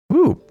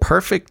Ooh,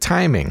 perfect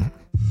timing.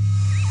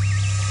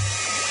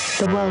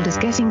 The world is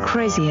getting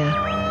crazier.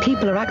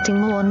 People are acting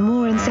more and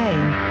more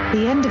insane.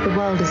 The end of the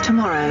world is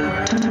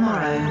tomorrow.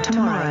 Tomorrow.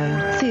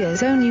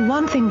 There's only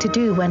one thing to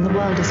do when the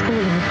world is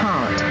falling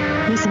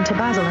apart. Listen to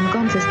Basil and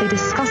Gonz as they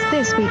discuss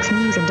this week's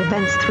news and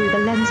events through the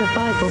lens of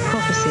Bible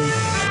prophecy.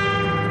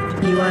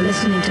 You are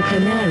listening to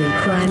Canary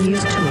Cry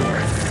News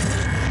Talk.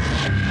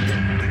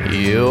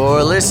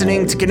 You're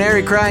listening to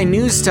Canary Cry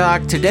News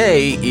Talk.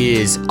 Today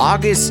is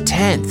August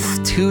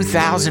 10th,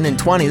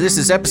 2020. This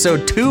is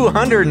episode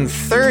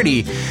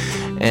 230.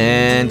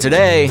 And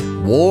today,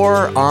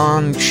 War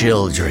on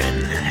Children.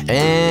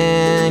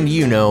 And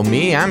you know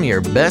me, I'm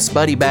your best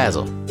buddy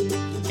Basil.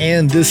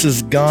 And this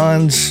is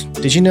Gonz.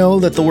 Did you know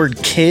that the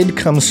word kid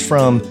comes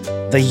from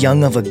the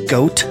young of a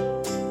goat?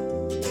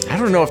 I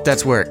don't know if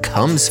that's where it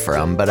comes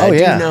from, but I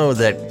do know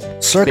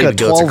that circa baby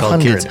goats are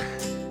called 1200. kids.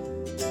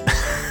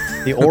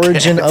 The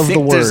origin of the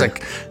word. There's a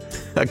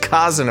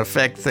cause and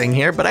effect thing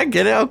here, but I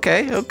get it.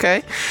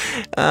 Okay.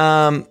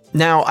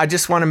 Now, I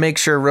just want to make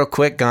sure real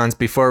quick, Gonz,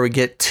 before we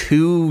get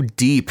too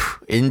deep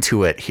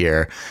into it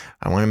here,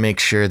 I want to make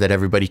sure that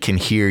everybody can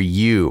hear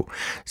you.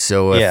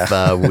 So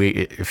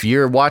if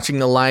you're watching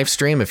the live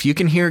stream, if you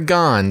can hear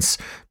Gonz,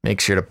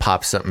 make sure to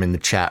pop something in the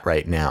chat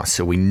right now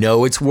so we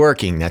know it's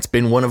working. That's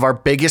been one of our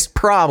biggest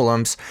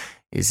problems,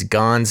 is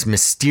Gonz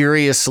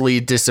mysteriously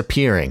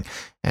disappearing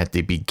at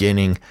the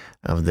beginning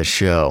of the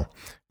show.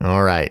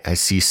 All right, I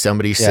see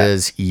somebody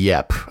says,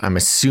 yep. I'm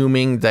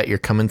assuming that you're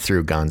coming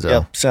through, Gonzo.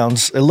 Yep,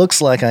 it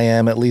looks like I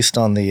am, at least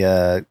on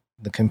the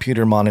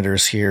computer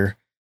monitors here.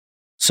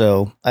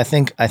 So I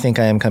think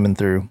I am coming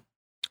through.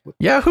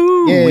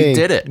 Yahoo! Yay, we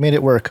did it. Made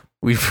it work.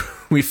 We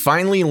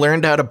finally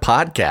learned how to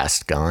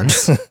podcast,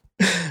 Gonz.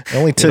 It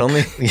only took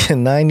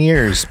 9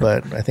 years,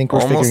 but I think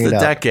we're figuring it out.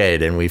 Almost a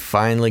decade, and we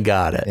finally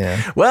got it.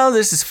 Yeah. Well,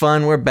 this is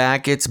fun. We're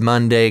back. It's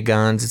Monday,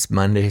 Gonz. It's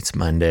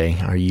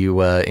Monday. Are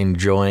you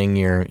enjoying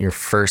your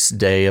first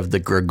day of the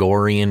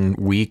Gregorian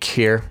week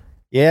here?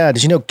 Yeah.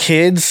 Did you know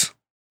kids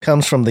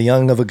comes from the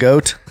young of a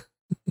goat?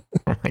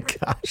 Oh, my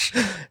gosh.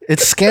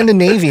 It's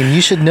Scandinavian.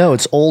 You should know.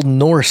 It's Old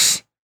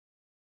Norse.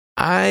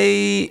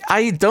 I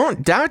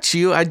don't doubt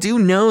you. I do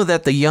know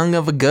that the young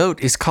of a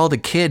goat is called a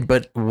kid,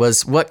 but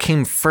what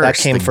came first? That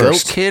came the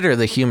first. Goat kid or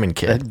the human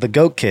kid? The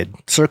goat kid,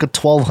 circa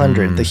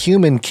 1200. The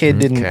human kid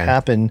didn't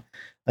happen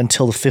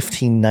until the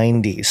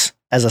 1590s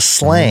as a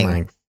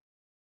slang.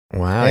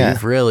 Wow, Yeah.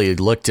 You've really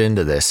looked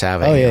into this,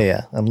 haven't you?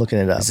 Yeah. I'm looking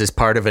it up. Is this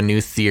part of a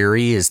new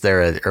theory?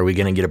 Are we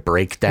going to get a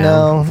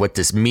breakdown of what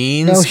this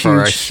means for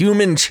our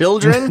human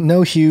children?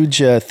 No huge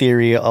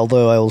theory,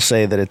 although I will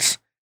say that it's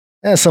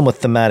somewhat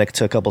thematic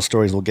to a couple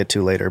stories we'll get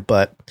to later.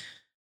 But,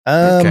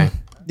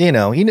 you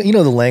know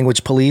the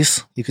language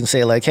police. You can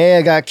say like, hey,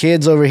 I got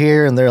kids over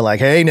here. And they're like,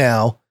 hey,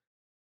 now,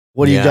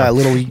 what do you got?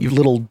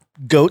 Little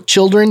goat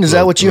children? Is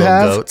that what you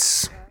have?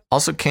 Goats.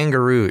 Also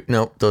kangaroo.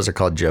 No, those are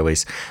called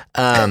joeys.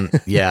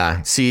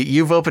 Yeah. See,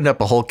 you've opened up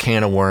a whole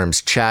can of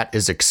worms. Chat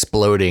is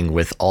exploding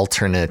with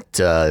alternate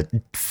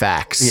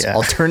facts. Yeah.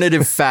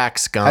 Alternative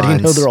facts, Gonz. How do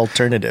you know they're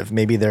alternative?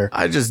 Maybe they're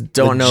I just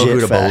don't know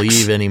who to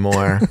believe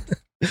anymore.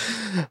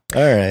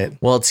 All right.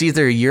 Well, it's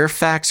either your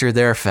facts or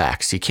their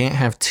facts. You can't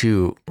have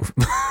two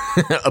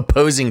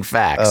opposing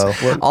facts.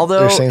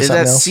 Although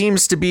that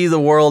seems to be the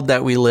world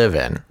that we live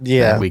in.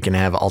 Yeah. We can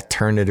have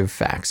alternative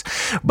facts.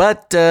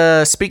 But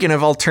speaking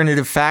of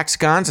alternative facts,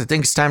 Gonz, I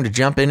think it's time to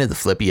jump into the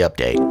Flippy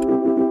Update.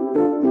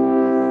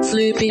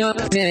 Flippy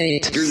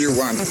Update. Do you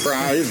want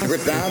fries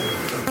with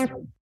that?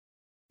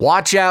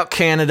 Watch out,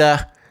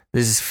 Canada.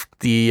 This is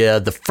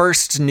the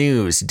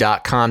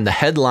firstnews.com. The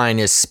headline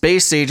is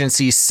Space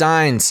Agency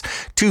signs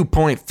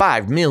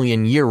 €2.5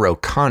 million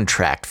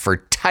contract for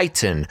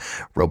Titan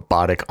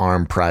robotic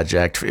arm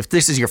project. If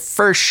this is your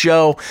first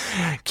show,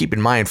 keep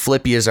in mind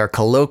Flippy is our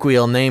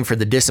colloquial name for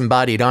the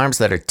disembodied arms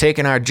that are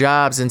taking our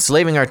jobs,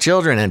 enslaving our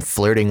children, and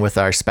flirting with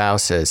our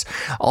spouses.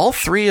 All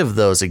three of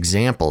those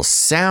examples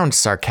sound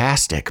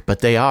sarcastic, but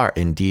they are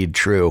indeed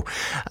true.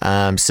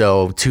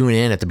 So tune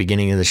in at the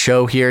beginning of the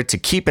show here to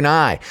keep an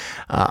eye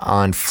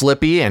on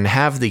Flippy and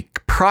have the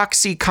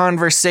proxy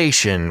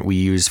conversation. We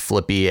use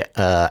Flippy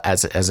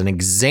as an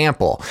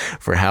example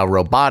for how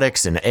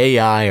robotics and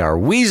AI are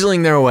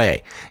weaseling their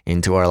way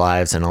into our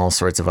lives in all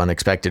sorts of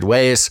unexpected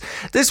ways.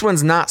 This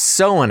one's not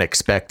so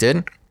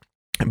unexpected.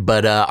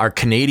 But our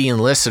Canadian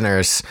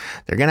listeners,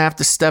 they're going to have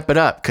to step it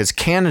up because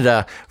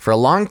Canada, for a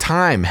long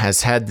time,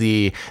 has had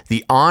the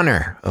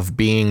honor of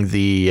being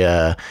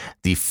the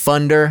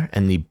funder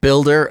and the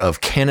builder of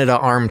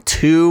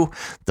Canadarm2,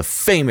 the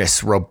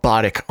famous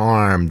robotic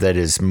arm that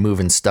is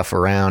moving stuff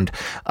around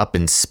up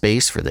in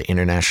space for the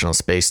International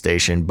Space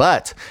Station.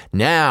 But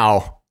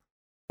now,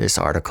 this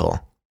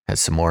article has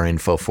some more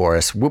info for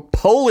us.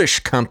 Polish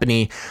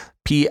company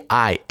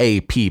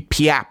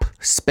PIAP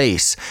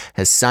Space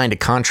has signed a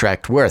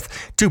contract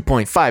worth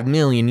 2.5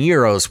 million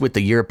euros with the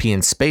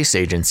European Space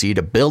Agency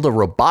to build a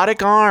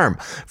robotic arm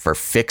for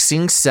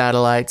fixing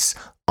satellites,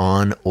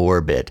 on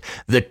orbit.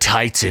 The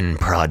Titan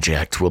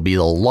project will be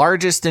the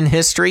largest in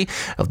history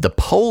of the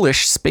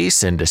Polish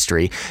space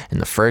industry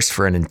and the first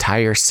for an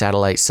entire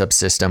satellite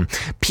subsystem.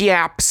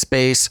 Piap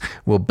Space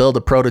will build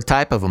a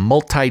prototype of a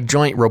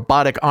multi-joint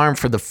robotic arm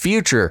for the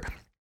future.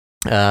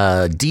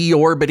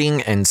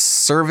 Deorbiting and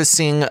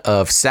servicing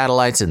of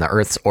satellites in the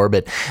Earth's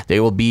orbit. They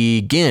will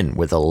begin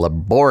with a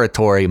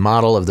laboratory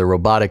model of the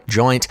robotic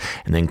joint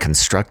and then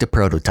construct a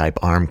prototype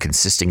arm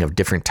consisting of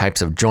different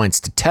types of joints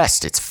to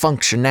test its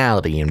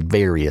functionality in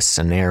various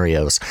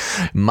scenarios.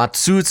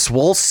 Matsut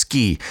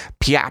Wolski,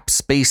 Piap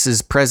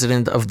Space's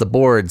president of the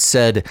board,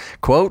 said,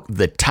 quote,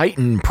 "The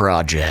Titan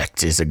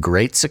project is a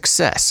great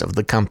success of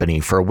the company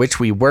for which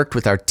we worked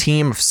with our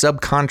team of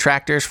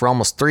subcontractors for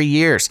almost 3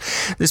 years.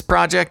 This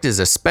project is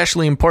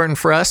especially important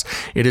for us.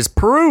 It is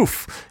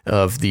proof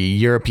of the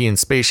European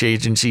Space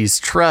Agency's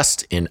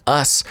trust in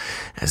us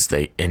as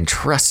they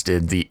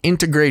entrusted the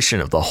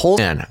integration of the whole."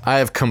 Man, I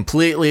have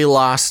completely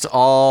lost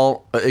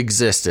all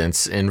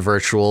existence in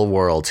virtual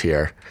world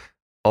here.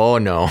 Oh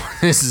no,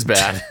 this is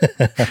bad.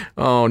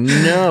 Oh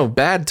no,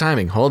 bad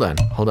timing. Hold on.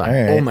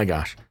 Right. Oh my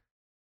gosh.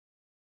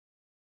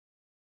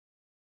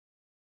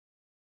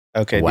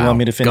 Okay, wow. Do you want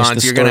me to finish Gaunt,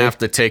 the story? you're going to have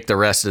to take the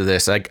rest of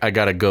this. I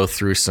got to go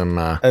through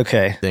some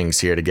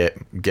things here to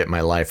get my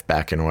life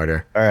back in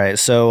order. All right,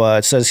 so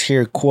it says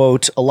here,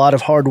 quote, "A lot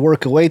of hard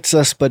work awaits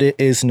us, but it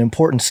is an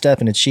important step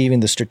in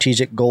achieving the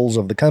strategic goals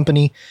of the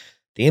company.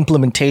 The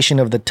implementation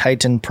of the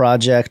Titan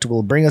project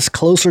will bring us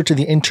closer to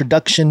the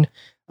introduction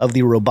of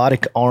the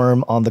robotic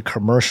arm on the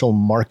commercial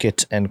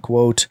market," end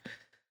quote.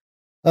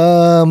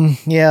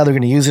 Yeah, they're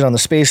going to use it on the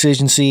space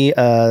agency.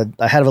 I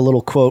have a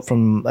little quote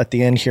from at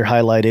the end here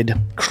highlighted.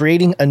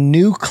 "Creating a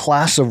new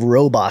class of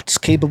robots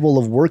capable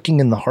of working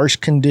in the harsh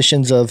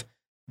conditions of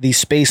the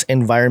space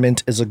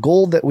environment is a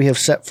goal that we have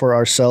set for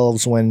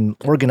ourselves when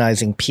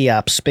organizing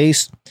Piap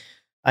Space.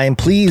 I am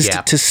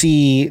pleased to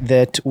see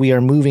that we are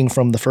moving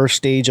from the first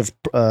stage of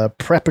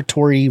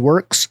preparatory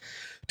works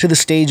to the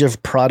stage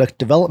of product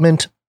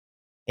development,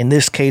 in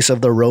this case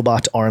of the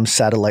robot arm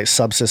satellite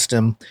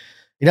subsystem."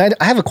 You know,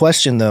 I have a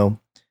question, though.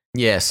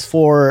 Yes.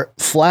 For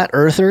flat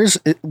earthers,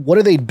 what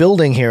are they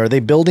building here? Are they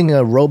building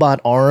a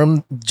robot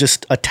arm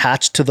just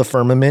attached to the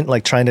firmament,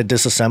 like trying to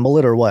disassemble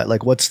it, or what?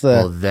 Like, what's the...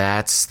 Well,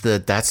 that's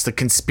the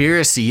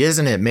conspiracy,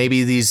 isn't it?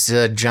 Maybe these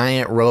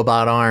giant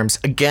robot arms.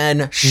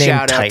 Again,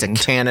 shout out to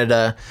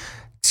Canada.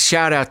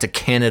 Shout out to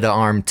Canada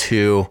Arm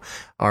 2,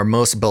 our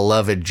most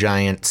beloved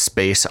giant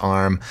space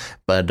arm.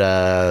 But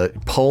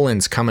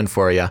Poland's coming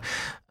for you.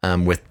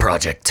 With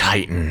Project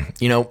Titan.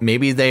 You know,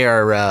 maybe they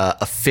are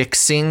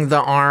affixing the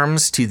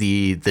arms to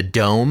the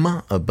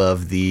dome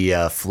above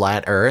the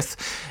flat Earth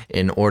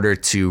in order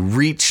to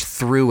reach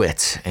through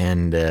it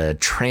and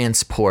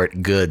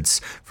transport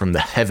goods from the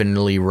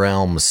heavenly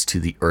realms to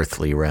the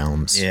earthly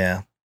realms.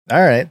 Yeah.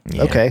 All right.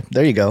 Yeah. Okay.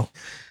 There you go.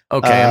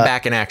 Okay, I'm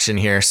back in action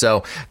here.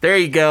 So there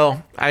you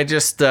go. I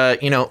just,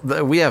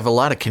 we have a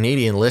lot of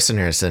Canadian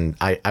listeners, and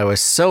I was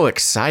so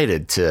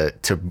excited to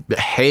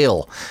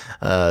hail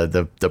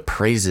the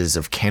praises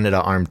of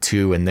Canada Arm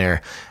 2 and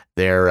their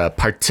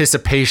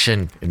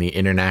participation in the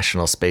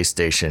International Space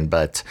Station.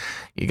 But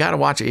you got to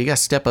watch it. You got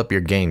to step up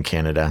your game,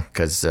 Canada,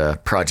 because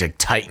Project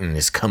Titan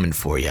is coming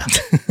for you.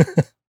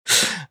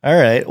 All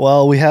right.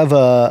 Well, we have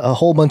a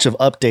whole bunch of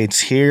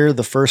updates here.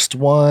 The first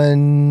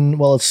one,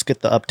 well, let's get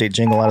the update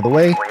jingle out of the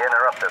way. We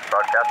interrupt this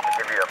broadcast to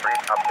give you a brief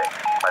update.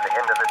 By the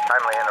end of this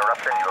timely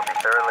interruption, you will be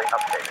thoroughly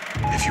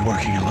updated. If you're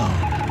working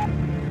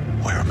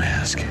alone, wear a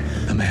mask.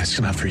 The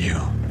mask's not for you.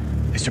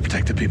 It's to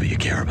protect the people you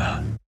care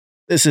about.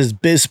 This is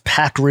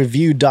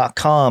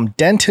BizPackReview.com.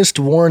 Dentist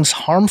warns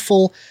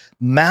harmful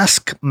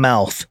mask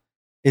mouth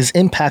is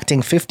impacting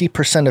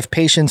 50% of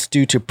patients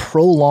due to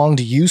prolonged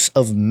use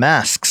of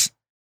masks.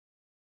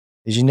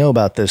 Did you know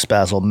about this,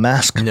 Basil?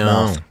 Mask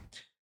mouth.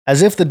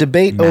 As if the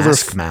debate over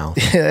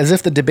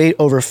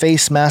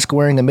face mask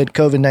wearing amid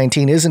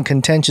COVID-19 isn't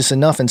contentious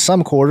enough in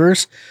some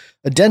quarters,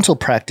 a dental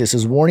practice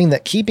is warning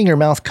that keeping your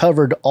mouth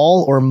covered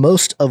all or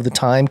most of the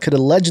time could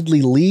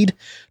allegedly lead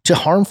to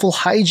harmful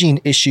hygiene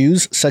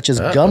issues such as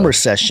gum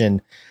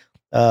recession,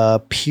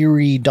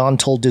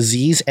 periodontal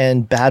disease,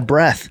 and bad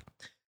breath.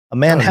 A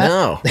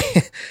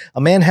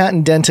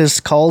Manhattan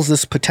dentist calls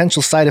this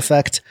potential side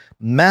effect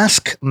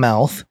mask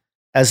mouth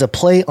as a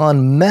play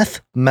on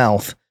meth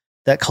mouth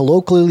that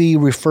colloquially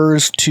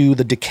refers to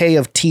the decay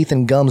of teeth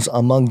and gums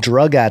among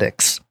drug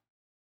addicts.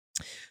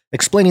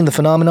 Explaining the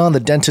phenomenon, the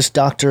dentist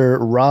Dr.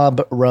 Rob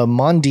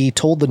Raimondi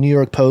told the New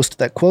York Post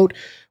that, quote,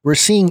 "We're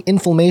seeing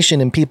inflammation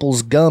in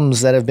people's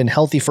gums that have been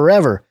healthy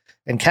forever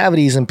and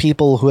cavities in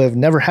people who have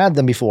never had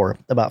them before.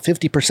 About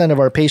 50% of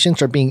our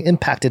patients are being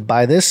impacted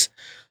by this,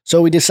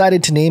 so we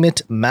decided to name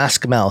it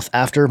mask mouth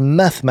after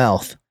meth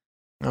mouth."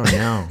 Oh,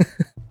 no.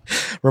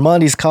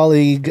 Raimondi's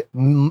colleague,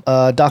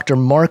 Dr.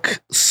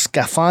 Mark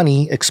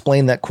Scafani,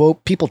 explained that,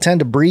 quote, "People tend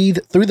to breathe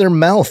through their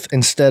mouth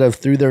instead of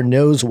through their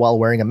nose while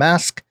wearing a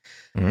mask.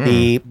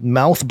 The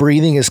mouth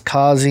breathing is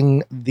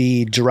causing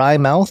the dry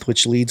mouth,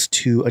 which leads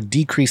to a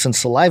decrease in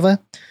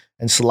saliva.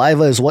 And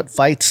saliva is what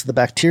fights the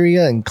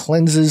bacteria and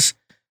cleanses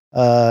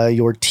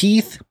your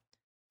teeth.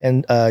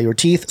 And your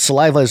teeth.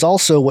 Saliva is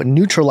also what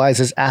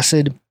neutralizes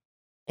acid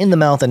in the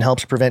mouth and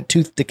helps prevent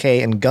tooth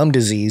decay and gum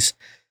disease.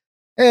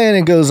 And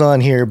it goes on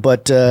here,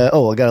 but I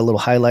got a little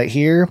highlight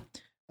here.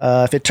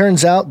 If it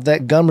turns out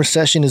that gum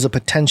recession is a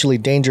potentially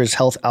dangerous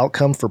health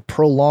outcome for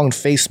prolonged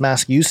face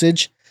mask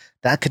usage,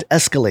 that could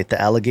escalate the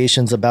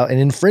allegations about an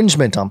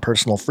infringement on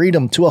personal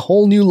freedom to a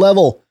whole new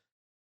level.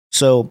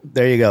 So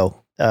there you go.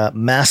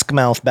 Mask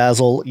mouth,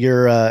 Basil,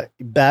 your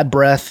bad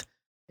breath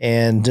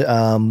and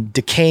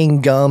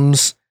decaying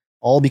gums,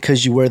 all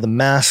because you wear the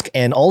mask.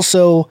 And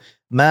also,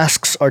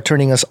 masks are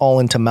turning us all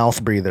into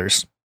mouth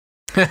breathers.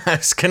 I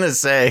was gonna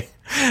say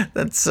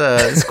that's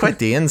it's quite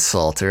the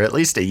insult, or at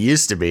least it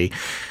used to be.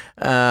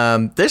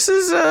 This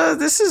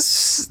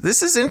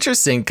is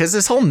interesting because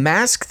this whole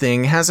mask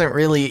thing hasn't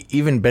really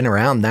even been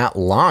around that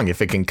long.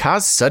 If it can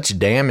cause such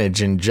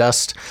damage in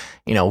just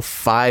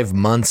 5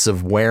 months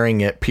of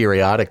wearing it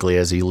periodically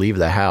as you leave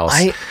the house,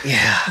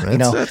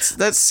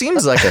 that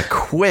seems like a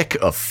quick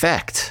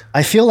effect.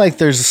 I feel like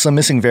there's some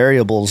missing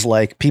variables,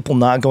 like people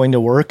not going to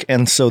work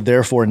and so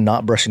therefore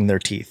not brushing their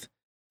teeth.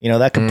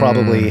 That could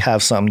probably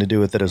have something to do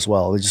with it as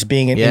well. Just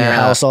being in your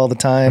house all the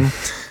time,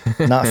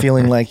 not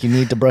feeling like you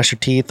need to brush your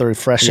teeth or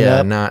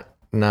freshen up.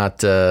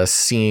 Not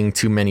seeing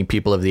too many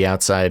people of the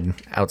outside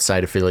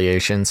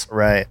affiliations.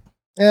 Right.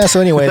 Yeah. So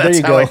anyway, there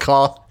you go.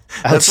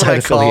 That's what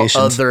I call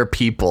other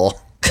people.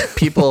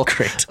 People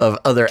of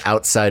other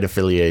outside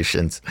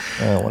affiliations.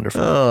 Oh,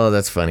 wonderful. Oh,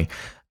 that's funny.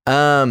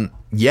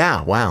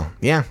 Yeah, wow.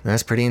 Yeah,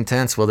 that's pretty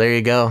intense. Well, there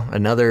you go.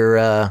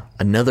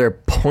 Another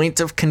point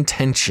of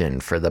contention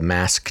for the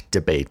mask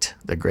debate,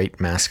 the great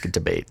mask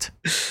debate.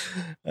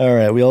 All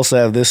right. We also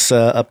have this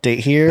update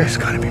here. It's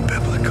got to be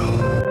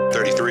biblical.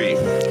 33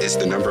 is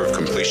the number of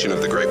completion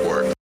of the Great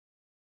War.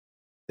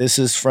 This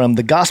is from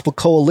the Gospel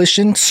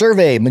Coalition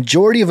survey.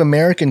 Majority of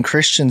American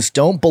Christians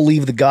don't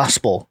believe the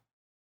gospel.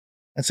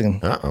 That's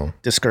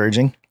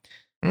discouraging.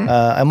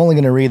 I'm only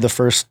going to read the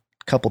first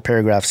couple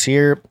paragraphs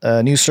here.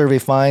 A new survey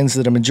finds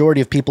that a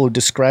majority of people who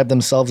describe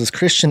themselves as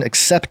Christian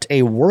accept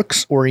a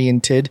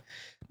works-oriented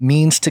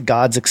means to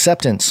God's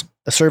acceptance.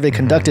 A survey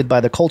conducted by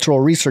the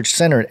Cultural Research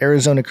Center at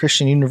Arizona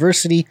Christian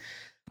University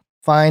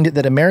find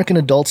that American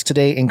adults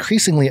today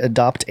increasingly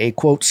adopt a,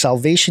 quote,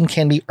 salvation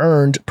can be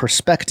earned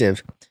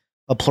perspective.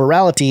 A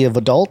plurality of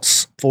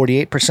adults,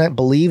 48%,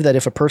 believe that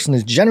if a person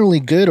is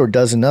generally good or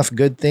does enough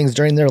good things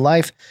during their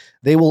life,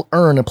 they will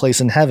earn a place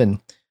in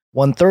heaven.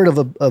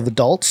 1/3 of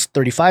adults,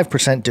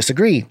 35%,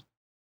 disagree.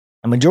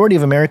 A majority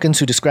of Americans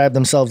who describe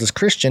themselves as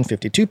Christian,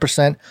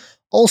 52%,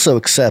 also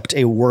accept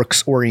a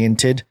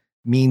works-oriented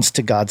means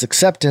to God's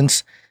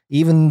acceptance.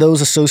 Even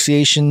those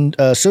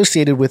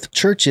associated with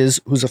churches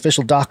whose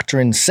official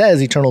doctrine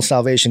says eternal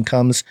salvation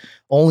comes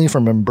only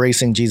from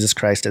embracing Jesus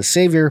Christ as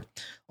Savior.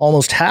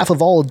 Almost half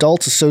of all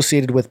adults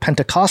associated with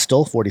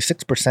Pentecostal,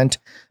 46%,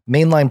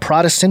 mainline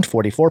Protestant,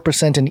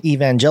 44%, and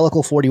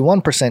evangelical,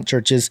 41%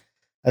 churches,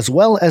 as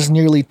well as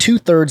nearly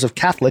 2/3 of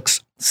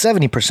Catholics,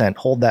 70%,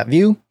 hold that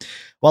view.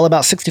 While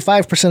about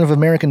 65% of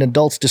American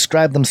adults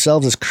describe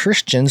themselves as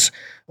Christians,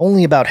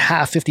 only about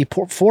half,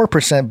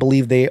 54%,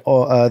 believe they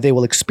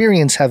will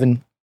experience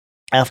heaven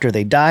after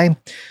they die.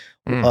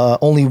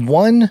 Only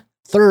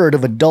 1/3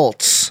 of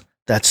adults,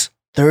 that's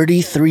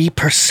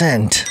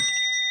 33%,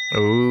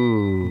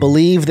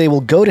 believe they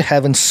will go to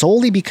heaven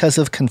solely because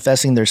of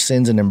confessing their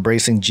sins and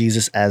embracing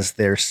Jesus as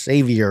their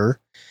Savior.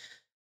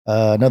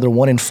 Another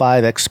 1 in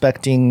 5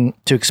 expecting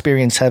to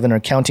experience heaven are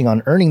counting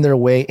on earning their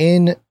way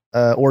in,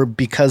 or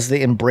because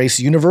they embrace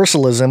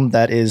universalism,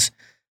 that is,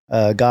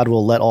 God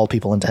will let all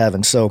people into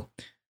heaven. So,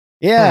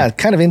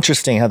 kind of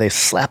interesting how they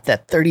slap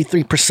that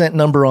 33%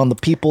 number on the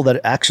people that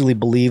actually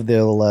believe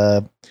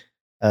they'll,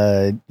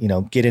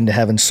 get into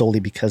heaven solely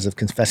because of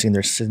confessing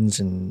their sins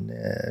and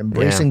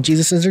embracing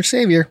Jesus as their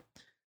Savior.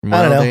 Well,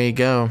 I don't know. There you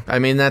go. I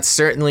mean, it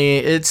certainly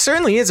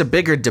is a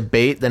bigger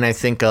debate than I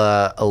think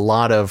a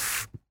lot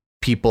of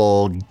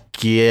people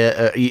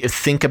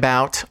think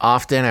about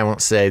often. I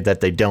won't say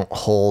that they don't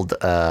hold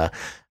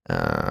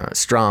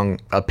strong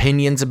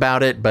opinions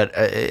about it, but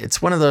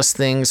it's one of those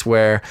things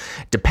where,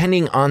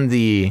 depending on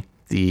the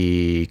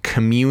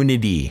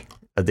community,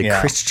 the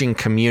Christian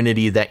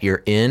community that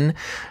you're in,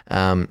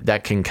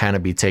 that can kind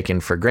of be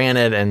taken for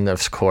granted. And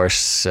of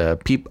course,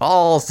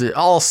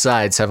 all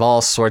sides have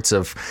all sorts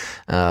of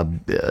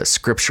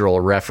scriptural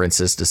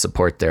references to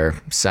support their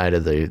side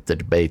of the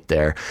debate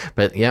there.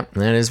 But yep,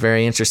 that is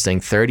very interesting.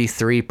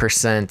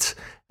 33%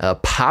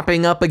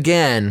 popping up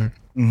again,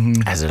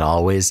 as it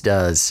always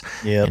does,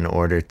 in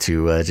order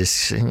to just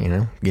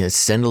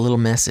send a little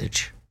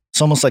message.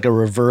 It's almost like a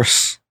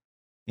reverse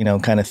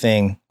kind of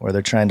thing where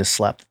they're trying to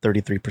slap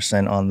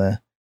 33%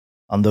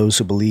 on those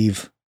who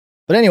believe.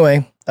 But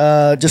anyway,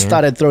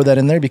 thought I'd throw that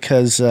in there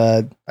because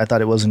I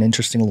thought it was an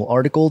interesting little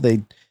article.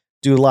 They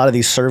do a lot of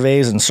these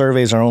surveys, and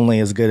surveys are only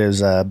as good as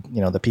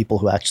the people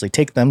who actually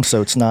take them.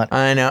 So it's not.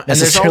 I know, and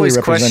there's always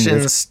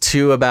questions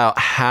too about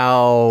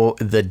how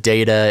the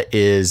data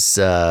is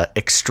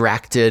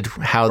extracted,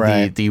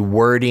 how the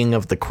wording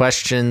of the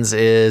questions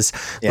is,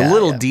 the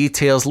little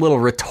details, little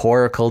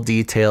rhetorical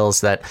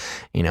details that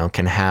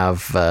can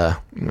have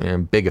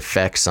big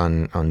effects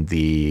on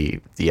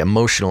the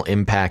emotional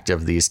impact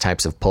of these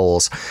types of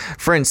polls.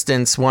 For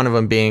instance, one of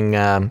them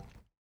being.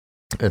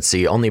 Let's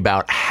see, only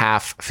about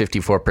half,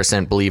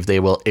 54%, believe they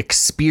will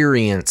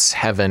experience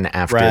heaven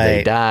after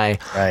they die.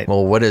 Right.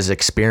 Well, what does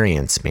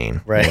experience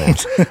mean?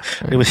 Right.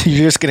 You're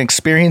just going to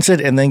experience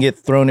it and then get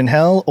thrown in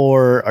hell,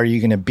 or are you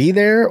going to be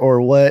there,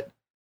 or what?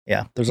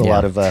 Yeah, there's a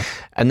lot of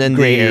and then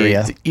gray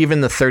area. Even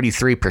the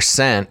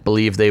 33%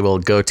 believe they will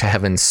go to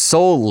heaven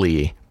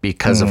solely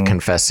because of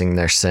confessing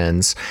their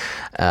sins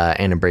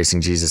and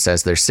embracing Jesus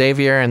as their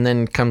savior. And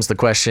then comes the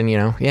question,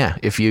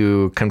 if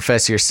you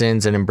confess your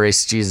sins and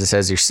embrace Jesus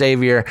as your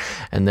savior,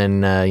 and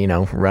then,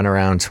 run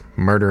around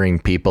murdering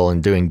people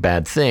and doing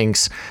bad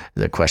things,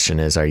 the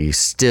question is, are you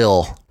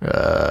still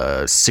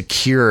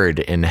secured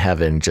in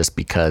heaven just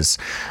because,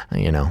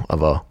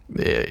 of a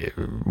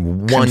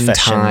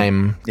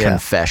one-time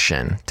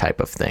confession type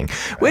of thing,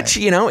 which,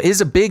 is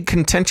a big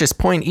contentious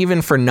point,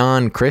 even for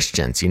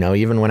non-Christians.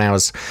 Even when I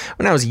was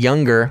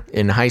younger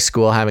in high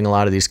school, having a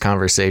lot of these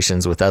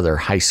conversations with other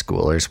high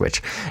schoolers,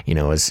 which,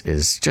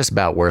 is just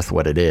about worth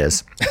what it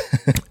is.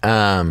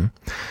 One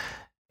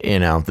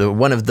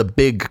of the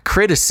big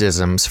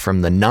criticisms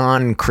from the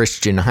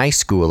non-Christian high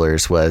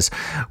schoolers was,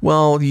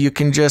 well, you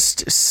can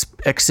just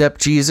accept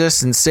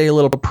Jesus and say a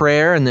little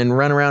prayer and then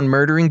run around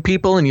murdering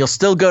people and you'll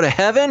still go to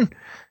heaven.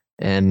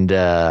 And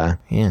the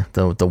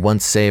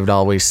once saved,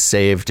 always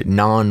saved,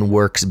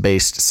 non-works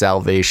based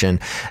salvation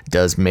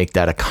does make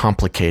that a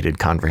complicated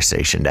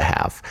conversation to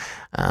have.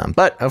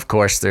 But of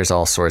course, there's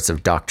all sorts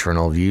of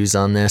doctrinal views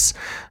on this.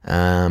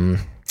 There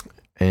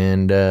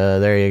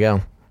you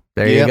go.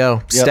 There you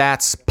go. Yep.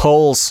 Stats,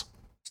 polls,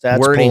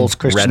 wording, polls,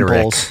 Christian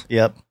rhetoric. polls.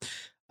 Yep.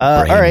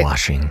 All right.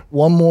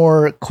 One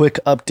more quick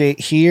update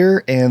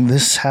here, and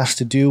this has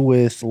to do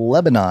with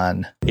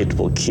Lebanon. It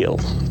will kill.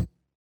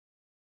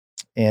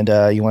 And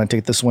you want to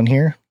take this one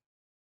here?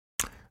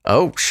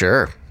 Oh,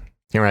 sure.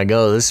 Here I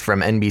go. This is from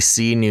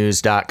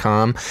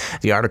NBCnews.com.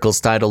 The article's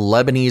titled,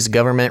 Lebanese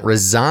Government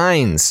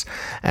Resigns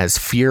as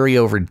Fury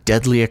Over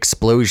Deadly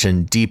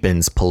Explosion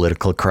Deepens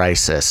Political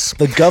Crisis.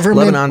 The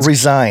government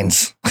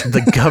resigns.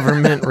 The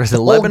government,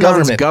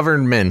 Lebanon's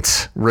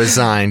government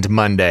resigned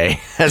Monday.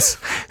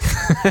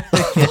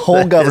 The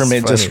whole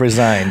government just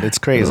resigned. It's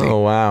crazy. Oh,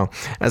 wow.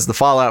 As the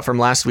fallout from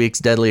last week's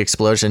deadly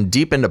explosion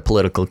deepened a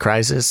political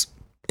crisis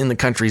in the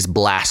country's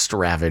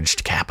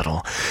blast-ravaged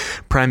capital,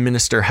 Prime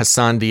Minister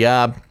Hassan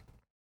Diab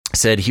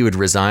said he would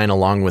resign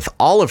along with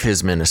all of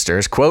his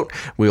ministers. Quote,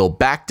 "We will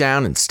back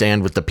down and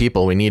stand with the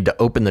people. We need to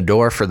open the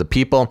door for the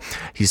people,"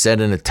 he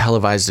said in a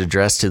televised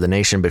address to the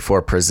nation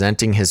before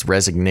presenting his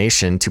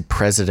resignation to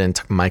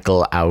President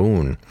Michael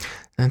Aoun.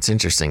 That's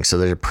interesting. So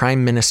there's a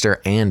prime minister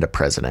and a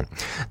president.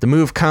 The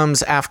move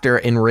comes after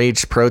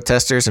enraged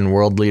protesters and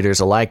world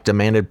leaders alike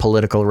demanded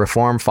political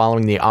reform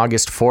following the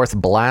August 4th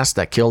blast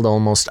that killed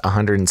almost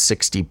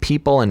 160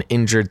 people and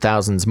injured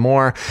thousands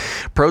more.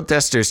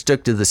 Protesters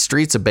took to the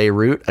streets of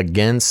Beirut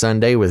again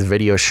Sunday with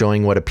video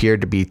showing what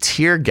appeared to be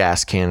tear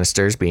gas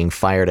canisters being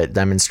fired at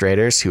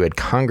demonstrators who had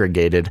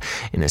congregated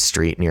in a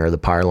street near the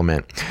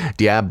parliament.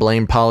 Diab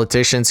blamed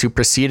politicians who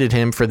preceded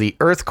him for the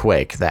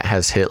earthquake that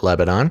has hit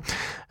Lebanon.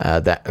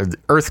 That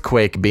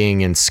earthquake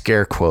being in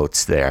scare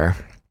quotes there.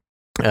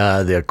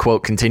 The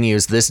quote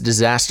continues, "This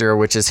disaster,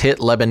 which has hit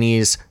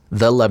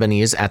the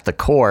Lebanese at the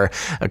core,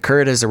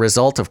 occurred as a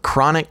result of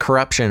chronic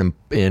corruption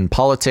in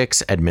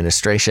politics,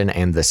 administration,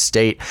 and the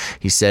state,"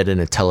 he said in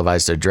a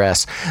televised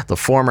address. The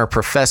former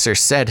professor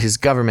said his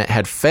government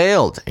had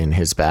failed in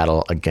his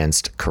battle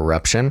against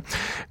corruption.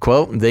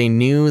 Quote, "They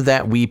knew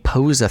that we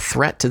pose a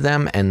threat to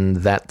them and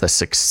that the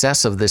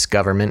success of this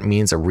government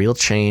means a real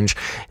change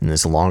in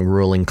this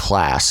long-ruling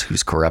class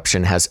whose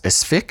corruption has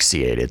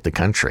asphyxiated the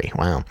country."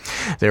 Wow.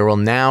 There will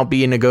now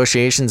be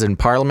negotiations in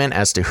parliament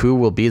as to who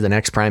will be the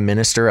next prime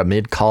minister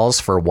amid calls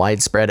for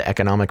widespread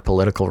economic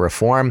political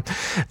reform.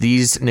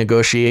 These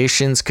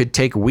negotiations could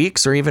take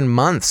weeks or even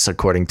months,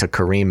 according to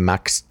Karim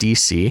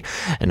Makdisi,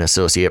 an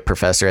associate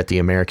professor at the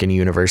American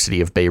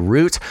University of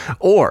Beirut,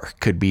 or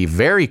could be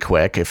very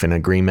quick if an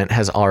agreement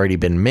has already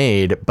been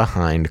made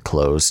behind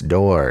closed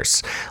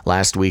doors.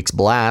 Last week's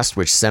blast,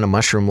 which sent a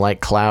mushroom-like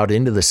cloud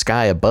into the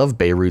sky above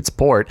Beirut's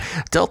port,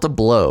 dealt a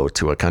blow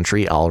to a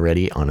country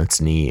already on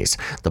its knees.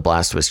 The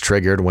blast was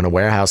triggered when a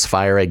warehouse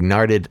fire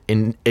ignited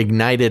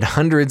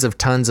hundreds of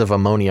tons of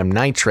ammonium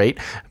nitrate,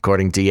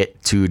 according to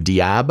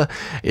Diab.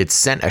 It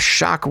sent a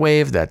shock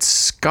wave that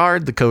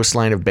scarred the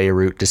coastline of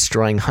Beirut,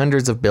 destroying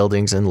hundreds of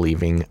buildings and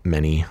leaving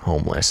many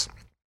homeless.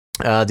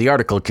 The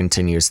article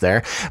continues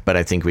there, but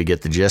I think we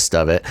get the gist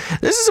of it.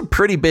 This is a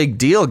pretty big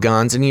deal,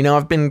 Gons, and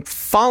I've been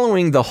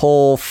following the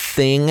whole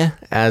thing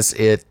as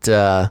it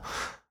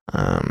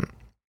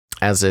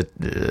as it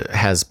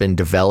has been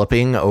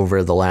developing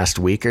over the last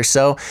week or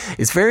so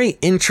is very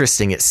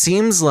interesting. It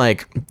seems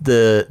like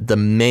the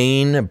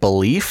main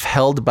belief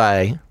held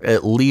by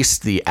at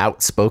least the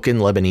outspoken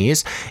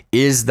Lebanese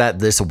is that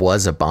this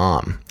was a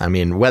bomb. I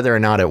mean, whether or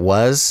not it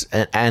was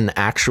an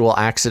actual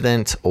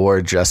accident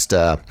or just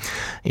a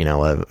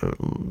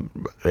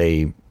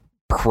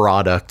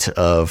product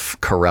of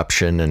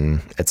corruption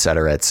and et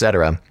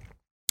cetera,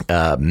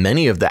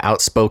 many of the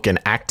outspoken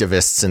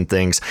activists and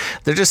things,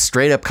 they're just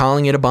straight up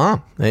calling it a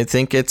bomb. They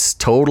think it's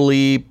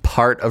totally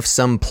part of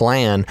some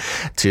plan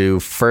to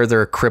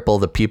further cripple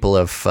the people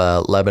of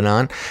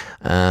Lebanon,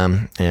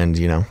 and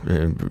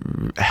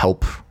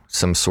help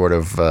some sort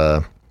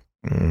of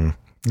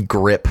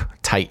grip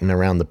tighten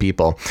around the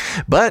people.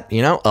 But,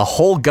 a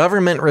whole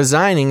government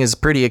resigning is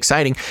pretty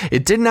exciting.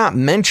 It did not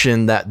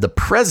mention that the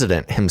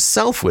president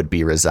himself would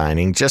be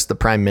resigning, just the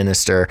prime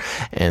minister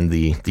and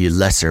the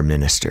lesser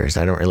ministers.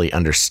 I don't really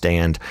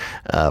understand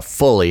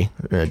fully,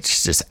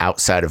 just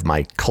outside of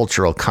my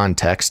cultural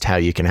context, how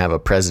you can have a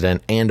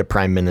president and a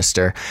prime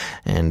minister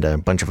and a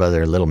bunch of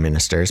other little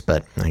ministers,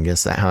 but I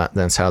guess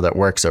that's how that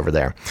works over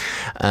there.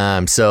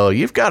 So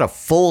you've got a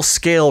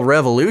full-scale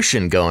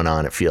revolution going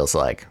on, it feels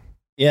like.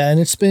 Yeah,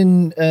 and it's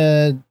been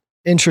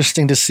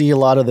interesting to see a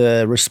lot of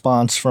the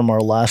response from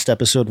our last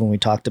episode when we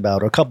talked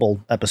about, or a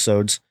couple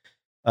episodes,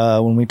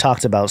 when we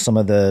talked about some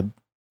of the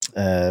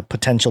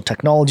potential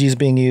technologies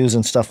being used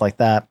and stuff like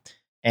that.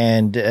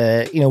 And,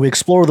 we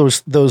explore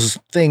those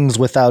things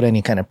without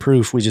any kind of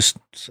proof. We just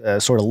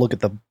sort of look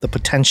at the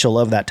potential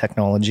of that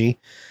technology.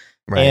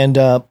 Right. And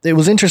it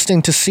was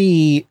interesting to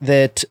see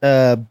that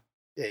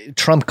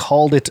Trump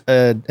called it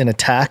an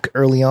attack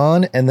early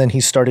on, and then he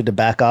started to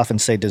back off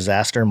and say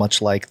disaster,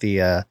 much like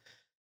the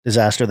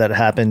disaster that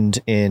happened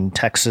in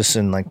Texas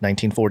in like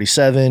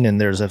 1947.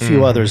 And there's a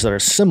few others that are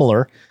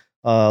similar,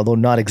 though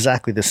not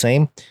exactly the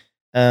same.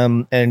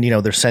 And,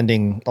 they're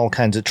sending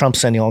Trump's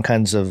sending all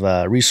kinds of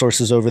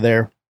resources over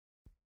there.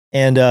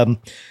 And,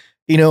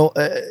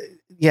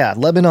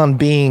 Lebanon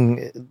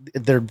being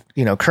their,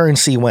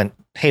 currency went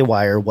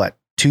haywire,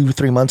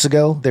 2-3 months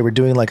ago. They were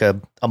doing like a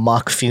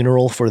mock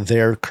funeral for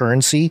their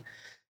currency.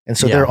 And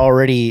so they're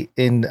already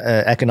in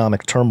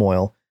economic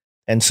turmoil.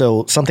 And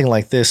so something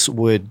like this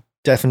would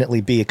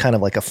definitely be kind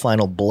of like a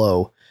final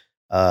blow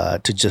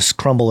to just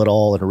crumble it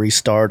all and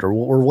restart or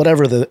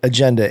whatever the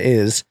agenda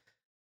is.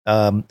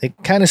 It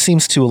kind of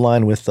seems to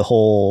align with the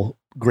whole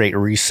Great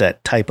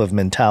Reset type of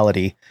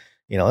mentality.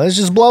 Let's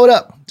just blow it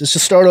up. Just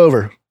start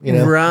over.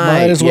 Right.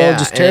 Might as well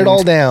just tear it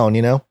all down,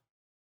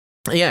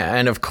 Yeah,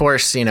 and of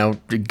course,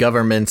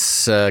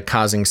 governments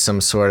causing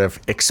some sort of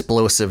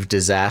explosive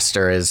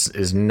disaster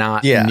is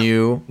not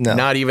new. No.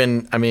 Not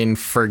even,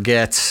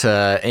 forget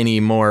any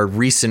more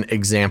recent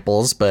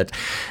examples, but,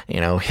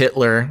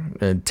 Hitler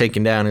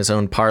taking down his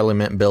own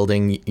parliament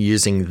building,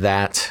 using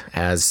that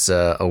as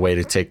a way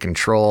to take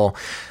control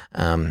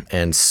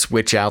and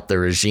switch out the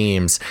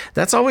regimes.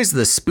 That's always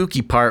the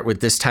spooky part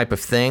with this type of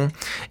thing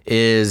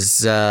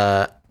is...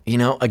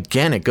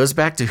 again, it goes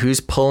back to who's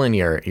pulling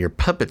your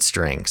puppet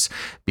strings,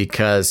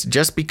 because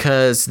just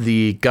because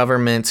the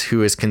government,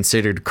 who is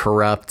considered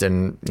corrupt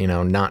and,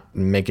 not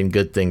making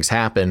good things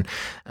happen,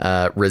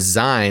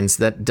 resigns,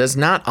 that does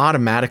not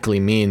automatically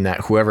mean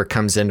that whoever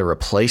comes in to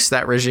replace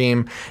that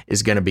regime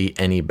is going to be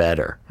any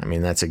better. I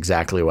mean, that's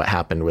exactly what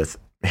happened with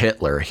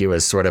Hitler. He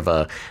was sort of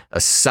a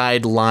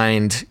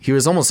sidelined, he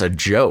was almost a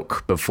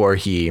joke before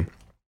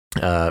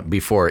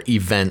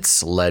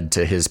events led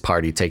to his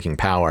party taking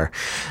power.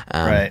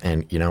 Right.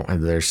 And,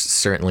 there's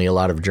certainly a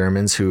lot of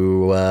Germans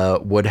who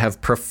would have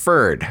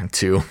preferred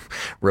to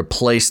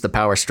replace the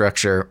power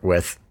structure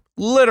with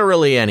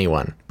literally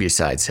anyone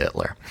besides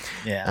Hitler.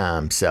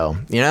 Yeah. So,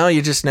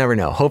 you just never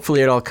know.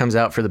 Hopefully it all comes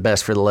out for the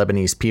best for the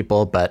Lebanese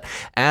people. But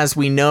as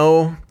we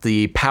know,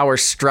 the power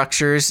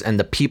structures and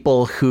the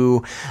people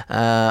who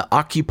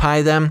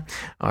occupy them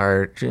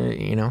are,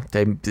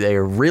 they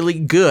are really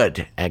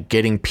good at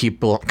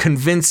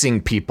convincing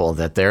people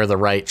that they're the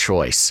right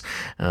choice.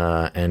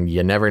 And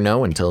you never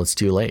know until it's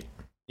too late.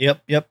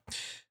 Yep.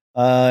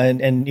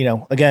 And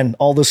again,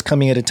 all this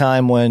coming at a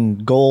time when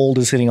gold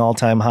is hitting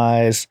all-time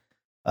highs.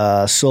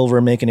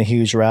 Silver making a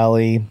huge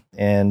rally,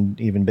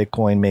 and even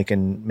Bitcoin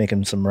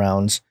making some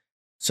rounds.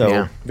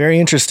 So very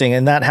interesting.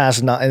 And that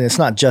and it's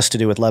not just to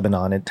do with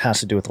Lebanon. It has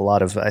to do with a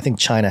lot of, I think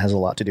China has a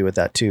lot to do with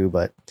that too,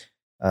 but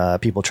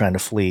people trying to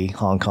flee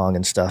Hong Kong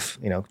and stuff,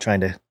 trying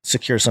to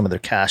secure some of their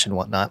cash and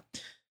whatnot.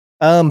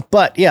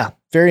 But yeah,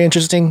 very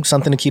interesting,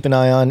 something to keep an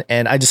eye on.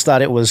 And I just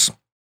thought it was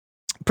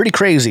pretty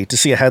crazy to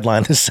see a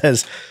headline that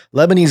says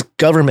Lebanese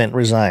government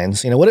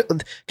resigns. Can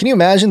you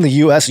imagine the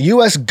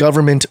U.S.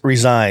 government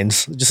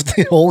resigns, just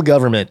the whole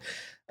government,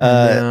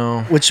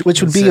 which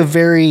would be a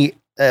very,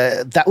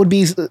 that would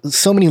be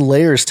so many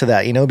layers to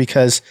that,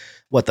 because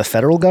the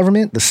federal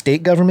government, the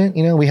state government,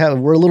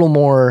 we're a little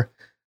more,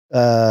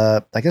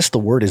 I guess the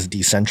word is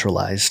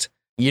decentralized.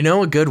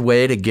 A good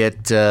way to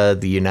get the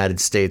United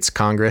States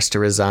Congress to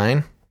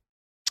resign?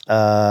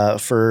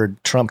 For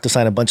Trump to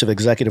sign a bunch of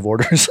executive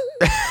orders.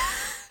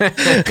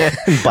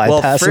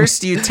 Well,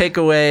 first you take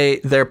away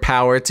their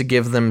power to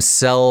give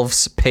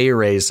themselves pay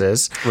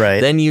raises. Right.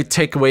 Then you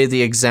take away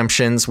the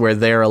exemptions where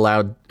they're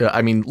allowed,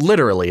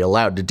 literally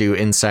allowed to do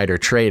insider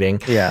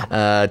trading.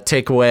 Yeah.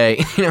 Take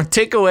away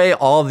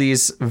all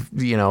these,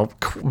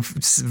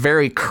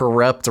 very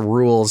corrupt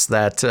rules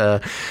that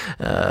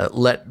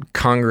let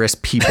Congress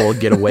people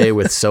get away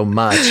with so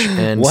much.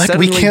 And what?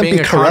 We can't be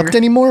corrupt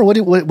anymore? What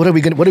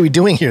are we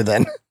doing here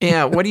then?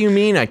 Yeah. What do you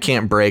mean I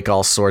can't break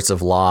all sorts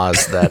of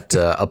laws that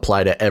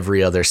apply to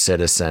every other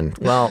citizen?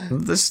 Well,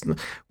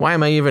 why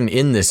am I even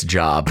in this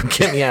job?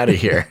 Get me out of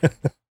here.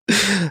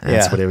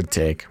 That's what it would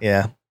take.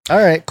 Yeah. All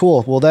right,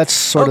 cool. Well, that's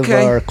sort of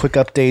our quick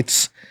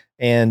updates.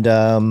 And,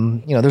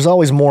 there's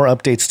always more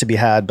updates to be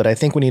had, but I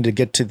think we need to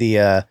get to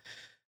the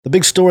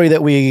big story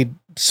that we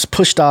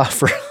pushed off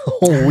for a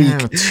whole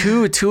week.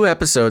 Two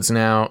episodes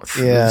now.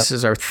 Yeah. This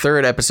is our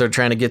third episode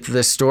trying to get to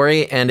this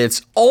story, and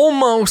it's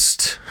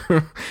almost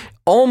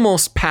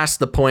past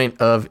the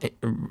point of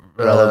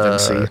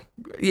relevancy.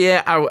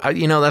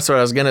 That's what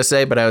I was going to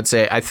say, but I would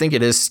say I think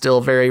it is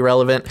still very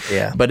relevant.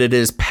 Yeah. But it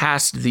is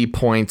past the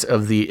point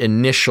of the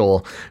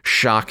initial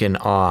shock and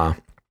awe.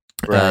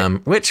 Right.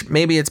 Which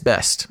maybe it's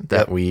best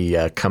that we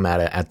come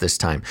at it at this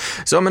time.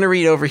 So I'm going to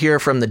read over here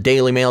from the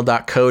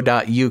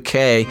dailymail.co.uk.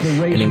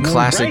 And in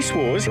classic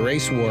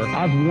Race war.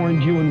 I've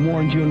warned you and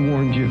warned you and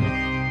warned you.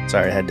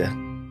 Sorry, I had to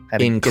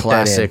in get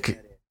classic that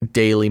in.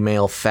 Daily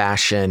Mail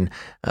fashion,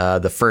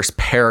 the first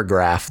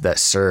paragraph that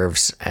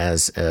serves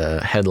as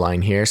a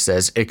headline here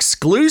says,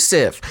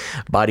 exclusive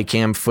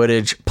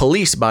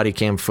police body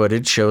cam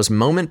footage shows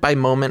moment by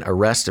moment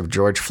arrest of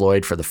George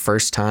Floyd for the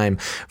first time,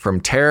 from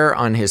terror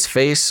on his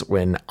face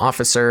when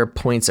officer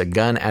points a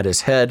gun at his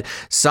head,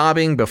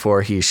 sobbing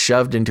before he's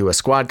shoved into a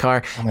squad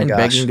car, and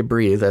begging to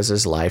breathe as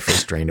his life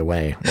is drained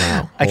away.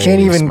 Wow. I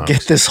can't even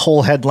get this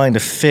whole headline to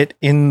fit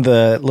in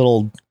the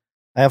little...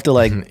 I have to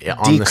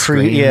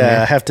decrease.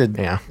 I have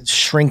to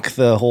shrink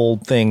the whole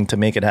thing to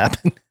make it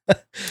happen.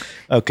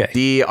 Okay.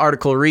 The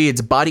article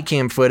reads, body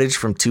cam footage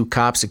from two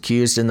cops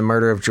accused in the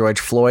murder of George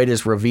Floyd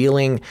is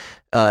revealed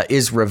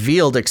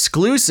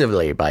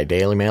exclusively by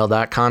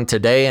DailyMail.com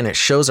today, and it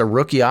shows a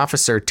rookie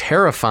officer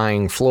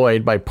terrifying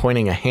Floyd by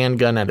pointing a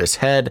handgun at his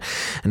head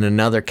and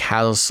another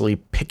callously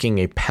picking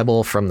a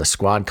pebble from the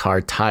squad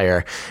car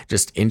tire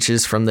just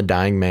inches from the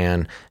dying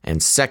man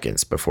and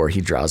seconds before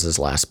he draws his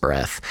last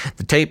breath.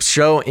 The tapes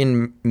show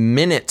in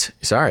minute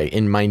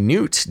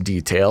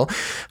detail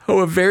how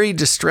a very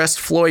distressed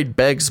Floyd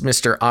begs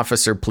Mr.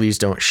 Officer, please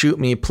don't shoot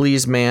me,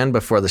 please man,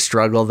 before the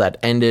struggle that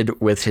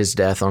ended with his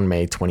death on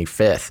May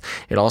 25th.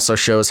 It also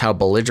shows how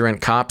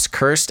belligerent cops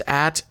cursed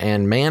at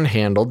and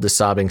manhandled the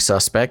sobbing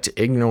suspect,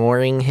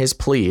 ignoring his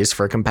pleas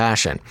for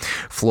compassion.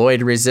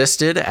 Floyd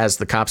resisted as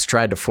the cops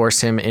tried to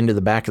force him into the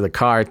back of the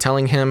car,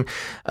 telling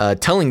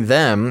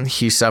them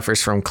he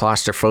suffers from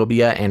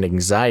claustrophobia and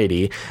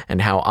anxiety,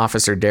 and how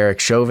Officer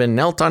Derek Chauvin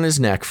knelt on his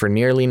neck for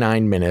nearly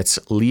 9 minutes,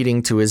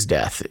 leading to his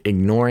death,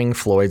 ignoring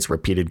Floyd's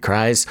repeated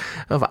cries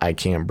of "I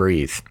can't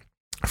breathe."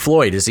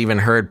 Floyd is even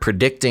heard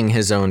predicting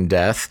his own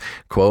death.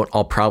 Quote,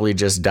 "I'll probably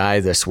just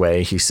die this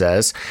way," he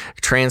says.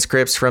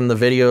 Transcripts from the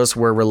videos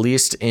were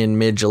released in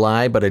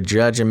mid-July, but a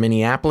judge in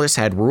Minneapolis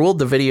had ruled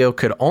the video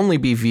could only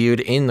be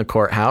viewed in the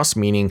courthouse,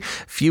 meaning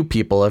few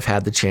people have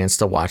had the chance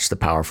to watch the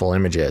powerful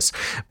images.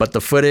 But the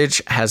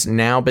footage has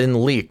now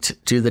been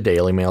leaked to the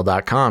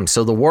DailyMail.com,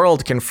 so the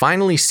world can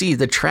finally see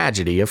the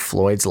tragedy of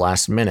Floyd's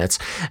last minutes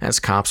as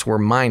cops were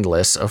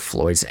mindless of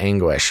Floyd's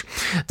anguish.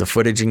 The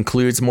footage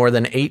includes more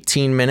than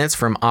 18 minutes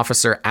from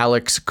Officer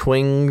Alex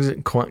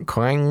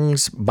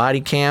Quang's body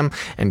cam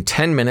and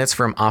 10 minutes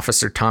from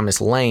Officer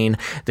Thomas Lane.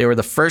 They were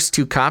the first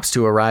two cops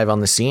to arrive on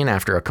the scene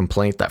after a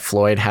complaint that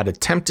Floyd had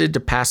attempted to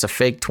pass a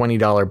fake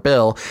 $20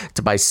 bill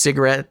to buy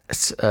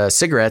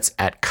cigarettes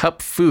at Cup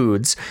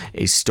Foods,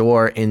 a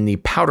store in the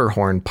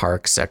Powderhorn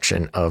Park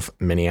section of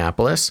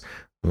Minneapolis.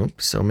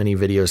 Oops, so many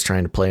videos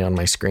trying to play on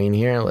my screen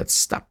here. Let's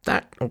stop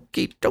that.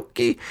 Okie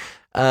dokie.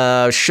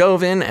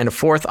 Chauvin and a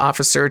fourth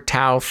officer,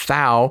 Tao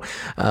Thao,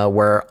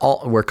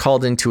 were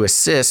called in to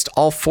assist.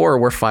 All four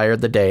were fired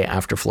the day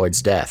after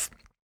Floyd's death.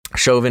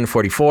 Chauvin,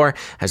 44,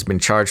 has been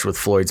charged with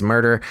Floyd's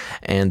murder,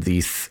 and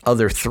the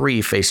other three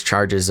face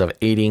charges of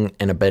aiding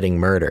and abetting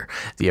murder.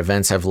 The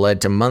events have led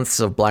to months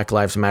of Black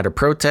Lives Matter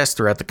protests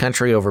throughout the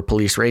country over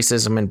police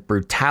racism and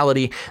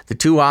brutality. The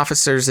two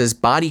officers'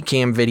 body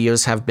cam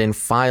videos have been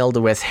filed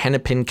with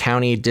Hennepin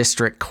County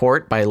District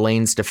Court by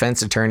Lane's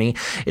defense attorney.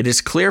 It is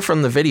clear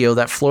from the video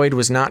that Floyd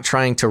was not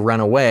trying to run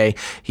away.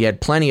 He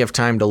had plenty of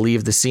time to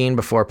leave the scene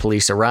before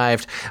police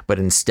arrived, but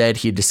instead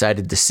he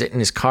decided to sit in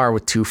his car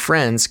with two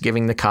friends,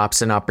 giving the cops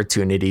an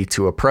opportunity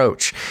to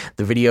approach.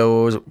 The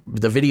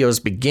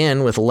videos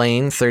begin with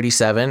Lane,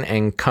 37,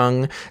 and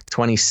Kung,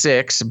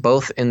 26,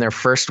 both in their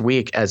first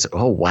week as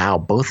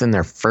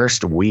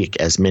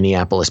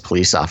Minneapolis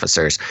police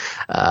officers,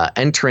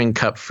 entering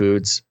Cup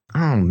Foods.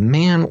 Oh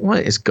man,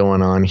 what is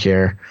going on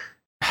here?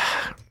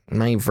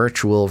 My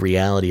virtual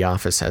reality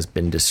office has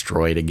been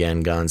destroyed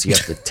again, Guns. You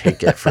have to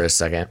take it for a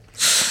second.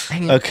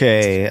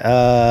 Okay,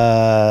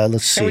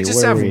 let's see. Can we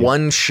just have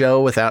one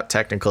show without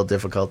technical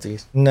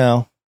difficulties?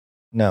 No,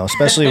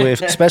 especially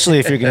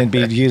if you're going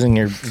to be using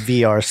your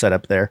VR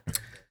setup there.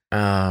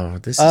 Oh,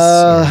 this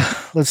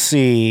is... let's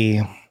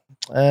see.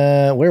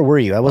 Where were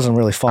you? I wasn't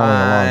really following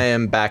along. I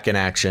am back in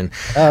action.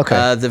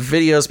 Okay. The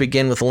videos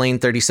begin with Lane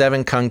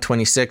 37, Kung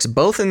 26,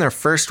 both in their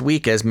first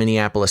week as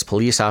Minneapolis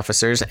police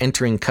officers.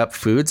 Entering Cup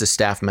Foods, a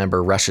staff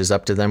member rushes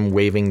up to them,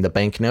 waving the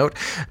banknote.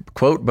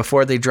 Quote,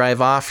 before they drive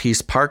off,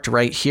 he's parked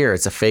right here.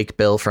 It's a fake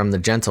bill from the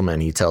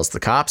gentleman, he tells the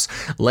cops.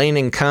 Lane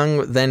and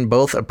Kung then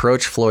both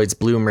approach Floyd's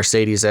blue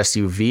Mercedes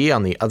SUV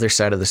on the other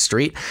side of the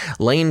street.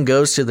 Lane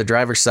goes to the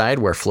driver's side,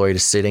 where Floyd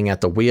is sitting at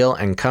the wheel,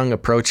 and Kung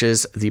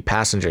approaches the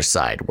passenger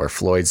side, where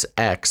Floyd's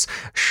ex,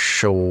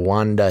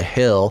 Shawanda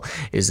Hill,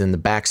 is in the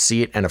back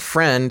seat, and a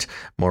friend,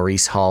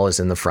 Maurice Hall, is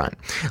in the front.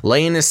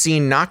 Lane is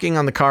seen knocking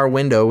on the car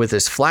window with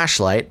his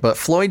flashlight, but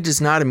Floyd does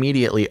not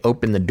immediately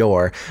open the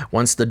door.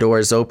 Once the door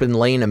is open,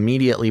 Lane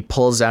immediately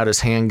pulls out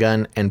his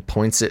handgun and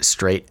points it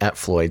straight at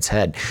Floyd's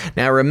head.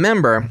 Now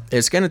remember,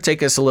 it's going to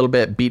take us a little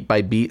bit beat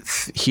by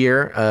beat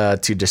here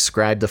to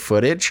describe the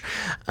footage.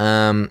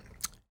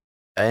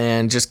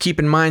 And just keep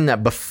in mind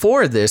that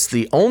before this,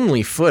 the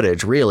only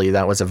footage really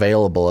that was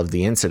available of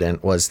the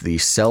incident was the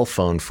cell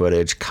phone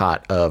footage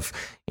caught of,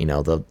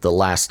 the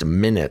last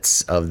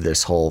minutes of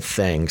this whole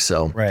thing.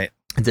 So right.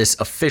 This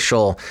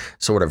official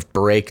sort of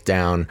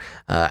breakdown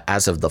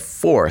as of the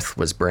 4th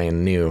was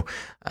brand new.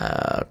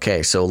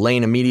 Okay, so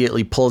Lane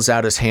immediately pulls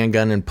out his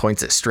handgun and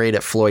points it straight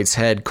at Floyd's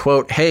head.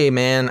 Quote, hey,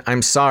 man,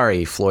 I'm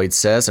sorry, Floyd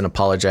says, and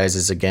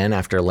apologizes again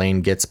after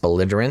Lane gets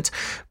belligerent.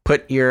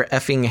 Put your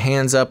effing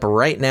hands up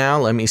right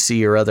now. Let me see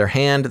your other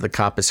hand, the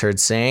cop is heard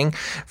saying.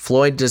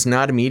 Floyd does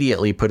not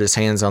immediately put his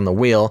hands on the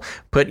wheel.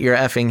 Put your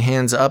effing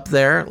hands up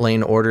there,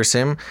 Lane orders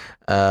him.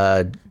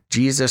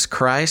 Jesus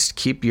Christ,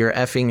 keep your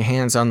effing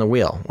hands on the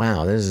wheel.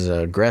 Wow, this is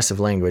aggressive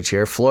language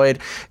here. Floyd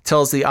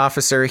tells the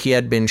officer he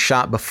had been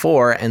shot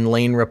before, and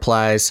Lane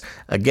replies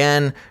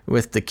again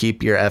with the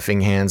keep your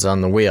effing hands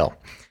on the wheel.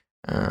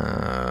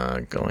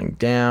 Going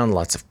down,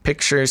 lots of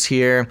pictures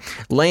here.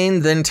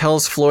 Lane then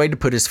tells Floyd to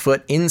put his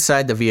foot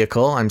inside the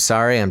vehicle. I'm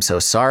sorry, I'm so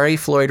sorry,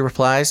 Floyd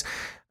replies.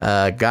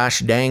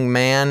 Gosh dang,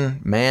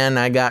 man,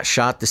 I got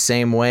shot the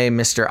same way,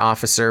 Mr.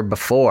 Officer,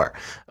 before.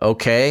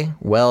 Okay,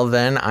 well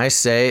then, I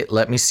say,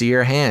 let me see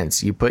your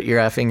hands. You put your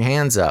effing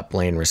hands up,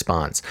 Lane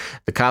responds.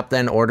 The cop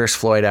then orders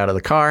Floyd out of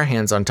the car,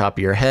 hands on top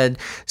of your head.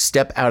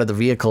 Step out of the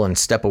vehicle and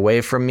step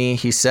away from me,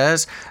 he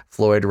says.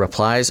 Floyd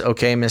replies,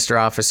 okay, Mr.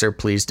 Officer,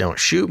 please don't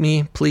shoot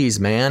me. Please,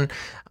 man.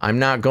 I'm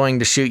not going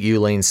to shoot you,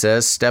 Lane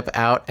says. Step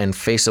out and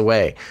face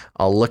away.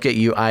 I'll look at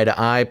you eye to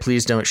eye.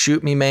 Please don't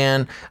shoot me,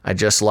 man. I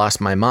just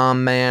lost my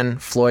mom, man.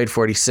 Floyd,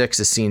 46,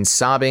 is seen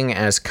sobbing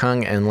as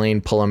Kung and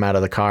Lane pull him out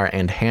of the car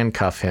and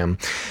handcuff him.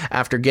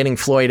 After getting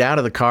Floyd out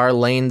of the car,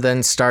 Lane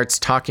then starts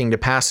talking to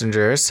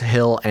passengers,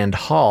 Hill and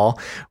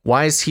Hall.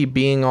 Why is he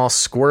being all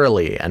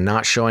squirrely and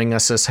not showing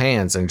us his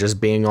hands and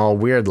just being all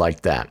weird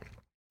like that?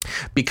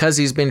 Because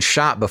he's been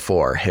shot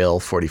before, Hill,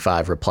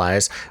 45,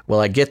 replies. Well,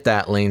 I get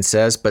that, Lane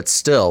says, but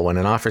still, when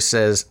an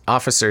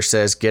officer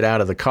says get out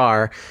of the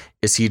car,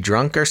 is he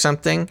drunk or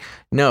something?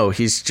 No,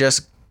 he's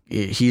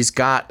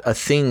got a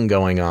thing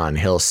going on,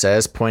 Hill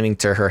says, pointing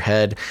to her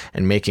head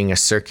and making a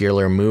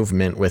circular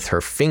movement with her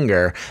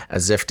finger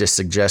as if to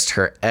suggest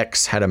her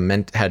ex had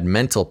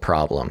mental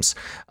problems.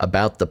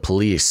 About the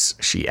police,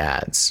 she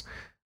adds.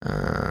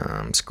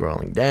 I'm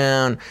scrolling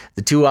down.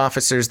 The two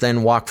officers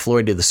then walk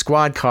Floyd to the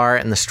squad car,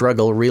 and the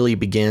struggle really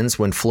begins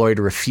when Floyd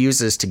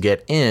refuses to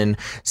get in,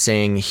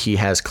 saying he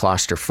has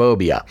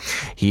claustrophobia.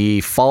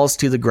 He falls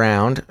to the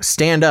ground.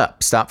 Stand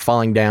up. Stop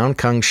falling down,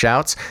 Kung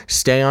shouts.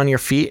 Stay on your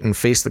feet and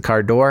face the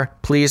car door.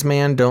 Please,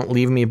 man, don't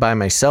leave me by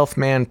myself,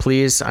 man.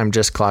 Please, I'm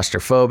just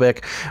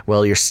claustrophobic.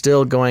 Well, you're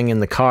still going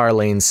in the car,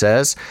 Lane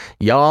says.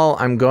 Y'all,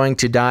 I'm going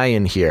to die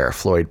in here,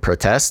 Floyd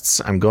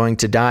protests. I'm going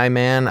to die,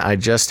 man. I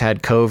just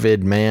had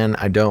COVID, man.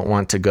 I don't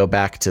want to go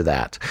back to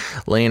that.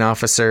 Lane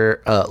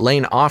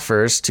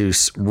offers to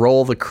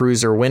roll the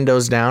cruiser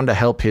windows down to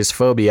help his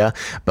phobia,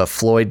 but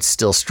Floyd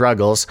still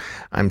struggles.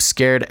 I'm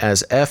scared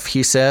as F,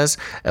 he says.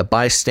 A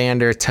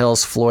bystander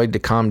tells Floyd to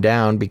calm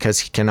down because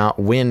he cannot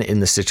win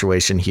in the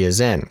situation he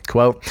is in.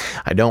 Quote,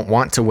 I don't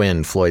want to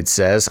win, Floyd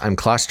says. I'm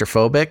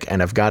claustrophobic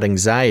and I've got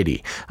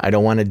anxiety. I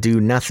don't want to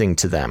do nothing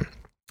to them.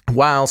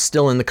 While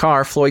still in the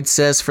car, Floyd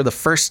says for the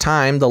first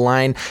time the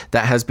line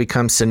that has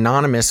become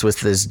synonymous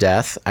with his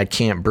death, I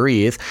can't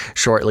breathe.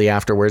 Shortly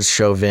afterwards,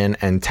 Chauvin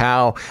and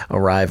Tao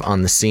arrive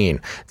on the scene.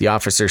 The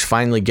officers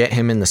finally get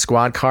him in the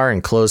squad car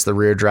and close the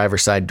rear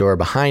driver's side door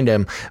behind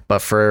him, but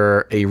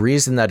for a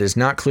reason that is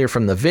not clear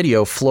from the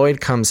video, Floyd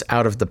comes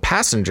out of the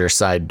passenger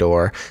side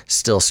door,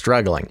 still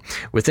struggling.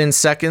 Within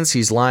seconds,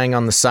 he's lying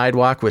on the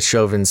sidewalk with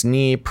Chauvin's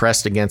knee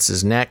pressed against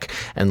his neck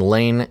and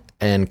Lane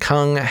and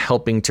Kung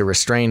helping to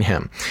restrain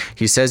him.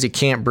 He says he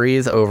can't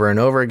breathe over and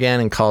over again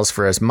and calls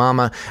for his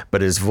mama,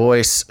 but his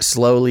voice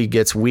slowly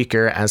gets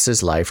weaker as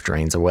his life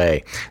drains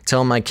away.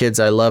 Tell my kids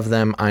I love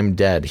them, I'm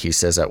dead, he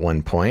says at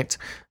one point.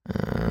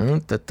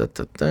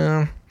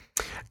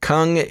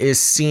 Kung is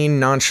seen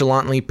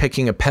nonchalantly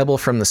picking a pebble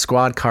from the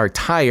squad car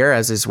tire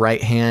with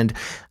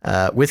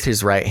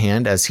his right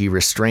hand as he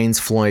restrains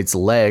Floyd's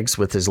legs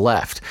with his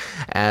left.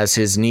 As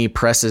his knee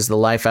presses the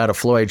life out of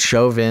Floyd,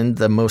 Chauvin,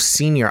 the most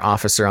senior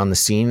officer on the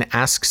scene,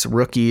 asks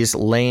rookies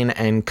Lane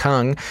and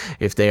Kung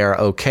if they are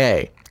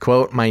okay.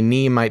 Quote, "My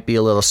knee might be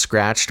a little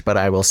scratched, but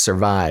I will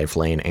survive,"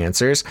 Lane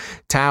answers.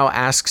 Tao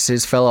asks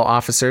his fellow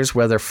officers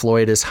whether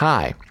Floyd is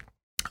high.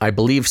 "I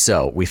believe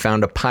so. We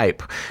found a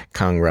pipe,"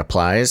 Kung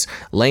replies.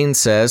 Lane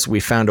says, "We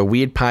found a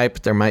weed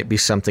pipe. There might be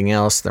something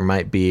else. There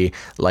might be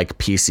like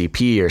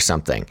PCP or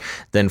something."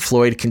 Then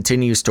Floyd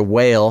continues to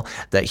wail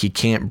that he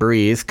can't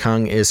breathe.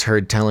 Kung is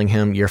heard telling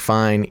him, "You're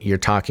fine. You're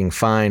talking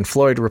fine."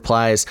 Floyd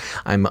replies,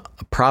 I'll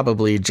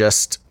probably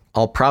just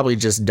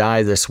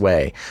die this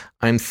way."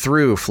 "I'm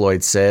through,"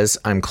 Floyd says.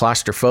 "I'm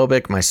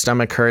claustrophobic. My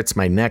stomach hurts.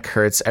 My neck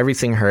hurts.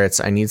 Everything hurts.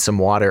 I need some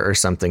water or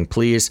something,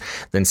 please."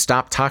 "Then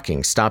stop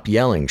talking. Stop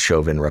yelling,"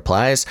 Chauvin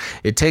replies.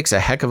 "It takes a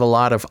heck of a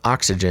lot of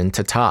oxygen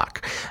to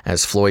talk."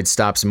 As Floyd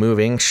stops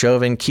moving,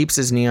 Chauvin keeps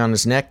his knee on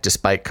his neck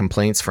despite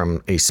complaints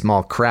from a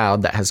small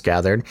crowd that has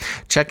gathered.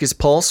 "Check his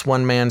pulse,"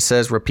 one man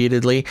says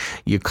repeatedly.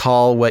 "You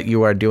call what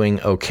you are doing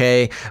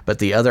okay," but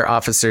the other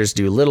officers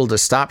do little to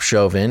stop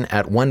Chauvin.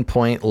 At one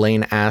point,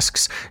 Lane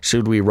asks,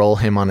 "Should we roll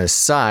him on his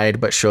side?"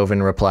 But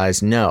Chauvin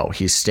replies, "No,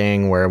 he's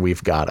staying where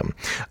we've got him."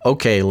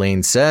 "Okay,"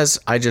 Lane says,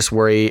 "I just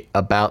worry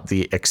about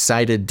the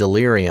excited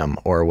delirium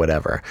or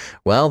whatever."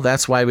 "Well,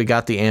 that's why we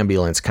got the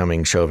ambulance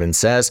coming," Chauvin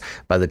says.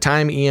 By the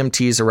time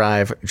EMTs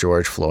arrive,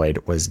 George Floyd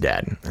was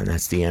dead. And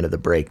that's the end of the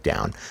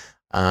breakdown.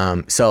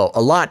 So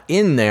a lot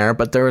in there,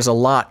 but there was a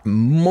lot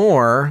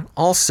more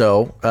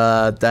also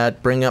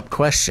that bring up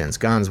questions.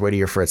 Gons, what are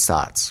your first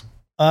thoughts?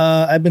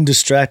 I've been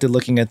distracted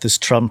looking at this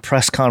Trump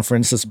press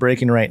conference that's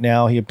breaking right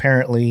now. He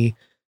apparently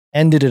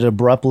ended it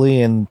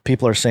abruptly, and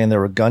people are saying there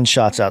were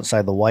gunshots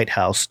outside the White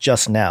House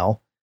just now.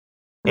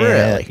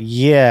 Really?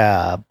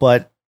 Yeah,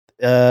 but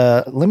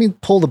let me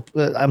pull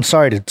the. I'm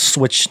sorry to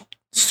switch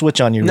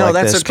on you. No, like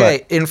that's this,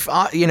 okay.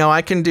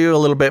 I can do a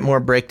little bit more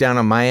breakdown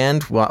on my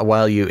end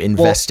while you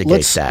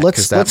investigate that.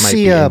 Let's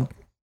see.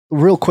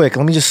 Real quick,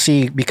 let me just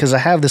see, because I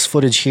have this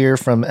footage here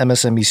from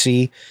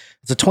MSNBC.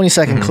 It's a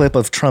 20-second clip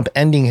of Trump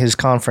ending his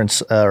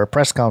conference or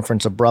press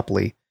conference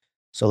abruptly.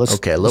 So let's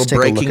take a little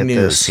breaking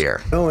news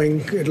here.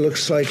 It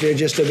looks like they're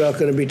just about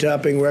going to be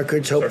topping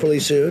records hopefully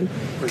soon.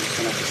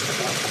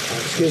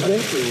 Excuse me?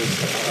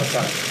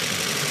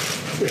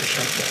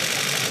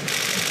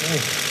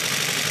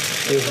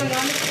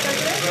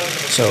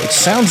 So it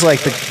sounds like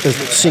the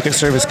Secret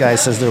Service guy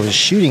says there was a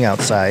shooting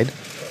outside.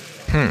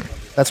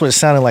 That's what it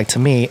sounded like to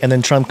me. And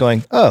then Trump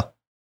going, "Oh,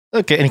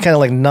 okay," and he kind of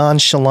like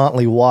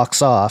nonchalantly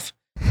walks off.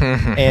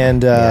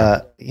 And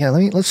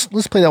let's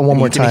play that one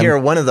more time. You can hear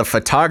one of the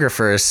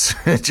photographers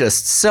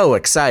just so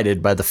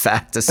excited by the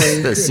fact that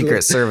the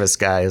Secret Service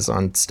guy is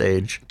on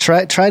stage.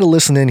 Try to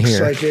listen in here.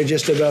 Looks like they're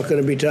just about going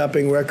to be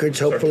topping records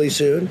hopefully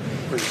soon.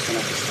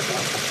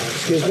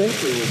 Excuse me?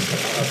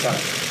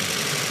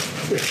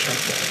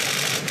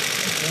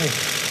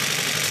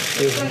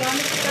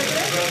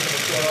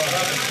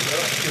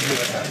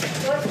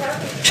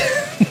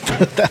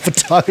 That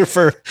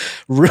photographer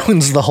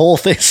ruins the whole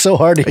thing. So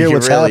hard to hear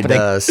what's happening. He really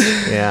does.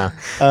 Yeah.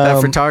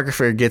 That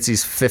photographer gets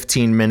his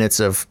 15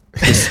 minutes of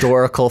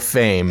historical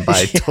fame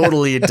by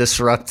totally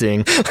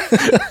disrupting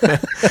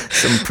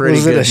some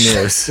pretty good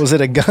news. Was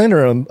it a gun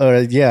or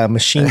a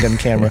machine gun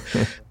camera?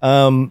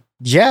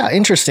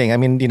 Interesting. I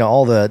mean,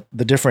 all the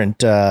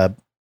different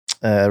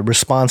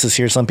responses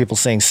here. Some people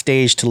saying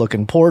staged to look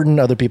important.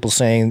 Other people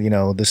saying,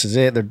 this is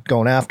it. They're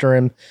going after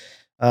him.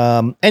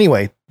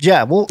 Anyway,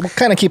 we'll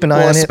kind of keep an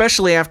eye on it.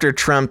 Especially after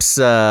Trump's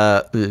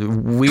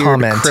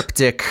weird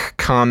cryptic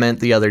comment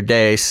the other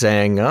day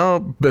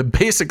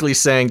basically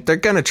saying they're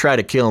going to try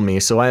to kill me,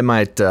 so I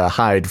might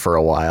hide for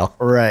a while.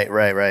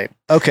 Right.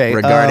 Okay.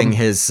 Regarding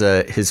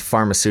his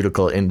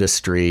pharmaceutical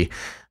industry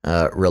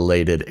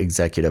related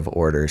executive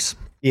orders.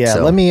 Yeah,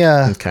 so, let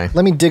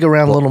me dig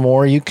around a little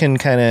more. You can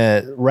kind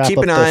of wrap keep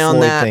up an the eye on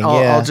Floyd that. thing.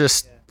 I'll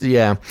just.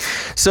 Yeah.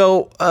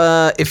 So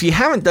if you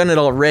haven't done it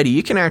already,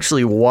 you can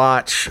actually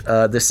watch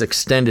this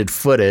extended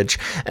footage.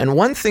 And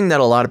one thing that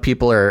a lot of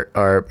people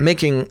are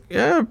making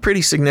a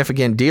pretty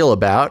significant deal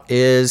about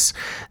is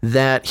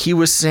that he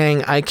was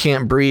saying, "I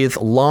can't breathe,"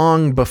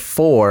 long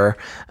before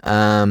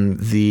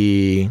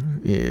the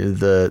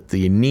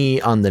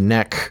knee on the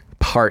neck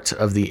part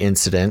of the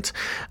incident,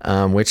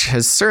 which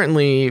has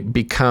certainly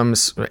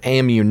becomes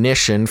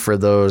ammunition for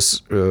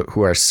those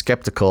who are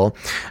skeptical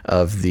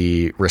of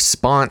the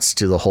response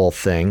to the whole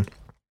thing.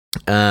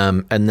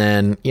 And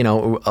then,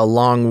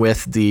 along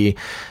with the,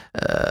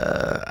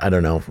 I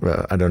don't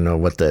know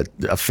what the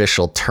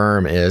official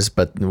term is,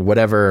 but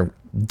whatever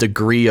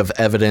degree of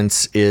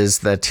evidence is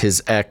that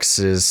his ex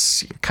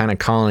is kind of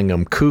calling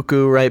him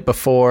cuckoo right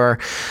before,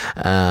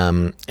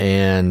 and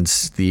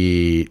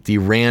the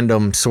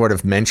random sort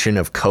of mention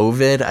of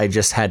COVID. "I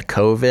just had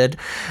COVID,"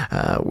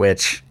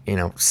 which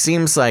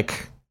seems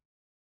like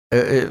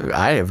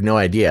I have no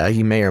idea.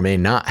 He may or may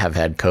not have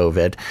had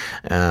COVID,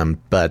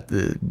 but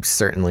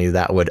certainly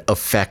that would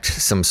affect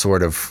some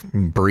sort of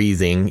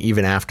breathing.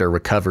 Even after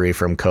recovery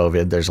from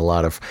COVID, there's a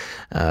lot of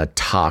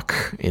talk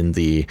in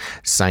the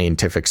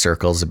scientific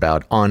circles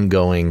about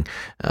ongoing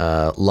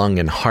lung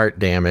and heart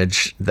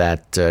damage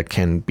that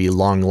can be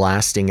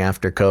long-lasting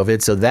after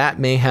COVID. So that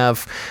may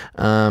have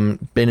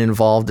been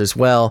involved as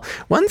well.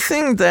 One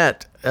thing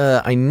that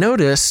I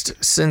noticed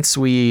since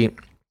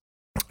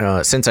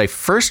I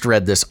first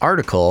read this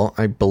article,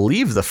 I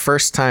believe the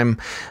first time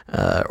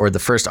or the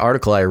first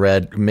article I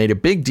read made a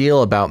big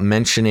deal about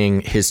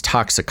mentioning his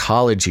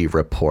toxicology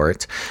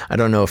report. I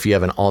don't know if you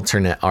have an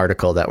alternate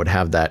article that would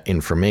have that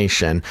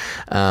information,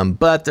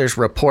 but there's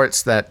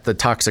reports that the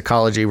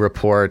toxicology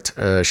report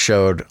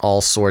showed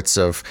all sorts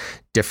of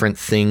different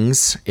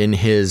things in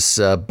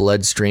his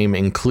bloodstream,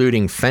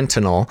 including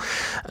fentanyl,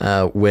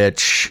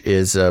 which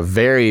is a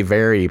very,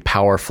 very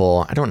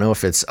powerful, I don't know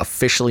if it's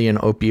officially an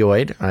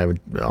opioid.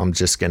 I'm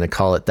just going to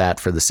call it that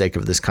for the sake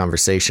of this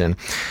conversation,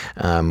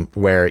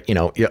 where,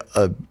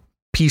 a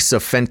piece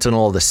of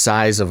fentanyl the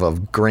size of a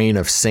grain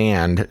of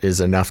sand is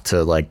enough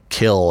to like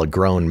kill a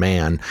grown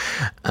man.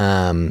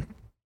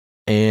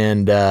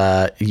 And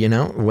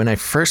when I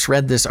first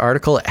read this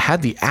article, it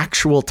had the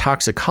actual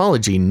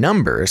toxicology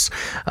numbers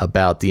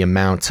about the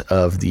amount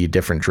of the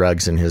different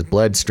drugs in his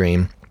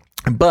bloodstream.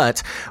 But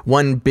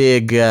one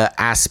big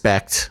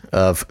aspect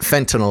of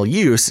fentanyl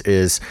use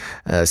is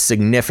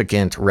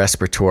significant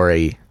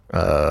respiratory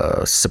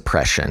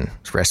suppression,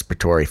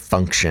 respiratory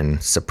function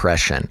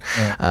suppression,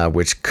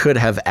 which could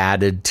have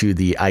added to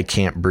the I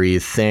can't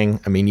breathe thing.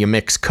 I mean, you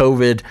mix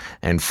COVID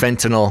and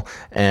fentanyl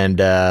and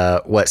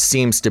what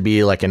seems to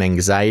be like an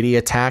anxiety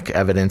attack,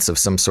 evidence of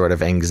some sort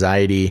of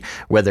anxiety,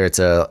 whether it's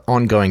an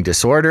ongoing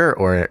disorder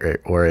or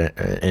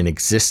an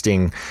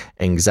existing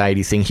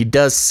anxiety thing. He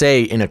does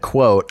say in a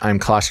quote, "I'm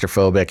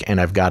claustrophobic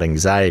and I've got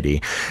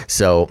anxiety."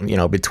 So,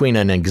 between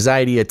an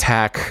anxiety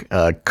attack,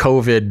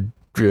 COVID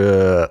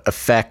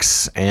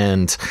effects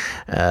and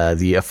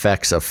the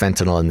effects of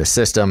fentanyl in the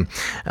system,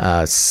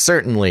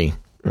 certainly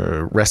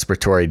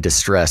respiratory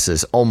distress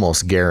is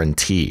almost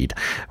guaranteed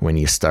when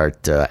you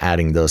start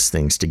adding those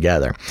things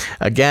together.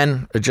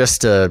 Again,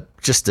 just to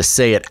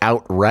say it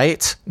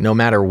outright, no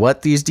matter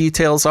what these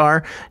details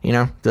are,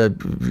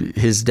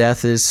 his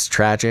death is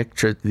tragic.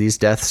 These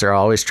deaths are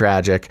always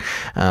tragic,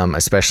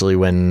 especially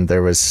when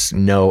there was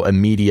no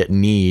immediate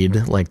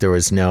need, like there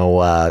was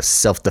no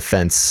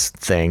self-defense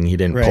thing. He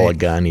didn't pull a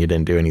gun. He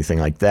didn't do anything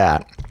like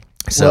that.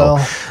 So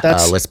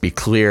let's be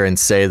clear and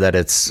say that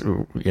it's,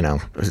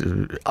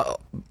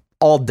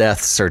 all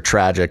deaths are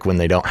tragic when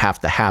they don't have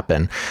to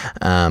happen.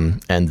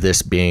 And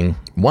this being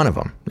one of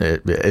them,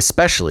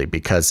 especially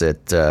because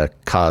it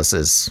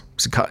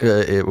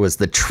it was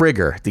the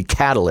trigger, the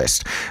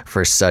catalyst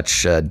for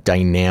such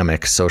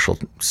dynamic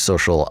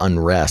social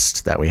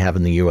unrest that we have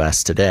in the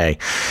U.S. today.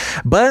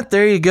 But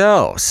there you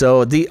go.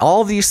 So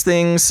all these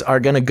things are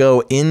going to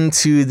go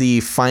into the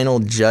final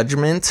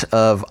judgment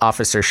of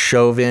Officer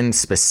Chauvin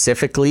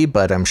specifically,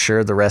 but I'm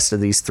sure the rest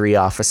of these three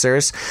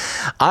officers.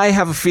 I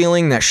have a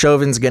feeling that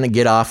Chauvin's going to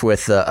get off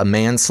with a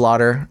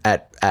manslaughter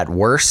at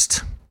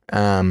worst.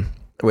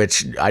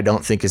 Which I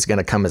don't think is going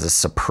to come as a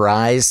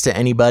surprise to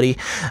anybody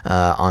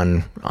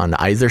on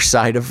either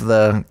side of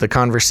the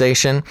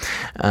conversation.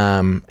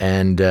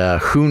 And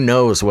who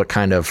knows what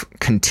kind of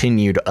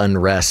continued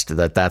unrest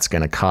that's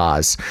going to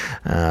cause.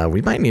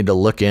 We might need to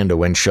look into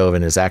when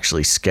Chauvin is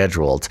actually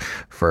scheduled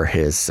for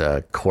his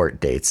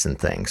court dates and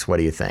things. What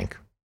do you think?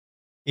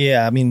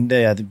 Yeah, I mean,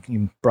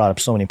 you brought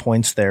up so many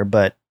points there,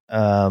 but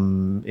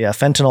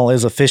fentanyl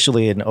is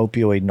officially an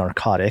opioid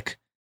narcotic.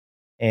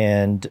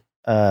 And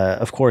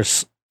of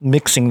course,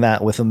 mixing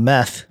that with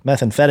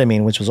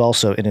methamphetamine, which was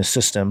also in his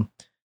system,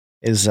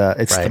 is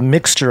it's the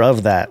mixture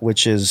of that,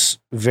 which is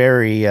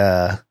very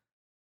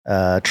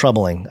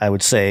troubling, I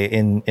would say,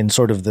 in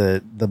sort of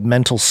the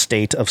mental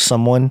state of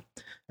someone,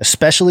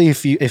 especially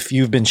if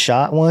you've been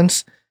shot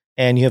once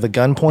and you have a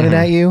gun pointed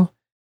at you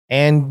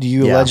and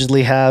you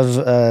allegedly have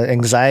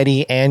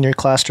anxiety and you're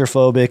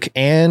claustrophobic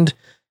and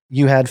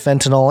you had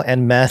fentanyl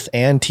and meth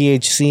and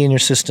THC in your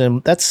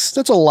system. That's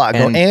a lot.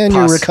 And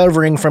you're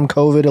recovering from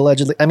COVID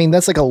allegedly. I mean,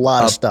 that's like a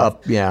lot of stuff.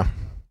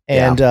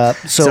 And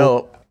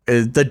so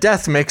the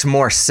death makes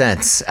more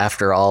sense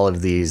after all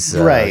of these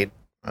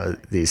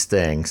these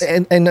things.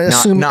 And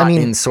assume not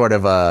in sort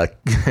of a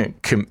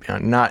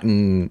not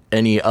in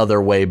any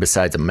other way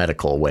besides a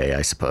medical way,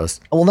 I suppose.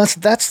 Well,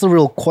 that's the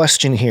real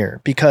question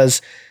here,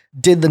 because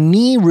did the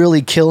knee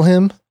really kill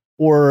him,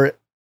 or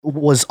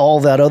was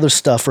all that other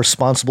stuff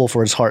responsible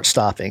for his heart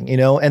stopping,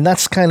 And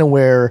that's kind of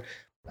where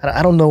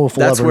I don't know if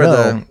we'll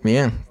ever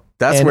know.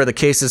 That's where the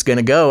case is going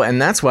to go.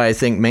 And that's why I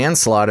think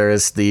manslaughter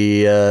is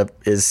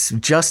is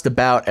just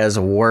about as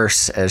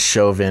worse as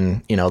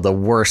Chauvin, the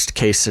worst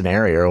case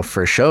scenario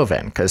for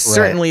Chauvin, because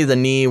certainly the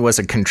knee was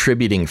a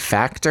contributing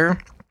factor.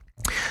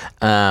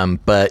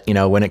 But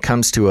when it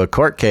comes to a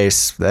court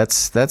case,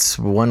 that's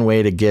one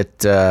way to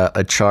get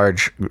a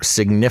charge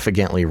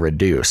significantly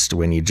reduced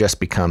when you just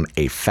become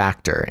a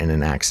factor in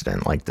an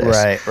accident like this.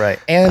 Right.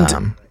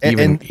 And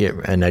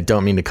and I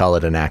don't mean to call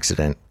it an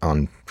accident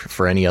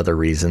for any other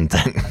reason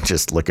than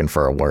just looking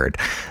for a word.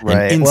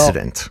 Right. An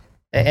incident.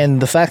 Well,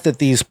 and the fact that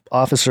these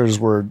officers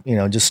were,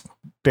 just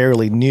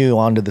barely new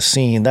onto the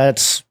scene,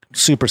 that's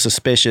super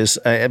suspicious.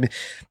 I mean,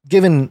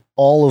 given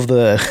all of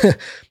the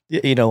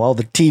all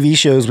the TV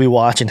shows we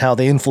watch and how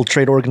they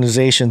infiltrate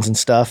organizations and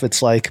stuff,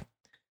 it's like,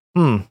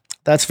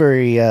 that's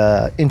very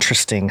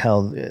interesting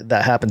how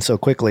that happened so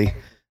quickly.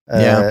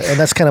 And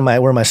that's kind of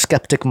where my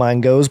skeptic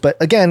mind goes. But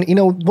again,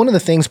 one of the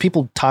things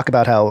people talk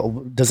about,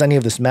 how does any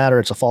of this matter?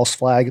 It's a false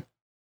flag.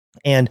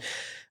 And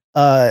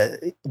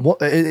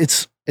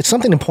it's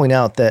something to point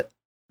out that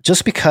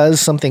just because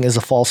something is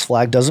a false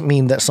flag doesn't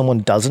mean that someone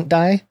doesn't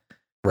die.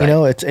 Right.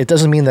 It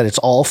doesn't mean that it's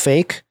all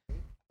fake.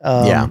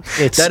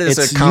 That is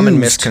a common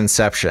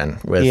misconception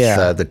with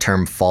the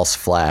term false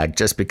flag.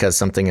 Just because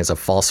something is a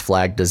false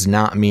flag does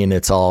not mean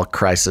it's all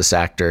crisis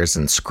actors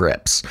and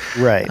scripts.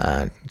 Right.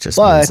 Means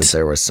that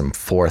there was some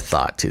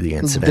forethought to the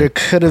incident. There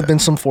could have been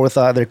some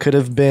forethought. There could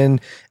have been,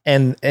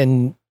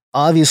 and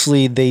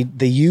obviously they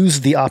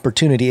used the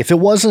opportunity. If it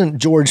wasn't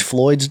George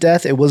Floyd's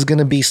death, it was going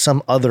to be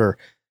some other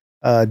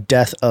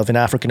death of an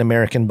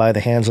African-American by the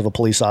hands of a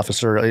police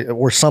officer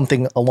or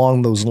something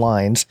along those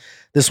lines.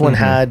 This one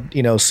had,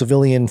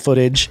 civilian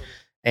footage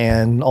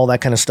and all that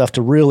kind of stuff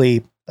to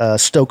really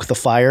stoke the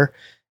fire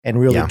and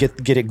really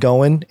get it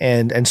going.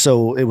 And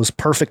so it was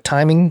perfect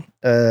timing.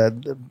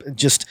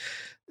 Just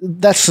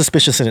that's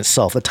suspicious in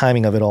itself, the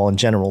timing of it all in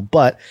general.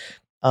 But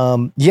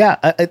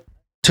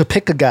to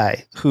pick a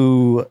guy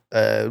who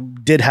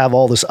did have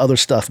all this other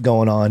stuff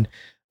going on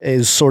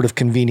is sort of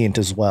convenient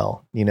as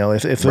well.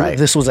 If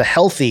this was a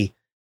healthy,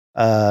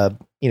 not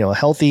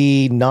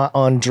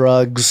on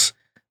drugs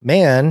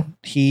man,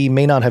 he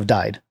may not have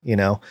died,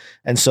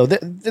 And so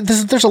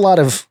there's a lot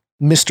of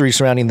mystery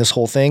surrounding this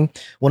whole thing.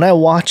 When I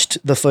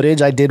watched the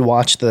footage, I did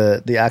watch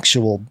the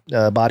actual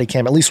body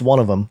cam, at least one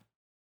of them,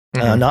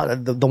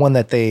 not the one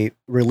that they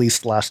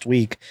released last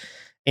week.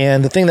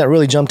 And the thing that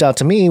really jumped out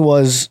to me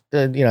was,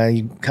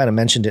 you kind of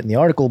mentioned it in the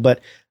article,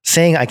 but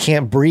saying I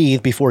can't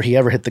breathe before he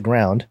ever hit the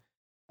ground.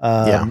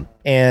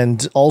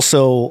 And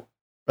also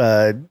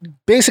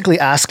basically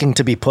asking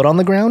to be put on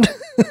the ground,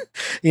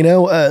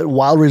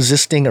 while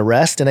resisting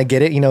arrest. And I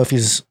get it, if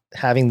he's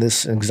having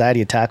this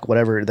anxiety attack,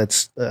 whatever,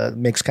 that's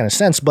makes kind of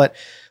sense. But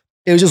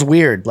it was just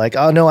weird. Like,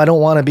 oh no, I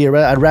don't want to be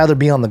arrested. I'd rather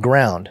be on the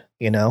ground,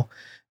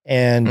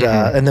 and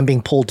then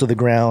being pulled to the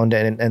ground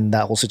and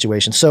that whole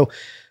situation. So,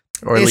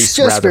 or at least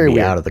rather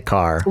be out of the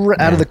car.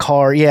 Out of the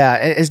car,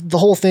 yeah. The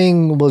whole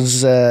thing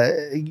was,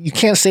 you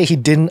can't say he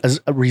didn't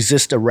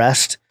resist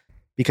arrest,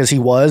 because he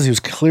was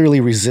clearly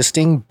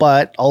resisting,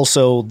 but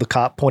also the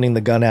cop pointing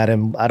the gun at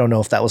him. I don't know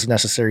if that was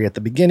necessary at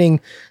the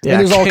beginning. Yeah,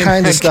 there's all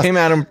kinds of stuff. Came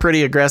at him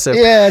pretty aggressive.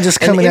 Yeah, just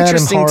coming at him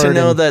hard. Interesting to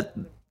know that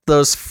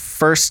those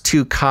first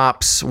two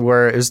cops it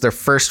was their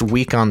first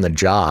week on the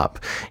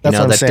job. That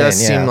does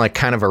seem like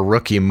kind of a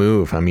rookie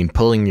move. I mean,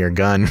 pulling your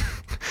gun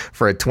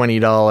for a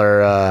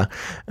 $20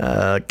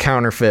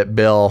 counterfeit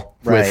bill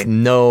with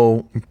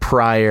no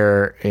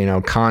prior,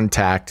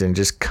 contact and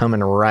just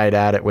coming right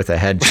at it with a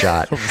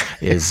headshot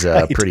is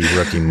a pretty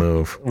rookie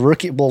move.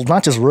 Well,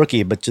 not just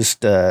rookie, but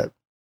just, I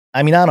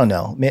don't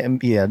know.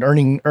 Yeah,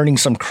 earning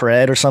some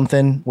cred or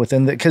something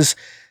within because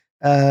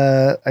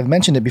I've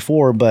mentioned it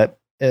before, but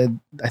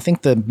I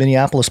think the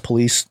Minneapolis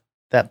police,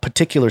 that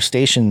particular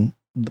station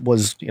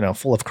was,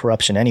 full of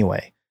corruption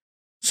anyway.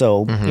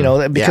 So,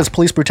 because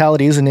police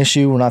brutality is an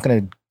issue, we're not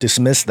going to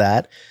dismiss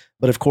that.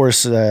 But of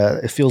course,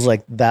 it feels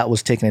like that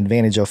was taken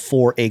advantage of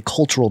for a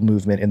cultural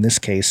movement in this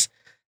case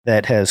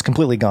that has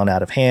completely gone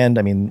out of hand.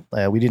 I mean,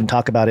 we didn't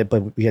talk about it,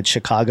 but we had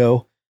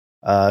Chicago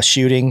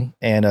shooting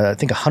and I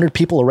think 100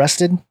 people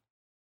arrested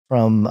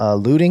from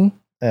looting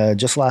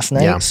just last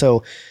night. Yeah.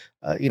 So,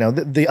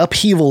 the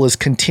upheaval is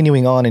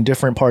continuing on in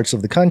different parts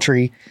of the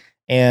country,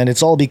 and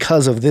it's all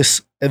because of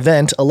this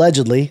event,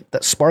 allegedly,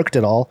 that sparked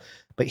it all.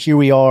 But here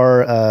we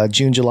are,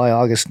 June, July,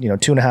 August,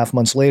 2.5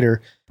 months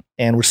later,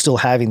 and we're still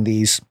having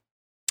these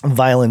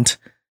violent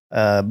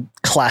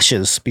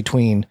clashes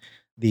between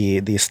the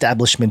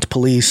establishment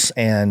police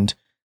and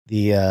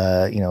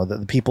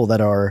the people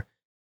that are,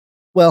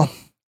 well,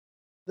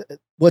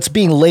 what's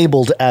being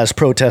labeled as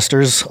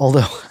protesters,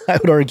 although I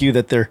would argue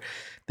that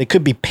they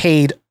could be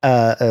paid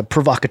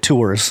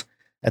provocateurs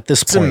at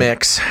this point. It's a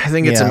mix. I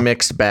think it's a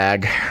mixed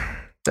bag.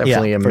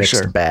 Definitely a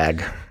mixed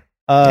bag.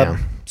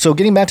 So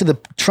getting back to the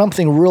Trump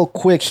thing real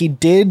quick, he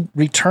did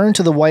return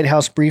to the White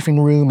House briefing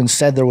room and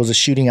said there was a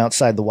shooting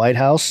outside the White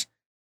House.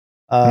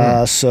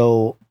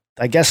 So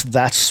I guess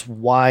that's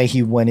why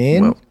he went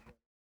in.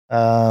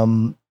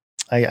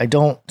 I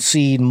don't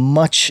see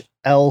much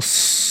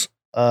else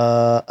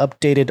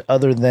updated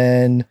other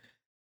than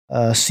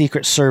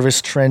Secret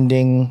Service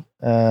trending,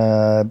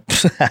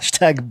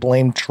 hashtag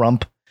blame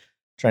Trump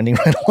trending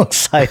right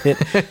alongside it.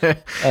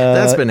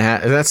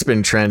 That's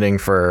been trending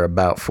for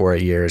about 4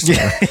 years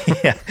now.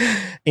 Yeah.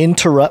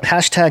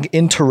 Hashtag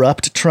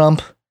interrupt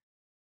Trump.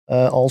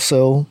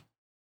 Also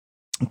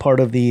part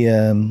of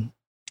the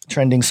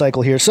trending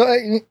cycle here.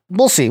 So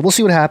we'll see. We'll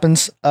see what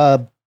happens.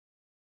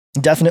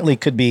 Definitely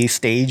could be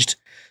staged.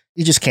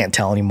 You just can't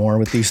tell anymore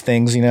with these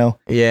things, you know?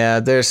 Yeah,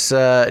 there's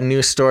a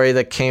new story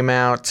that came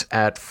out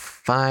at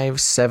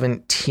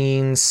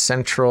 5:17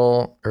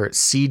 Central, or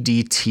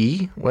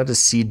CDT. What is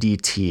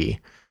CDT?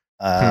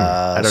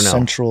 I don't know.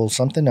 Central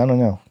something? I don't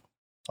know.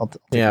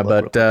 Yeah,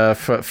 but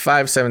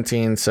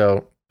 5:17,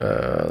 so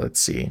let's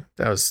see.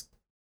 That was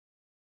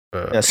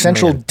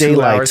Central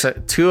Daylight.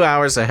 2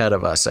 hours ahead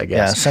of us, I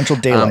guess. Yeah, Central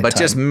Daylight but time.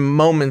 just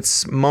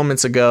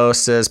moments ago,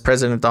 says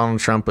President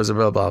Donald Trump was a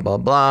blah, blah, blah,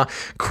 blah.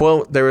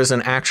 Quote, there was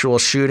an actual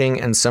shooting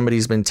and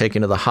somebody's been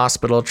taken to the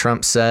hospital,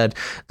 Trump said.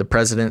 The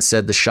president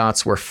said the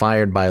shots were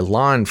fired by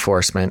law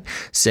enforcement,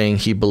 saying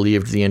he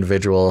believed the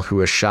individual who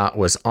was shot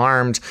was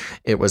armed.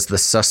 It was the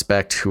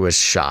suspect who was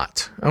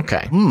shot.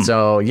 Okay.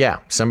 So, yeah,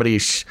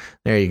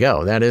 there you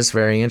go. That is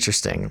very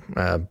interesting.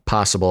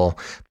 Possible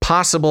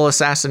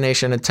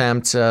assassination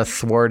attempt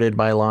thwarted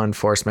by law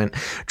enforcement.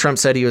 Trump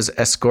said he was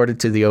escorted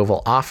to the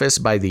Oval Office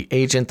by the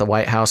agent. The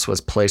White House was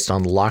placed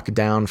on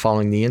lockdown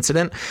following the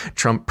incident.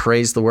 Trump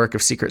praised the work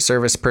of Secret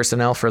Service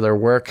personnel for their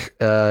work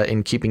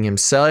in keeping him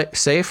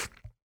safe.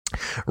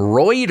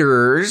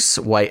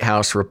 Reuters White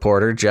House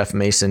reporter Jeff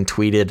Mason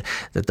tweeted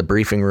that the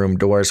briefing room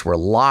doors were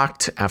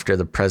locked after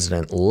the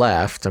president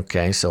left.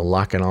 Okay, so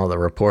locking all the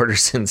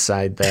reporters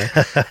inside there.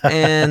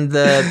 And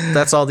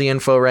that's all the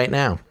info right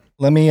now.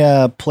 Let me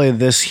play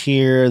this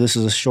here. This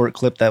is a short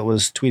clip that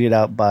was tweeted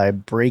out by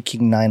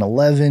Breaking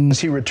 9/11.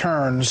 He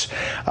returns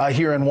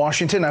here in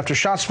Washington after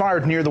shots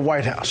fired near the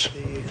White House.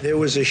 There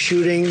was a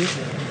shooting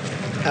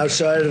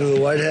outside of the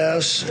White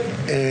House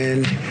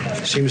and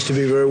seems to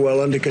be very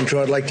well under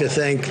control. I'd like to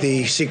thank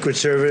the Secret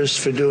Service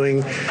for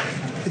doing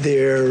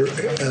their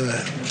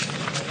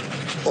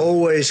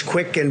always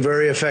quick and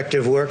very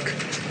effective work.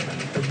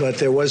 But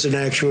there was an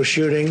actual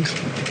shooting,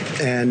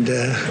 and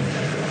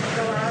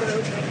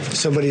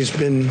somebody's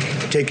been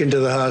taken to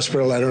the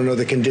hospital. I don't know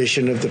the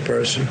condition of the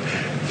person.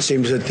 It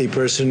seems that the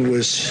person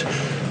was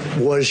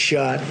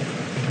shot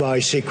by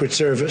Secret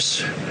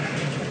Service.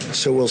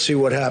 So we'll see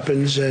what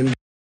happens. And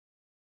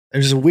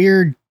there's a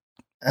weird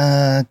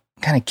kind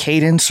of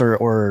cadence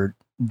or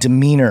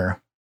demeanor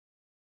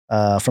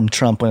from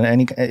Trump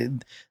when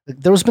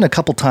there's been a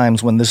couple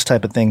times when this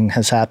type of thing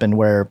has happened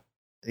where,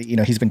 you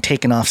know, he's been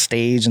taken off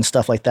stage and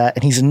stuff like that,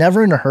 and he's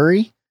never in a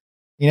hurry.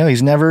 You know,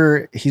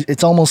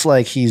 it's almost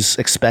like he's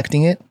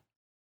expecting it.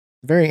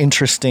 Very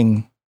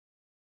interesting,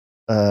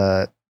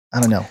 I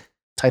don't know,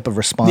 type of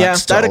response. Yeah,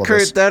 to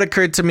that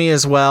occurred to me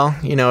as well,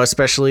 you know,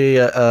 especially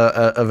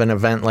of an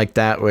event like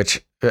that,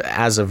 which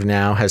as of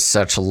now has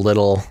such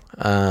little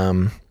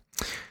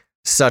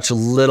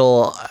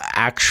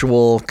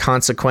actual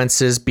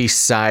consequences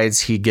besides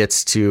he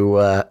gets to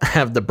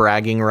have the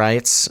bragging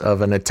rights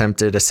of an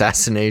attempted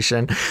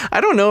assassination.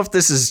 I don't know if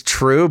this is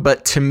true,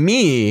 but to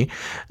me,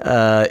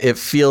 it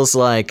feels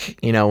like,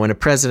 you know, when a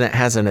president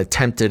has an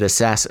attempted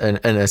an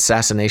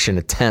assassination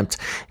attempt,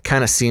 it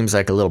kind of seems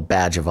like a little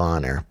badge of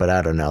honor. But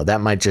I don't know. That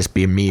might just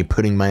be me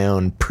putting my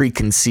own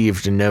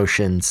preconceived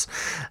notions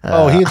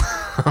onto the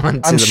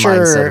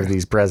mindset of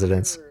these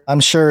presidents. I'm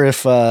sure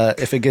if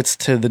it gets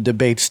to the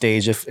debate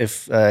stage,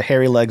 if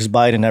Hairy Legs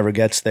Biden ever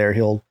gets there,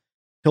 he'll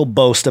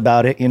boast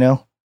about it, you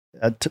know,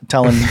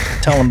 telling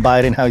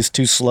Biden how he's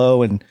too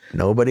slow and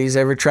nobody's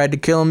ever tried to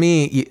kill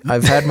me.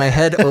 I've had my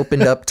head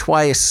opened up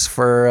twice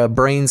for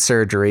brain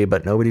surgery,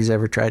 but nobody's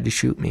ever tried to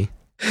shoot me.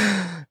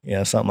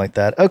 Yeah, something like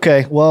that.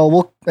 Okay, well,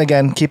 we'll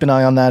again keep an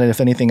eye on that, and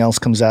if anything else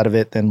comes out of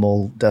it, then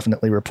we'll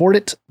definitely report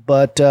it.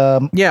 But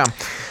yeah,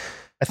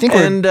 I think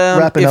we're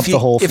wrapping up the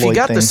whole Floyd thing. If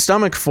you got the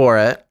stomach for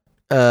it,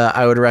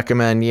 I would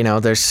recommend, you know,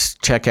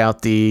 check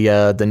out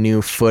the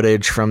new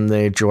footage from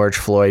the George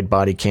Floyd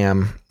body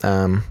cam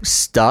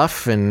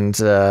stuff and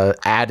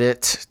add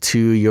it to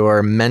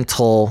your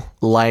mental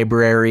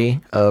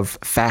library of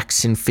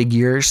facts and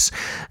figures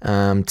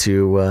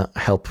to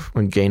help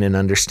gain an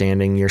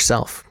understanding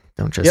yourself.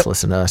 Don't just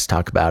listen to us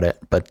talk about it.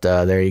 But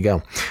there you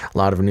go. A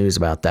lot of news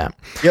about that.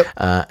 Yep.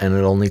 And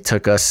it only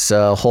took us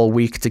a whole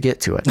week to get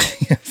to it.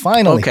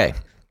 Finally. Okay.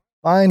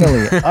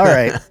 Finally. All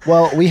right.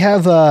 Well, we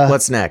have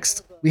what's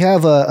next? We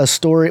have a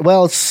story.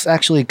 Well, it's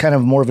actually kind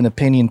of more of an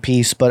opinion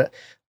piece, but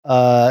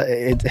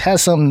it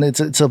has some.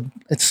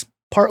 It's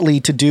partly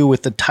to do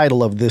with the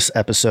title of this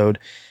episode,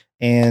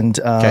 and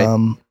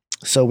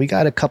so we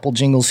got a couple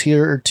jingles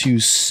here to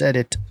set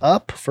it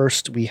up.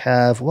 First, we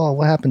have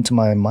what happened to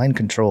my mind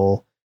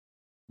control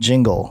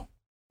jingle?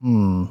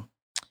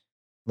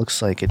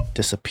 Looks like it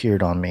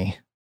disappeared on me.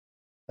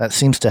 That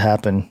seems to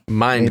happen.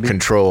 Mind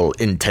control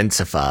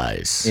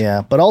intensifies.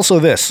 Yeah, but also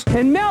this.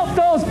 And melt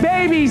those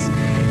babies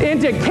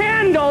into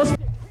candles.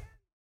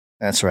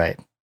 That's right.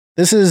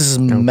 This is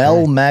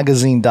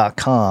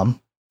melmagazine.com.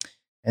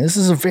 And this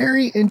is a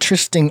very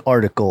interesting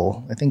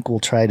article. I think we'll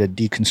try to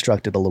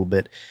deconstruct it a little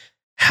bit.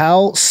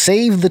 How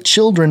Save the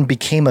Children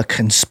became a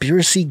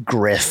conspiracy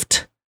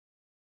grift.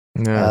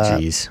 Oh,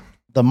 jeez.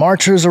 The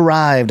marchers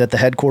arrived at the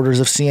headquarters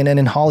of CNN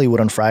in Hollywood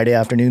on Friday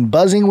afternoon,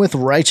 buzzing with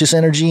righteous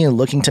energy and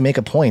looking to make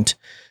a point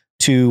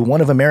to one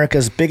of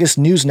America's biggest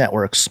news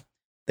networks.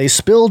 They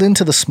spilled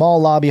into the small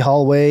lobby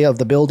hallway of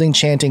the building,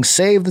 chanting,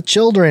 "Save the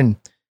children,"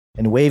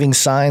 and waving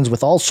signs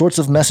with all sorts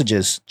of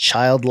messages.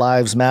 Child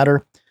lives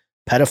matter.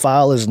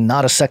 Pedophile is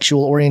not a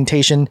sexual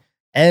orientation.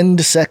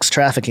 End sex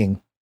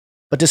trafficking.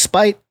 But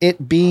despite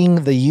it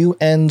being the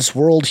UN's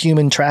World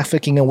Human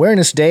Trafficking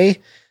Awareness Day,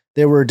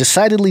 there were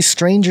decidedly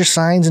stranger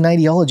signs and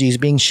ideologies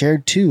being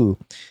shared too.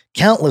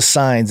 Countless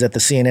signs at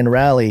the CNN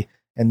rally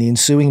and the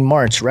ensuing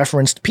march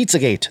referenced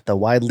Pizzagate, the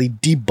widely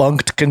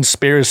debunked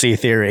conspiracy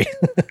theory,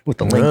 with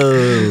the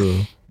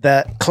link,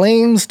 that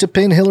claims to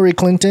pin Hillary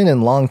Clinton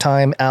and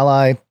longtime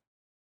ally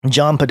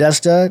John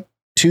Podesta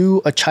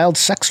to a child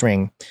sex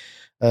ring.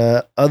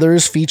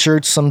 Others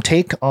featured some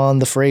take on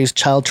the phrase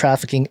child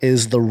trafficking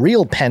is the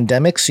real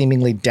pandemic,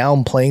 seemingly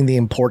downplaying the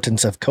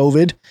importance of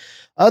COVID.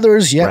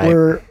 Others yet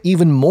were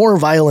even more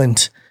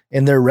violent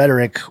in their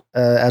rhetoric,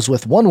 as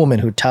with one woman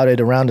who touted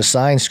around a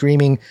sign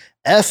screaming,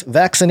 "F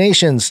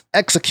vaccinations,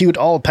 execute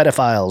all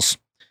pedophiles."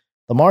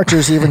 The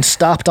marchers even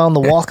stopped on the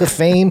Walk of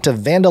Fame to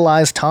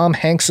vandalize Tom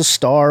Hanks'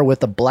 star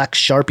with a black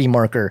Sharpie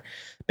marker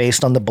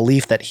based on the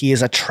belief that he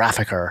is a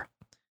trafficker.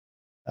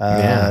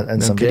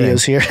 And some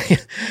videos here.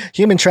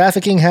 Human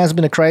trafficking has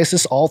been a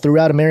crisis all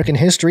throughout American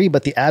history,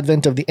 but the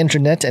advent of the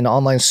internet and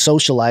online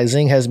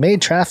socializing has made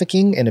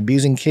trafficking and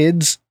abusing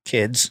kids,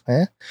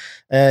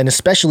 an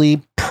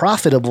especially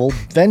profitable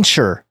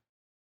venture,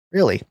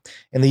 really,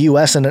 in the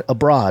U.S. and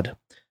abroad.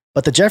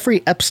 But the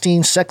Jeffrey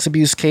Epstein sex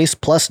abuse case,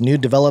 plus new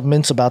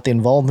developments about the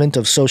involvement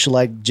of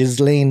socialite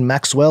Ghislaine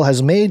Maxwell,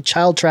 has made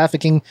child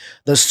trafficking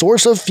the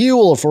source of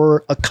fuel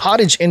for a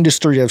cottage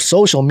industry of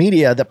social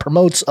media that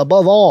promotes,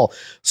 above all,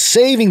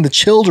 saving the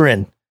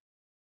children.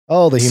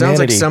 Oh, the humanity. Sounds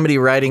like somebody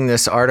writing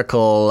this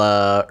article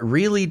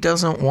really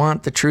doesn't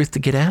want the truth to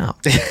get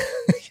out.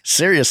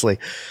 Seriously.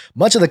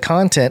 Much of the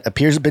content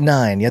appears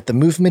benign, yet the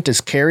movement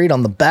is carried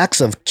on the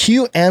backs of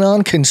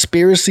QAnon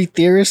conspiracy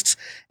theorists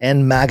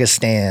and MAGA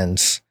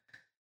stands.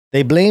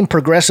 They blame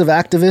progressive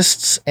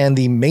activists and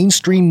the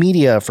mainstream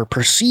media for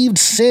perceived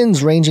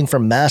sins ranging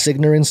from mass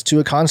ignorance to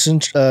a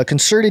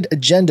concerted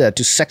agenda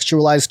to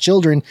sexualize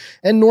children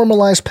and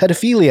normalize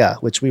pedophilia,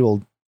 which we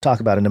will talk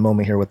about in a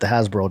moment here with the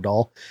Hasbro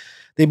doll.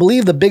 They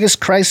believe the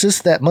biggest crisis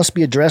that must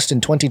be addressed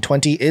in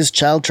 2020 is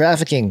child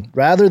trafficking,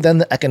 rather than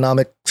the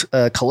economic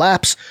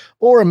collapse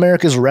or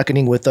America's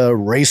reckoning with a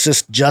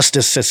racist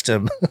justice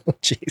system.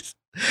 Jeez.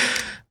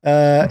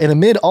 And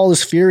amid all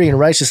this fury and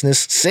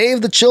righteousness,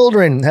 Save the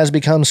Children has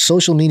become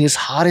social media's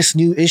hottest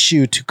new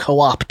issue to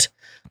co-opt.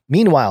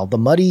 Meanwhile, the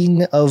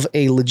muddying of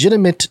a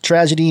legitimate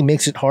tragedy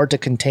makes it hard to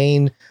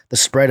contain the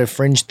spread of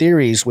fringe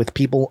theories, with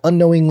people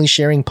unknowingly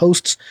sharing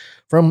posts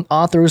from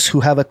authors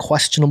who have a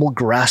questionable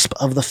grasp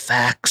of the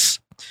facts.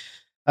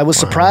 I was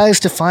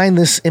surprised to find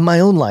this in my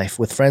own life,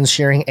 with friends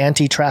sharing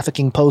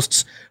anti-trafficking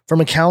posts from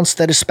accounts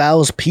that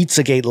espouse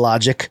Pizzagate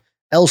logic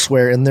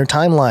elsewhere in their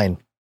timeline.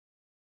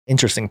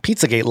 Interesting.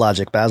 Pizzagate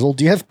logic, Basil.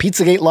 Do you have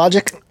Pizzagate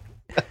logic?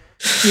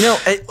 You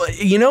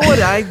know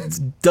what I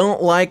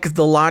don't like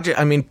the logic.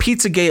 I mean,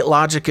 Pizzagate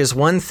logic is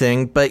one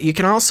thing, but you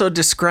can also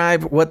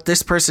describe what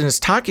this person is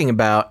talking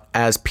about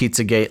as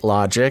Pizzagate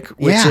logic,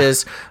 which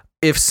is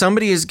if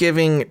somebody is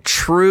giving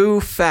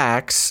true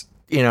facts,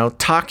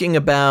 talking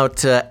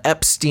about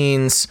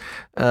Epstein's,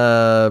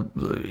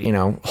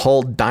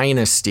 whole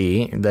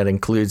dynasty that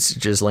includes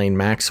Ghislaine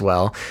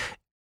Maxwell.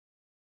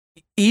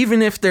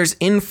 Even if there's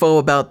info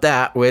about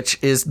that, which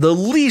is the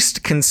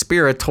least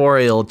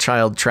conspiratorial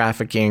child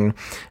trafficking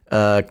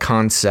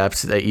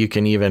concept that you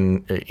can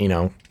even,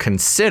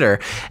 consider.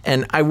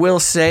 And I will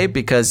say,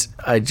 because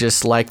I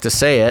just like to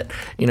say it,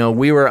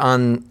 we were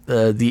on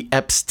the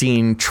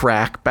Epstein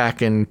track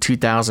back in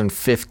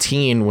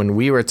 2015 when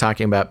we were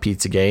talking about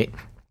Pizzagate.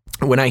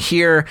 When I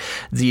hear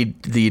the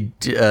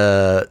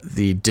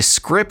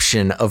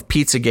description of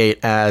Pizzagate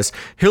as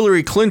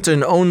Hillary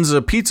Clinton owns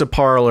a pizza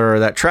parlor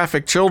that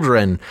trafficked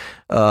children,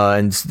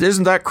 and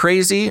isn't that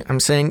crazy?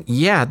 I'm saying,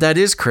 yeah, that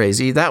is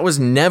crazy. That was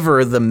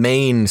never the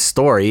main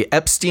story.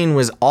 Epstein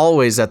was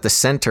always at the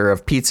center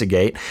of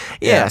Pizzagate.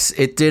 Yes,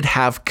 it did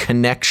have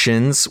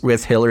connections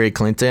with Hillary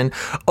Clinton.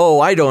 Oh,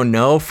 I don't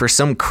know, for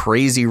some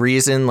crazy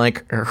reason,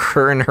 like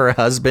her and her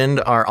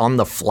husband are on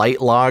the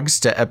flight logs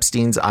to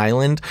Epstein's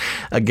island.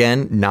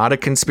 Again, not a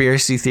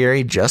conspiracy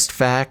theory, just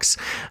facts.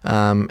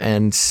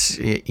 And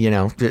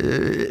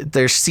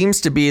there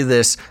seems to be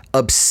this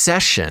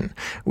obsession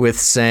with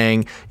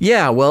saying,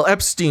 well,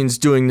 Epstein's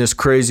doing this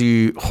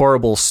crazy,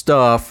 horrible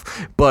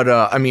stuff, but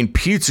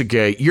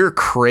Pizzagate, you're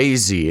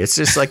crazy. It's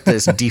just like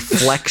this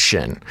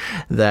deflection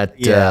that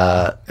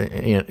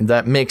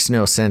that makes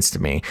no sense to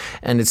me,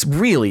 and it's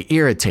really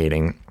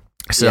irritating.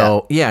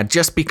 So,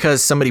 just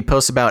because somebody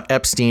posts about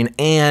Epstein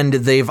and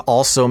they've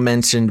also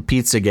mentioned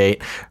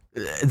Pizzagate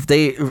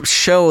they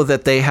show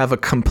that they have a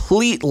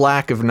complete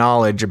lack of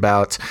knowledge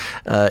about,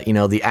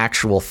 the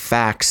actual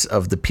facts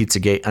of the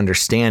Pizzagate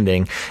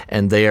understanding,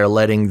 and they are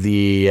letting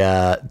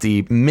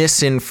the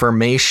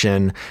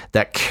misinformation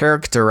that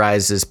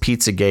characterizes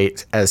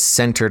Pizzagate as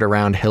centered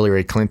around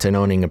Hillary Clinton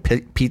owning a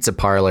pizza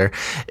parlor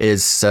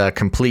is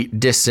complete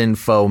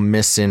disinfo,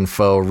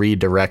 misinfo,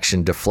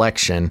 redirection,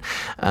 deflection,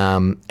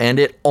 and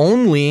it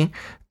only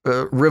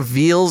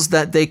reveals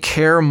that they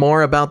care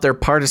more about their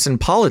partisan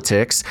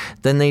politics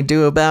than they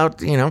do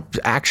about,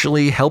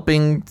 actually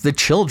helping the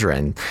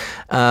children.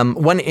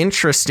 One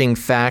interesting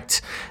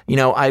fact,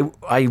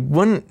 I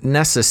wouldn't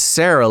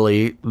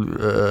necessarily,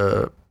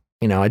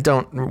 I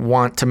don't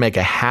want to make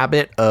a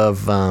habit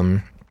of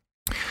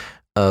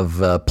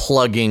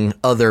plugging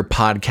other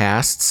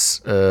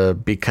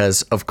podcasts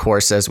because, of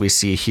course, as we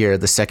see here,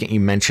 the second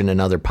you mention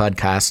another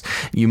podcast,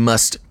 you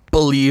must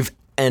believe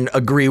and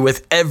agree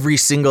with every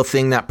single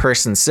thing that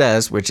person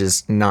says, which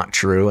is not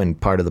true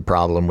and part of the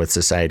problem with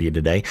society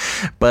today.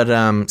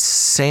 But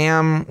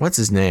Sam, what's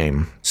his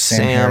name?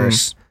 Sam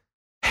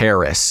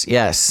Harris.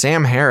 Yes,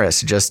 Sam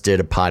Harris just did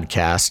a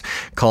podcast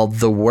called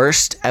The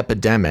Worst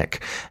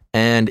Epidemic,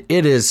 and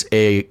it is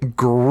a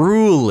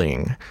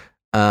grueling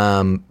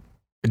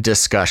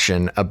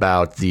discussion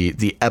about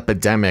the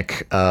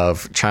epidemic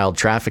of child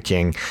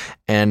trafficking,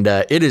 and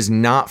it is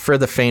not for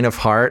the faint of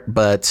heart,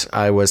 but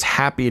I was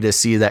happy to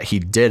see that he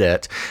did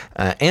it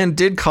and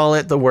did call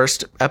it the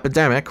worst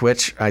epidemic,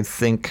 which I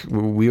think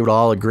we would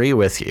all agree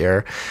with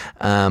here,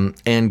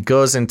 and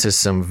goes into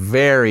some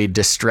very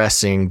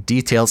distressing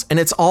details. And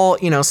it's all,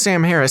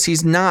 Sam Harris,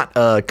 he's not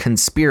a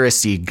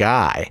conspiracy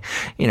guy.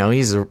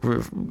 He's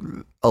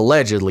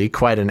allegedly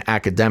quite an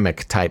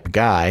academic type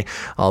guy,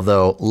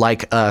 although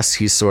like us,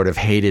 he's sort of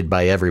hated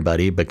by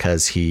everybody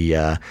because he,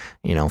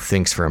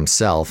 thinks for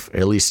himself.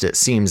 At least it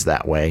seems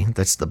that way.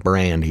 That's the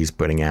brand he's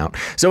putting out.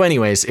 So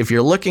anyways, if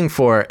you're looking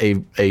for a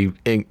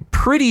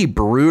pretty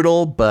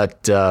brutal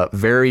but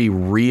very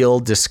real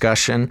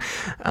discussion,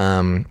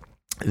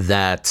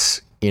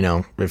 that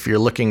if you're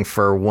looking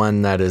for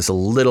one that is a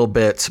little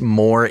bit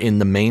more in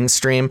the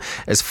mainstream,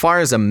 as far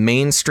as a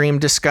mainstream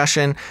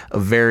discussion, a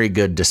very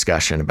good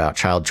discussion about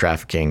child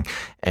trafficking,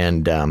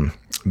 and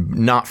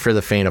not for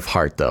the faint of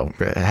heart, though.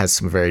 It has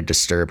some very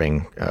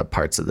disturbing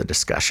parts of the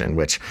discussion,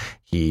 which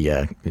he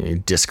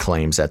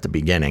disclaims at the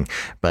beginning.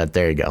 But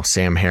there you go.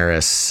 Sam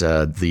Harris,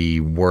 The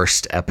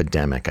Worst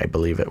Epidemic, I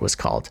believe it was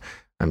called.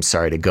 I'm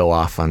sorry to go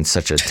off on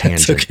such a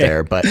tangent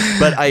there, but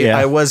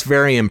I was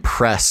very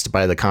impressed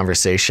by the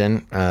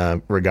conversation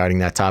regarding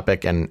that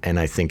topic, and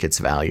I think it's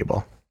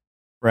valuable.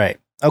 Right.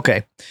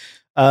 Okay.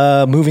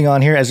 Moving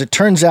on here. As it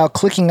turns out,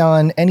 clicking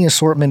on any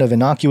assortment of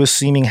innocuous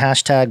seeming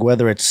hashtag,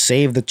 whether it's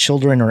Save the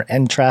Children or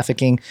End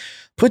Trafficking,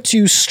 puts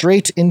you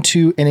straight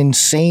into an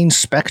insane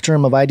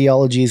spectrum of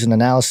ideologies and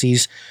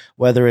analyses,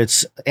 whether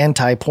it's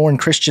anti-porn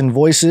Christian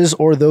voices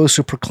or those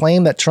who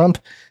proclaim that Trump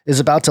is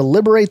about to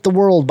liberate the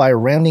world by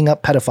rounding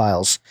up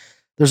pedophiles.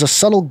 There's a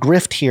subtle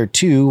grift here,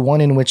 too,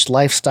 one in which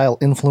lifestyle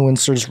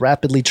influencers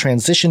rapidly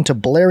transition to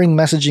blaring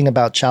messaging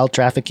about child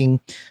trafficking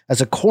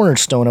as a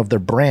cornerstone of their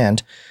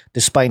brand,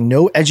 despite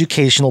no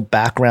educational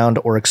background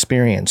or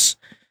experience.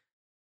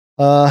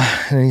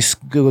 And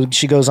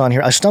she goes on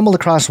here. I stumbled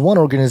across one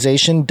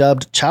organization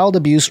dubbed Child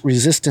Abuse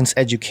Resistance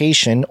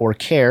Education, or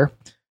CARE,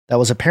 that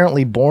was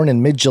apparently born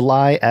in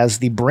mid-July as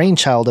the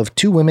brainchild of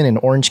two women in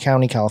Orange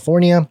County,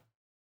 California.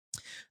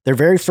 Their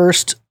very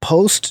first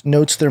post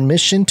notes their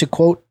mission to,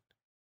 quote,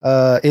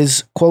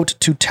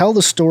 to tell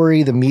the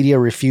story the media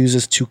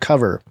refuses to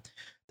cover.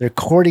 They're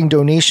courting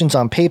donations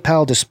on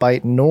PayPal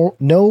despite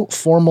no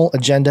formal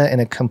agenda and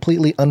a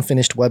completely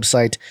unfinished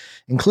website,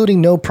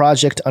 including no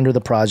project under the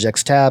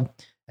projects tab.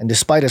 And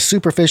despite a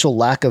superficial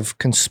lack of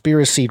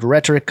conspiracy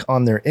rhetoric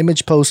on their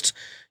image posts,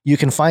 you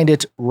can find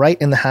it right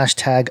in the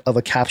hashtag of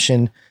a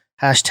caption,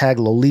 hashtag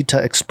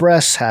Lolita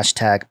Express,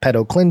 hashtag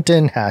Pedo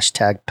Clinton,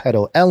 hashtag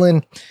Pedo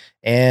Ellen,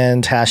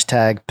 and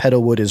hashtag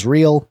Pedowood is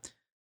real.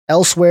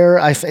 Elsewhere,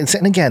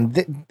 and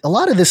again, a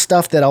lot of this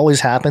stuff that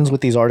always happens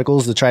with these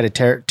articles to try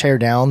to tear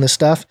down this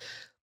stuff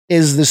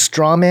is the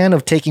straw man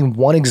of taking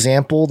one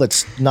example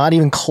that's not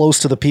even close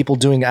to the people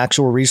doing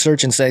actual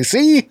research and say,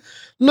 see,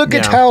 look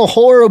at how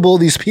horrible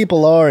these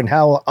people are and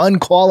how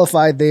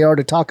unqualified they are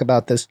to talk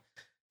about this.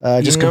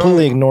 Just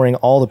completely ignoring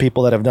all the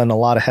people that have done a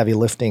lot of heavy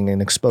lifting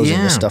and exposing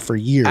this stuff for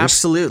years.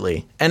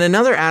 Absolutely. And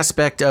another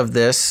aspect of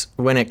this,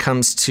 when it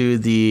comes to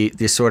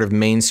the sort of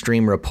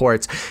mainstream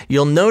reports,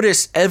 you'll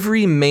notice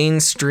every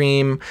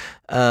mainstream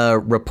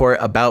report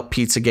about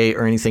Pizzagate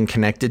or anything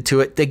connected to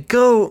it, they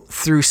go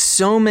through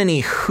so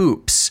many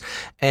hoops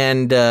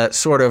and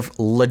sort of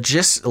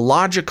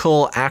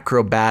logical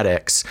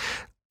acrobatics,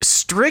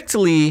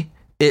 strictly,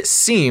 it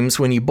seems,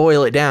 when you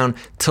boil it down,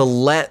 to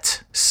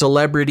let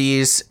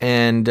celebrities,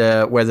 and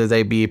whether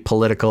they be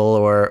political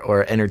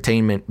or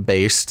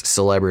entertainment-based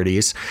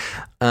celebrities,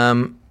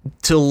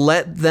 to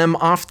let them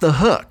off the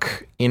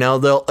hook. You know,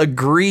 they'll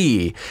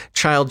agree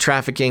child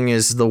trafficking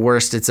is the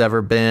worst it's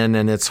ever been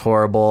and it's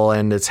horrible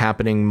and it's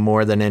happening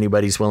more than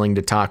anybody's willing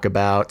to talk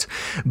about.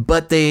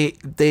 But they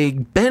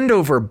bend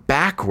over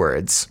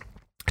backwards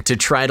to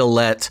try to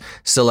let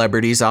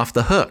celebrities off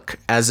the hook,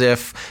 as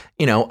if,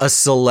 you know, a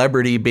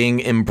celebrity being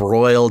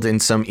embroiled in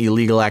some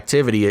illegal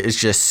activity is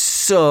just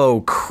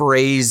so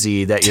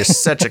crazy that you're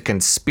such a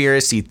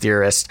conspiracy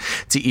theorist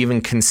to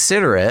even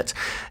consider it,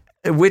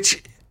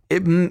 which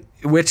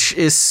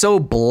is so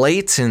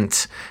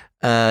blatant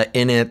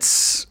in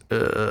its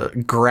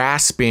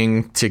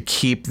grasping to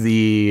keep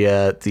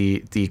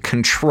the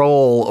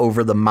control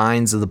over the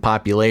minds of the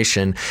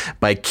population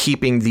by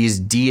keeping these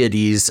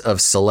deities of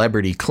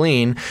celebrity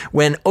clean,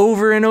 when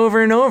over and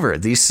over and over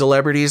these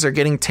celebrities are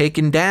getting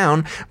taken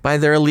down by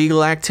their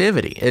illegal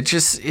activity.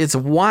 It's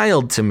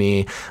wild to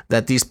me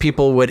that these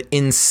people would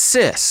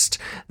insist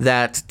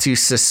that to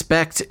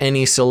suspect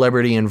any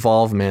celebrity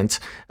involvement,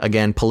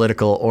 again,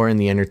 political or in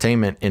the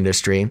entertainment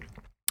industry,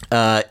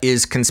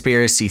 is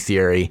conspiracy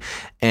theory.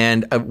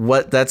 And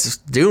what that's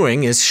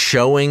doing is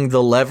showing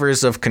the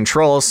levers of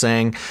control,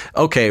 saying,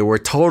 okay, we're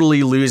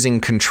totally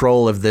losing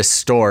control of this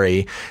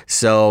story.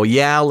 So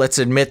yeah, let's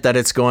admit that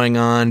it's going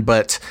on.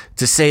 But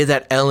to say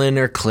that Ellen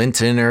or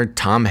Clinton or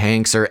Tom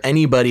Hanks or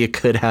anybody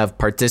could have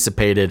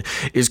participated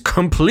is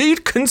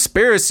complete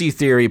conspiracy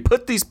theory.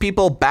 Put these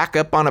people back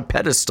up on a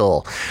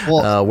pedestal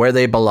where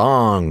they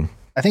belong.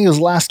 I think it was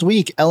last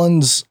week,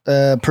 Ellen's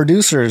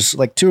producers,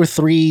 like 2 or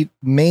 3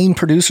 main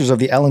producers of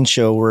the Ellen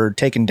Show, were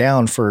taken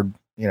down for,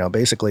 you know,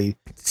 basically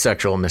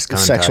sexual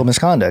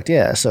misconduct.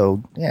 Yeah.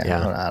 So, yeah.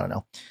 I don't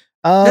know.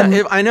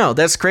 I know,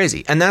 that's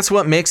crazy. And that's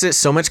what makes it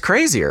so much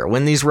crazier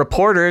when these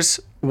reporters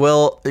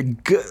will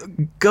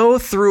go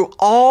through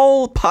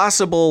all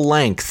possible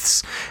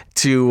lengths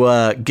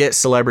to get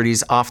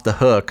celebrities off the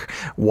hook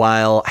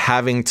while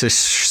having to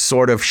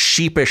sort of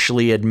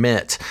sheepishly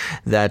admit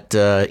that,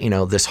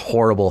 this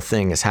horrible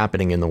thing is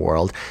happening in the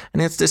world.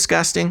 And it's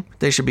disgusting.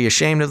 They should be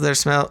ashamed of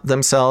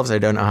themselves. I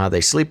don't know how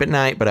they sleep at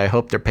night, but I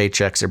hope their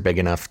paychecks are big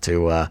enough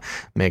to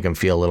make them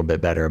feel a little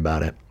bit better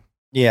about it.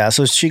 Yeah,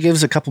 so she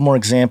gives a couple more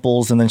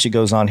examples, and then she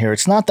goes on here.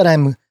 It's not that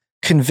I'm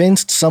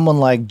convinced someone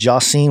like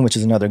Josine, which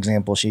is another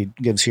example she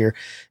gives here,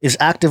 is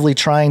actively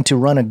trying to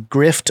run a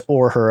grift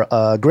or her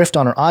grift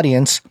on her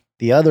audience.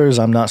 The others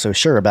I'm not so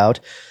sure about.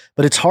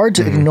 But it's hard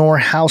to ignore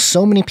how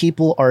so many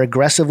people are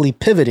aggressively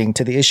pivoting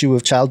to the issue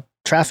of child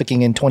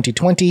trafficking in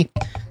 2020,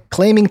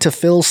 claiming to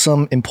fill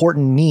some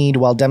important need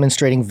while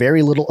demonstrating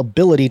very little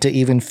ability to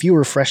even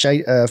fewer fresh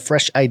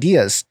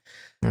ideas.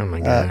 Oh my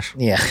gosh.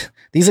 Yeah.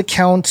 These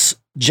accounts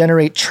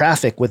generate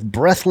traffic with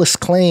breathless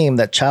claim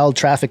that child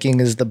trafficking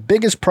is the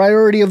biggest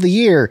priority of the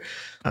year.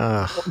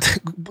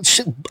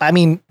 I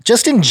mean,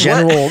 just in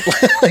general,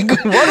 what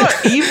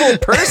an evil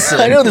person.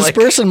 I know this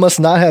person must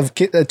not have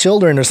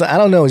children or something. I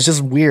don't know. It's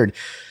just weird.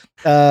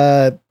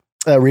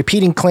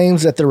 Repeating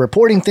claims that they're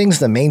reporting things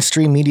the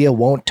mainstream media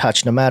won't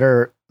touch, no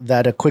matter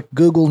that a quick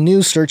Google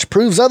News search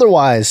proves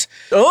otherwise.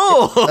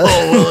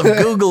 Oh,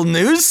 Google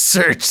News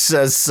search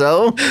says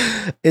so.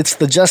 It's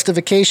the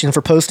justification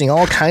for posting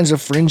all kinds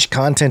of fringe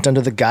content under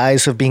the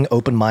guise of being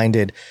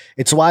open-minded.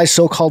 It's why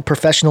so-called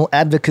professional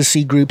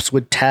advocacy groups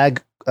would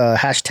tag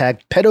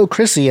hashtag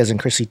pedocracy, as in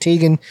Chrissy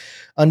Teigen,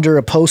 under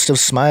a post of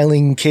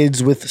smiling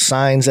kids with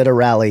signs at a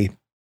rally.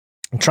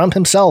 Trump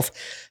himself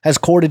has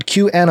courted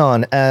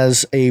QAnon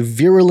as a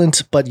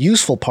virulent but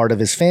useful part of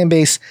his fan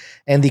base,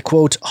 and the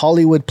quote,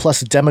 Hollywood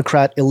plus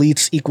Democrat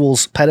elites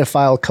equals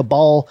pedophile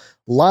cabal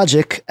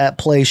logic at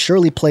play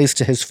surely plays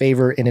to his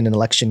favor in an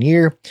election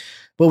year.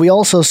 But we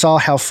also saw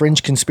how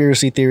fringe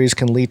conspiracy theories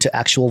can lead to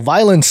actual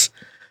violence.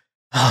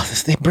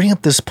 They bring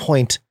up this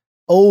point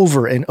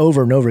over and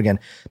over and over again.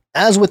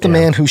 As with the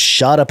man who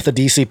shot up the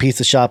DC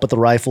pizza shop with a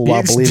rifle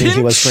while believing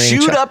he was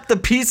freeing shoot up the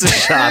pizza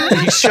shop.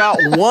 He shot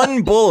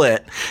one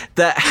bullet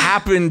that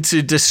happened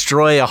to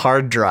destroy a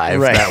hard drive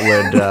that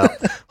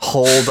would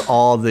hold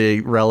all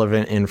the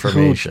relevant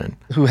information.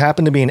 Who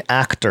happened to be an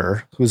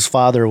actor whose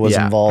father was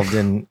involved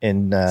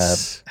in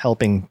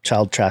helping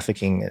child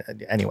trafficking.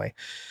 Anyway.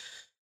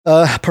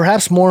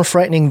 Perhaps more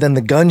frightening than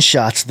the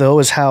gunshots, though,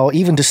 is how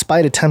even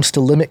despite attempts to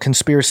limit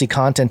conspiracy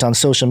content on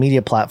social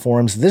media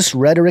platforms, this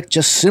rhetoric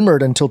just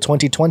simmered until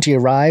 2020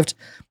 arrived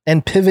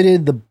and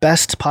pivoted the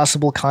best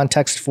possible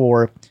context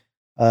for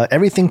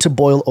everything to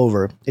boil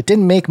over. It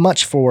didn't make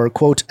much for,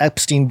 quote,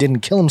 Epstein didn't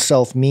kill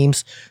himself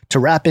memes to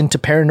wrap into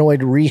paranoid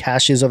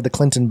rehashes of the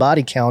Clinton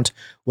body count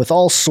with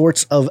all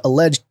sorts of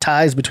alleged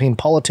ties between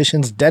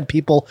politicians, dead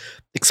people,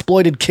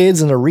 exploited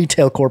kids, and a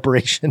retail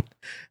corporation.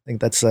 I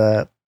think that's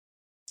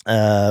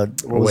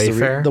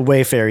Wayfair? The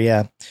Wayfair,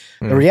 yeah.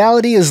 The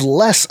reality is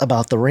less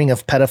about the ring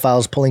of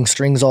pedophiles pulling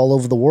strings all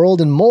over the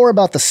world and more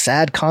about the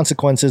sad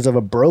consequences of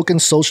a broken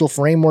social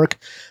framework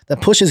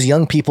that pushes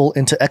young people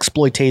into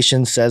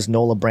exploitation, says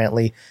Nola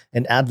Brantley,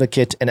 an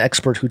advocate and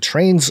expert who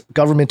trains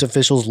government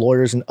officials,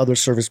 lawyers, and other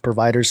service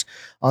providers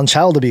on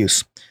child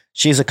abuse.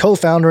 She is a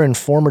co-founder and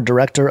former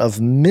director of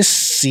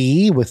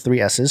Missy, with 3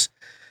 S's,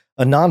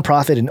 a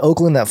nonprofit in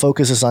Oakland that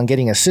focuses on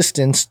getting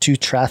assistance to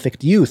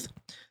trafficked youth.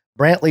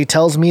 Brantley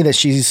tells me that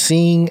she's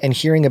seeing and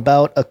hearing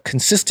about a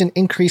consistent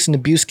increase in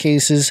abuse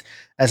cases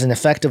as an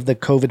effect of the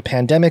COVID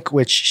pandemic,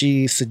 which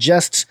she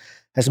suggests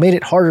has made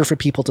it harder for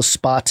people to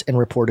spot and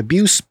report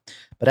abuse.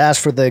 But as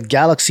for the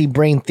galaxy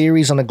brain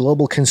theories on a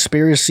global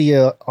conspiracy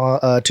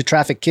to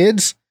traffic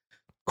kids,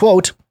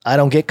 quote, I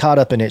don't get caught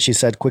up in it, she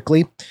said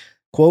quickly.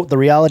 Quote, the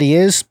reality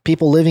is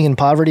people living in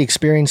poverty,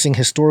 experiencing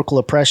historical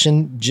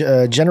oppression,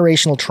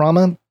 generational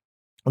trauma.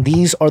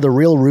 These are the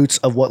real roots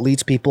of what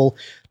leads people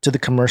to the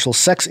commercial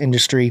sex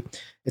industry.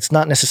 It's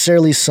not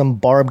necessarily some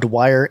barbed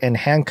wire and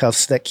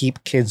handcuffs that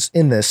keep kids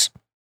in this.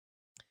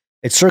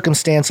 It's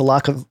circumstance, a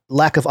lack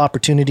of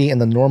opportunity,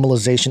 and the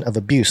normalization of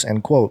abuse,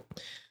 end quote.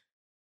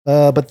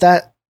 But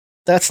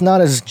that's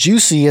not as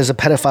juicy as a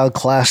pedophile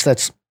class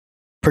that's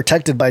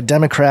protected by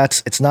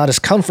Democrats. It's not as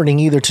comforting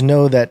either to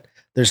know that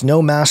there's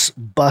no mass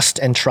bust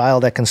and trial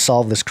that can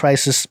solve this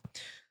crisis.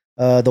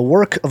 The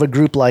work of a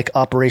group like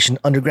Operation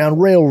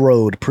Underground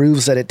Railroad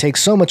proves that it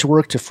takes so much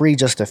work to free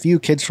just a few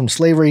kids from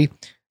slavery,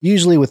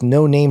 usually with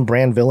no-name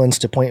brand villains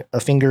to point a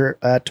finger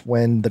at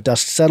when the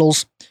dust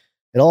settles.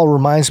 It all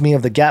reminds me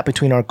of the gap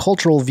between our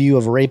cultural view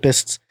of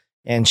rapists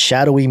and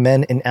shadowy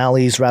men in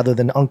alleys rather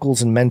than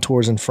uncles and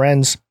mentors and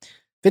friends.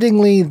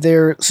 Fittingly,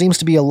 there seems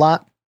to be a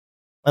lot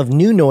of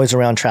new noise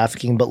around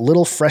trafficking, but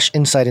little fresh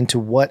insight into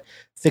what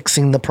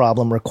fixing the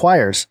problem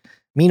requires.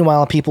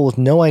 Meanwhile, people with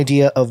no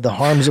idea of the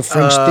harms of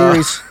fringe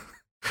theories.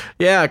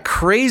 Yeah,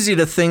 crazy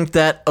to think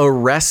that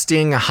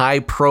arresting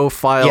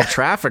high-profile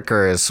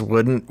traffickers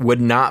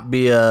would not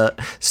be a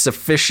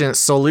sufficient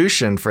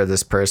solution for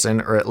this person,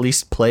 or at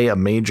least play a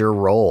major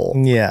role.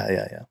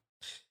 Yeah.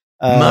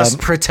 Must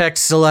protect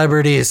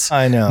celebrities.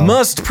 I know.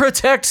 Must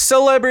protect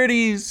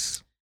celebrities.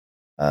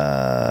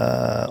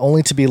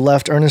 Only to be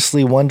left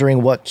earnestly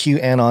wondering what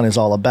QAnon is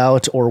all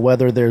about, or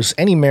whether there's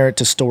any merit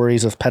to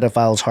stories of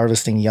pedophiles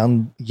harvesting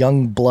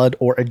young blood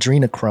or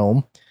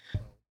adrenochrome.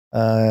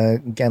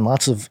 Again,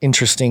 lots of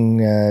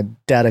interesting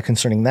data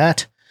concerning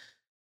that.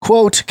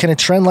 Quote, can a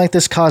trend like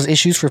this cause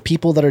issues for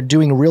people that are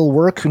doing real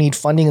work, who need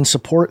funding and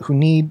support, who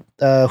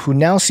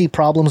now see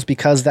problems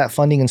because that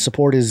funding and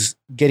support is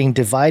getting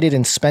divided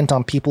and spent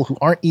on people who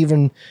aren't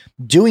even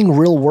doing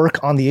real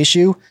work on the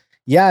issue?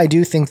 Yeah, I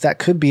do think that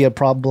could be a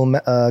problem.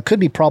 Could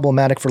be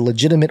problematic for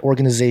legitimate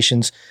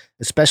organizations,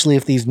 especially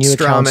if these new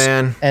accounts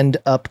end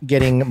up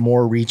getting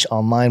more reach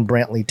online.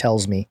 Brantley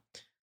tells me.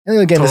 And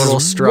again, Total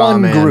this is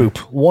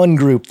one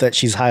group that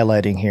she's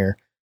highlighting here.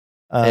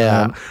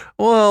 Yeah.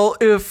 Well,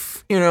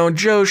 if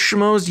Joe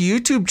Schmo's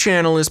YouTube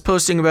channel is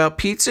posting about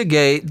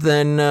Pizzagate,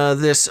 then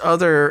this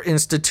other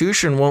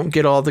institution won't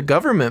get all the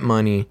government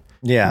money.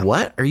 Yeah.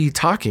 What are you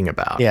talking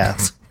about? Yeah.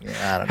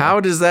 I don't know.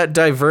 How does that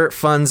divert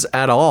funds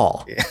at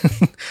all?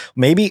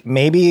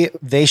 Maybe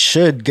they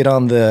should get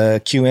on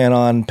the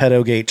QAnon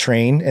pedogate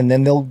train, and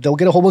then they'll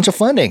get a whole bunch of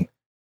funding.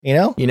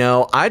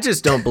 I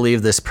just don't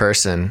believe this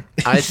person.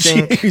 I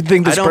think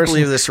I don't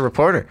believe this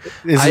reporter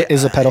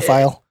is a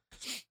pedophile.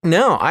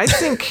 No, I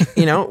think,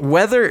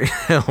 whether,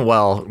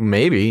 well,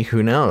 maybe,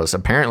 who knows?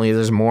 Apparently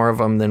there's more of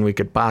them than we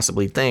could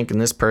possibly think.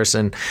 And this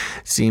person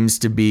seems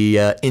to be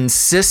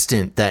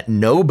insistent that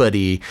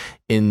nobody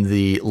in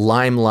the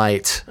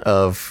limelight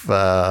of,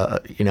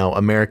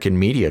 American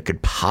media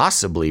could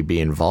possibly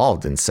be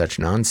involved in such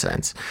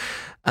nonsense.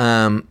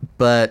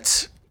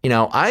 But,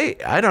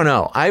 I don't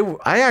know.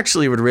 I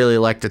actually would really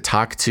like to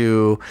talk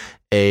to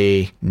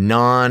a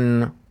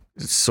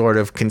sort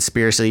of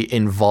conspiracy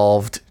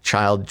involved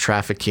child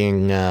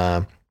trafficking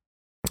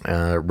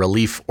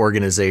relief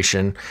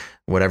organization,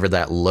 whatever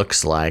that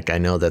looks like. I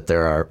know that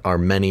there are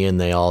many, and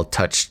they all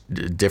touch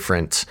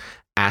different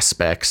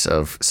aspects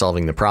of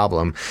solving the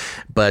problem,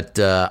 but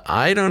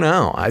I don't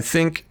know. I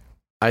think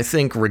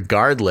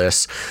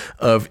regardless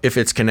of if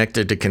it's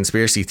connected to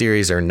conspiracy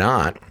theories or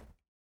not,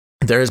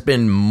 there's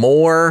been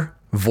more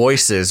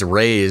voices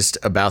raised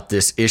about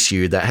this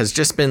issue that has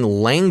just been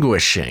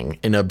languishing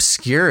in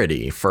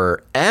obscurity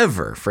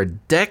forever, for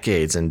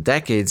decades and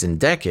decades and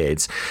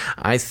decades.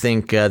 I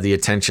think the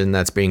attention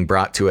that's being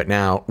brought to it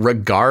now,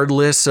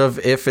 regardless of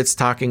if it's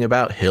talking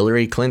about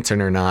Hillary Clinton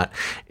or not,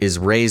 is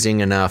raising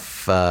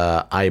enough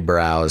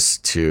eyebrows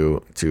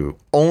to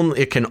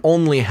it can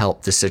only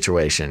help the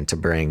situation to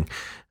bring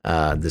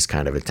this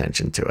kind of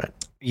attention to it.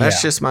 Yeah.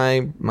 That's just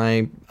my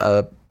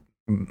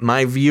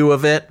view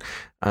of it.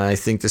 I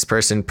think this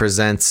person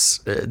presents,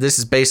 this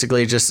is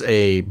basically just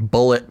a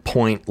bullet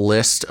point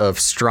list of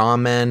straw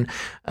men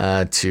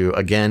to,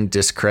 again,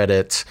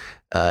 discredit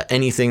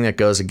anything that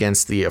goes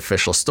against the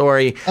official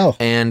story. Oh.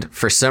 And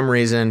for some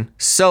reason,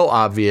 so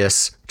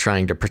obvious,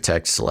 trying to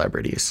protect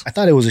celebrities. I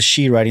thought it was a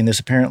she writing this.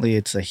 Apparently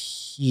it's a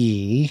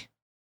he.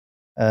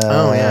 I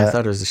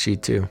thought it was a she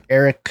too.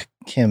 Eric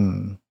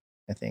Kim,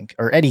 I think,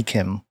 or Eddie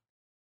Kim.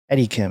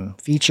 Eddie Kim,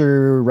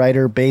 feature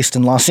writer based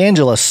in Los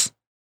Angeles.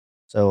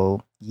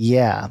 So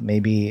yeah,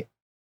 maybe.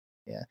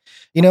 Yeah.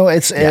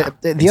 It's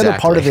the other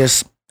part of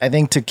this, I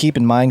think, to keep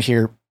in mind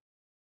here,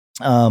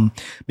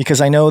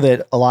 because I know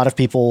that a lot of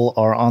people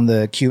are on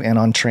the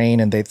QAnon train,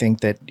 and they think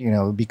that,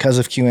 because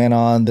of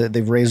QAnon, that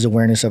they've raised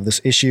awareness of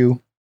this issue.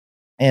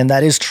 And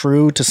that is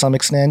true to some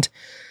extent.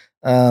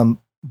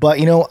 But,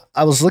 you know,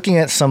 I was looking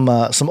at some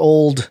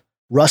old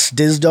Russ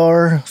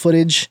Dizdar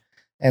footage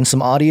and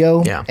some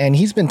audio, and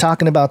he's been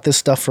talking about this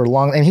stuff for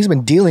long, and he's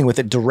been dealing with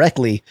it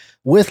directly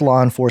with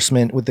law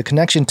enforcement, with the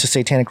connection to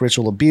satanic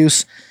ritual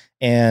abuse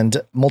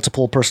and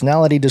multiple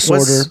personality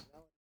disorder.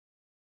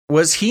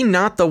 Was he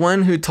not the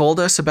one who told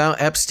us about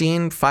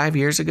Epstein 5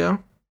 years ago?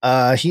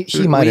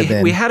 He might have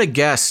been. We had a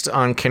guest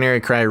on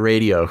Canary Cry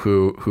Radio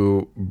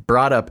who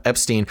brought up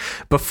Epstein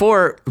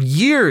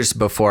years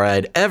before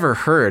I'd ever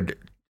heard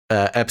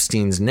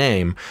Epstein's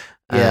name.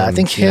 Yeah, I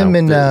think him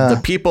and the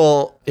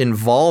people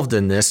involved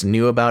in this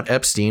knew about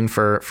Epstein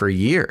for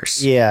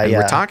years. Yeah, and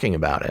we're talking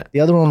about it. The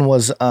other one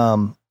was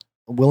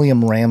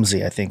William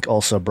Ramsey, I think,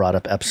 also brought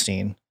up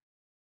Epstein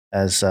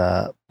as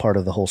part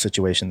of the whole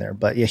situation there.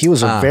 But yeah, he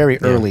was a very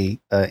early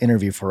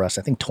interview for us.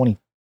 I think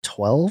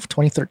 2012,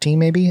 2013,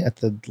 maybe at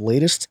the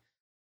latest.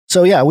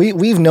 So yeah,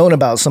 we've known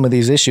about some of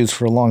these issues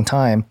for a long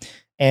time.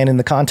 And in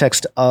the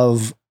context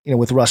of, you know,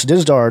 with Russ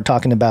Dizdar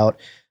talking about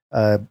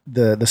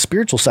the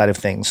spiritual side of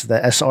things, the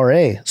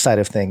SRA side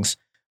of things,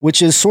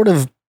 which is sort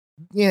of,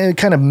 you know,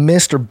 kind of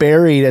missed or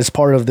buried as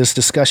part of this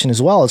discussion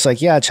as well. It's like,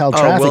 child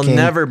trafficking will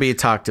never be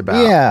talked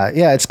about.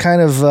 Yeah. It's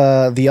kind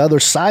of the other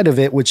side of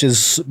it, which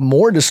is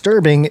more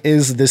disturbing,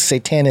 is this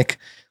satanic,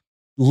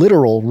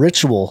 literal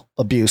ritual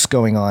abuse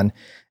going on.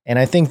 And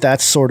I think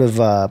that's sort of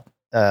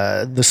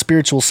the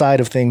spiritual side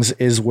of things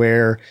is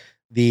where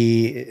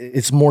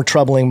it's more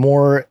troubling,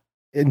 more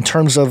in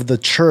terms of the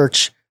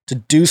church to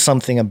do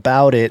something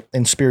about it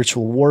in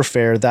spiritual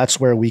warfare. That's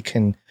where we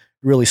can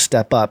really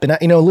step up. And,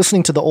 you know,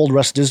 listening to the old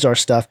Russ Dizdar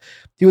stuff,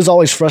 he was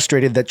always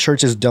frustrated that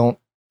churches don't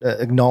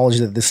acknowledge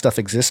that this stuff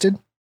existed.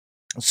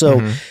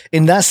 So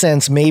in that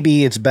sense,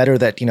 maybe it's better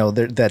that, you know,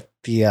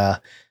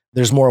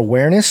 there's more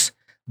awareness,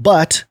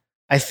 but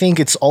I think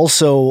it's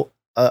also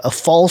a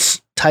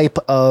false type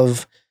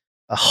of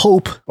a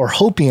hope or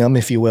hopium,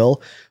 if you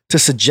will, to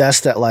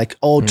suggest that like,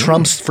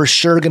 Trump's for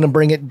sure going to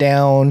bring it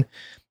down,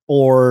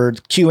 or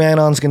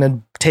QAnon's going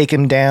to take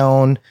him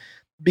down,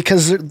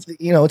 because,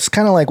 you know, it's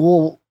kind of like,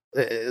 well,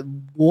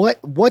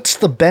 what's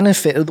the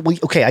benefit?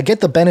 Okay, I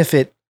get the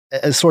benefit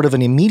as sort of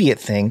an immediate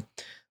thing,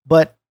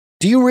 but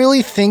do you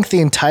really think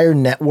the entire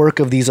network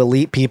of these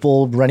elite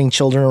people running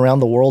children around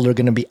the world are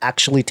going to be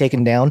actually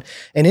taken down?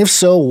 And if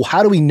so,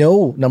 how do we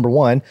know, number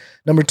one?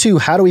 Number two,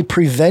 how do we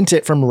prevent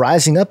it from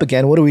rising up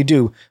again? What do we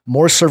do?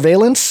 More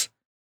surveillance?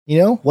 You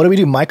know, what do we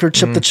do?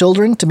 Microchip the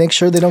children to make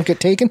sure they don't get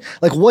taken?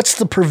 Like, what's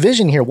the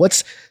provision here?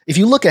 If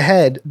you look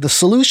ahead, the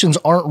solutions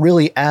aren't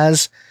really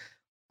as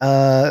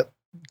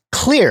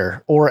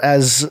clear or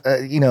as,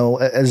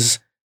 as,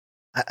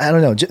 I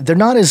don't know, they're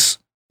not as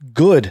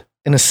good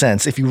in a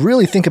sense. If you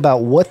really think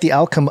about what the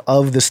outcome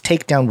of this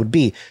takedown would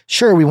be,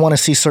 sure, we want to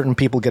see certain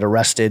people get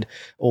arrested,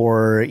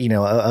 or, you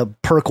know, a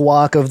perk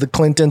walk of the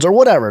Clintons or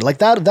whatever. Like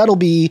that'll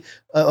be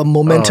a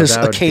momentous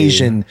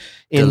occasion.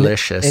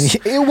 Delicious.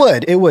 And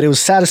it would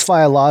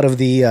satisfy a lot of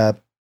the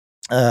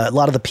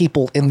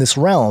people in this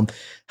realm.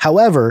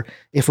 However,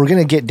 if we're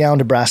going to get down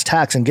to brass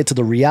tacks and get to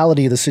the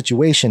reality of the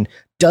situation,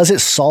 does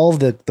it solve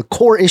the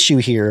core issue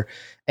here?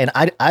 And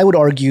I would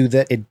argue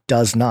that it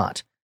does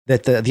not.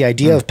 That the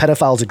idea of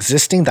pedophiles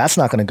existing, that's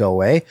not going to go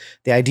away.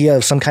 The idea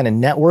of some kind of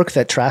network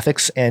that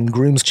traffics and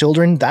grooms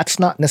children, that's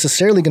not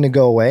necessarily going to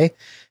go away.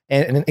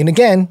 And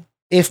again,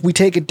 if we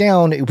take it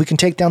down, if we can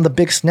take down the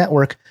biggest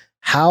network,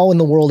 how in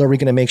the world are we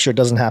going to make sure it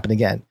doesn't happen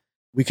again?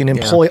 We can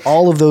employ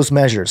all of those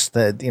measures,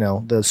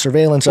 the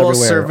surveillance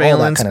everywhere, all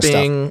that kind of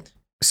stuff.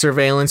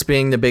 Surveillance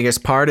being the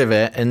biggest part of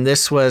it. And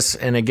this was,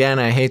 and again,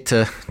 I hate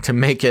to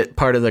make it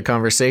part of the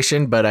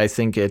conversation, but I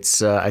think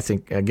it's,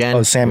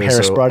 again, Sam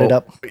Harris brought it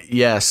up.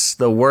 Yes.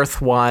 The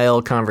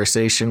worthwhile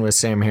conversation with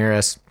Sam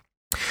Harris,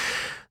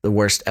 the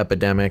worst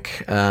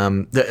epidemic.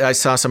 I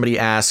saw somebody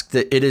ask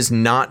that it is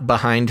not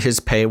behind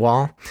his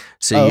paywall.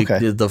 So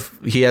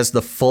he has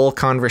the full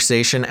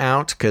conversation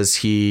out because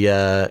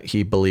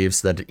he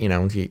believes that, you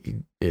know,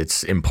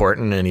 it's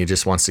important and he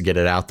just wants to get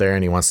it out there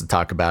and he wants to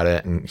talk about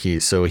it. And he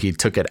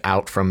took it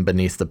out from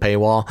beneath the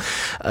paywall.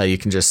 You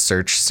can just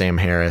search Sam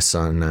Harris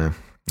on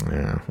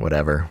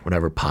whatever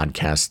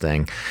podcast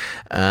thing.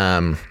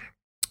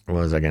 What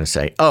was I going to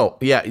say? Oh,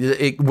 yeah.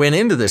 It went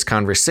into this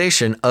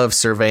conversation of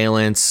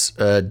surveillance,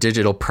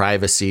 digital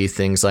privacy,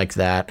 things like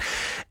that.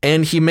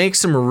 And he makes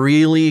some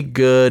really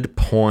good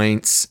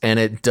points. And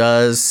it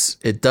does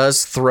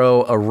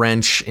throw a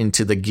wrench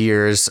into the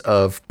gears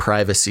of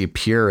privacy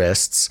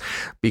purists,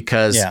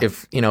 because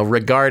if, you know,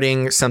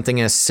 regarding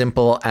something as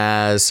simple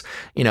as,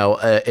 you know,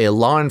 a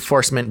law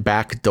enforcement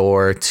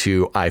backdoor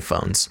to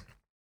iPhones.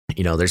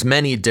 You know, there's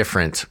many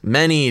different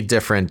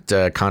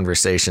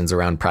conversations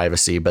around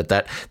privacy, but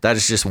that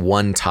is just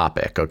one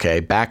topic. Okay,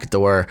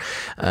 backdoor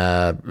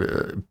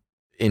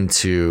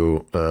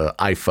into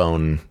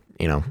iPhone,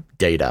 you know,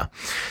 data,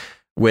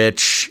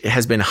 which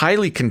has been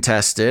highly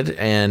contested,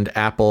 and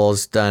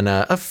Apple's done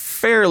a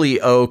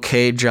fairly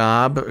okay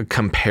job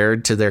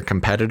compared to their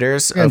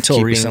competitors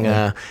until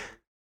recently.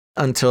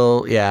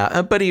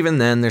 But even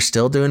then, they're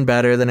still doing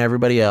better than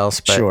everybody else,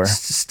 but Sure.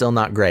 still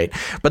not great.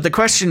 But the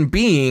question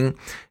being,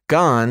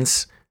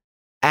 Gons,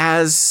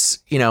 as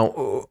you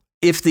know,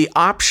 if the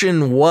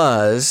option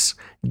was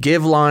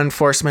give law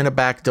enforcement a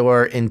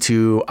backdoor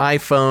into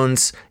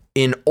iPhones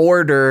in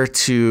order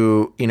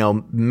to,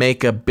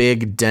 make a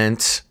big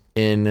dent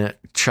in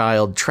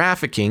child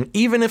trafficking,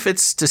 even if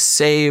it's to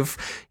save,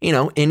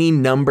 any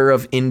number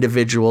of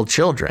individual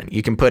children,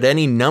 you can put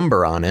any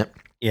number on it.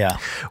 Yeah.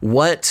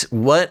 What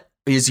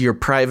is your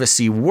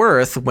privacy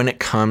worth when it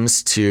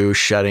comes to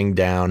shutting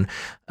down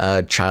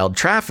child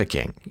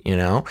trafficking,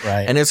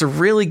 Right. And it's a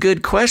really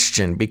good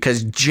question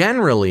because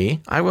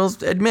generally, I will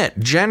admit,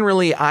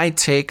 I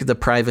take the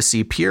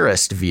privacy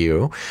purist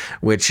view,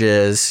 which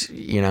is,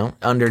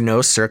 under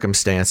no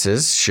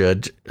circumstances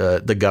should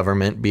the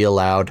government be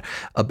allowed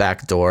a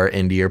backdoor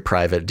into your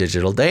private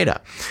digital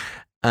data.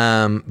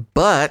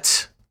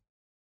 But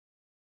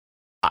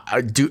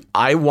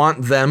I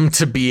want them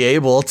to be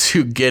able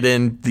to get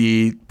in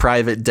the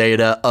private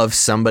data of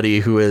somebody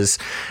who is,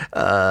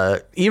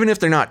 even if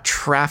they're not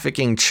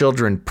trafficking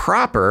children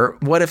proper,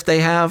 what if they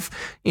have,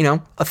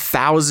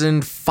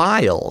 1,000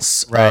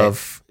 files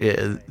of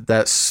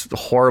that's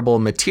horrible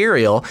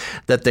material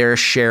that they're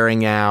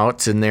sharing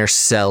out and they're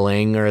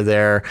selling or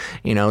they're,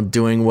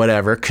 doing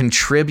whatever,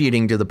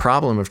 contributing to the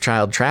problem of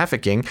child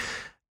trafficking.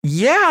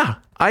 Yeah,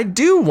 I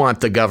do want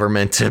the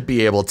government to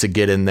be able to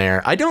get in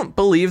there. I don't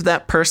believe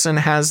that person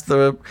has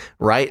the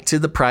right to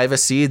the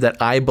privacy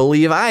that I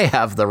believe I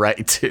have the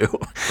right to.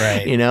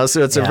 Right.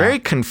 So it's a very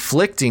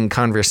conflicting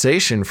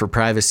conversation for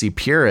privacy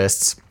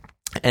purists.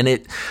 And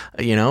it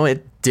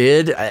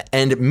did,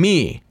 and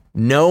me,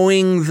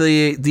 knowing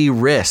the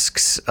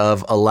risks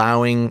of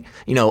allowing,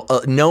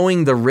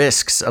 knowing the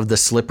risks of the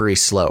slippery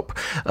slope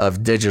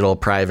of digital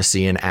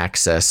privacy and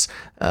access,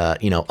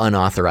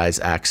 unauthorized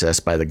access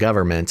by the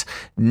government,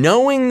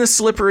 knowing the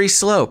slippery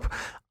slope,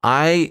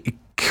 I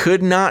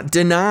could not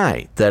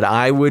deny that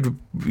I would,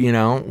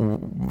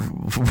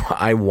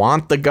 I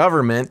want the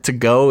government to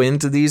go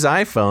into these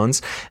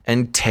iPhones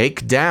and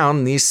take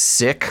down these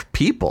sick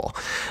people.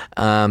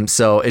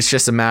 So it's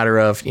just a matter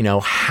of,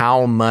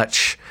 how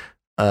much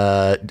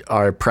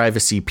are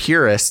privacy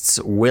purists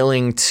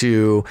willing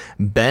to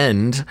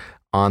bend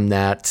on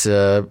that,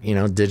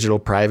 digital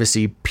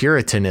privacy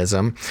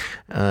puritanism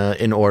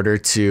in order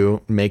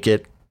to make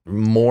it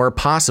more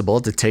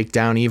possible to take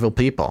down evil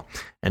people.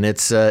 And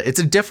it's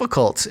a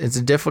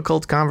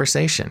difficult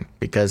conversation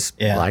because,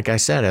 like I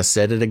said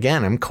it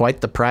again, I'm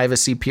quite the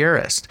privacy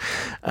purist.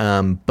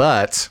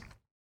 But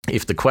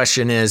if the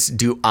question is,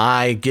 do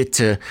I get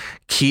to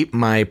keep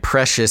my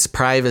precious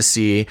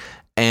privacy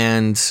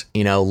and,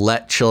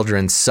 let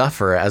children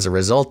suffer as a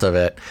result of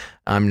it,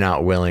 I'm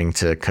not willing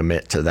to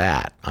commit to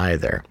that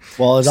either.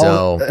 Well, it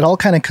all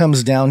kind of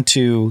comes down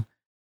to,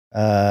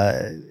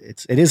 it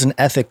is an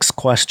ethics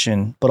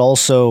question, but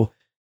also,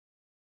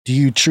 do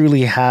you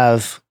truly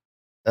have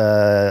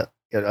a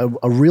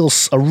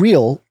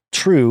real,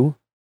 true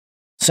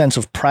sense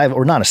of private,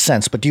 or not a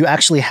sense, but do you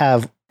actually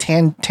have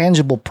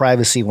tangible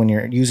privacy when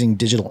you're using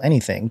digital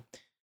anything?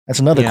 That's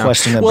another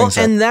question that brings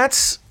up.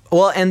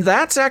 And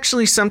that's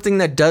actually something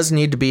that does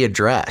need to be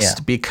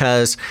addressed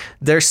because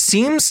there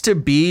seems to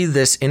be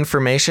this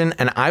information,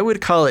 and I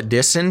would call it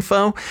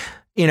disinfo,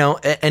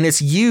 and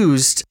it's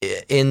used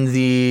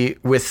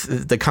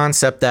with the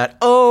concept that,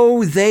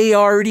 they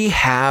already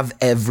have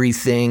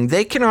everything.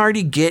 They can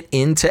already get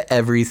into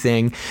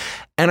everything.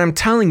 And I'm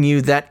telling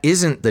you, that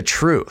isn't the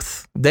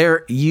truth.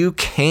 You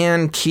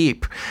can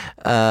keep,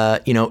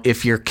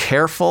 if you're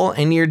careful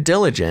and you're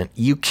diligent,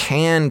 you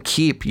can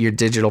keep your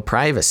digital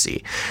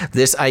privacy.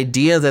 This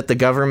idea that the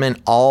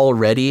government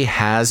already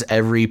has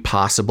every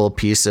possible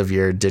piece of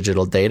your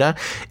digital data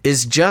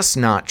is just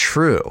not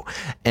true.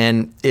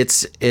 And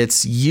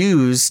it's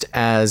used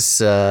as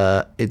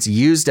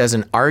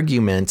an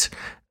argument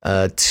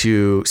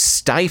to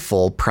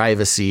stifle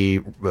privacy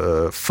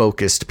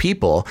focused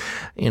people,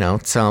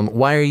 tell them,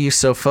 why are you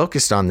so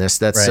focused on this?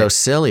 That's so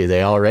silly.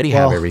 They already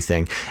have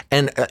everything.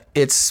 And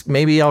it's,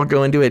 maybe I'll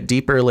go into it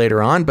deeper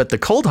later on, but the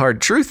cold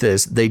hard truth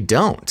is they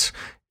don't.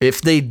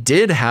 If they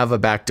did have a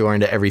backdoor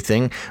into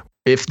everything,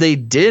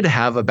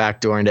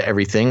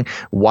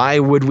 why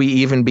would we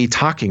even be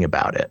talking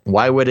about it?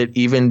 Why would it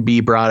even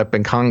be brought up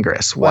in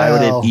Congress? Why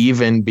would it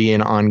even be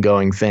an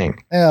ongoing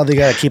thing? Well, they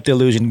got to keep the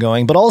illusion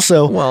going, but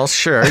also, well,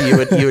 sure, you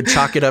would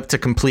chalk it up to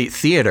complete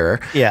theater.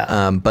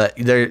 Yeah. But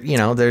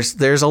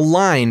there's a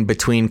line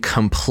between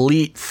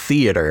complete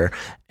theater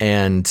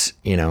and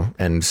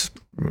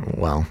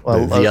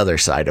the other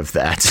side of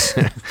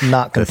that,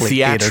 not complete the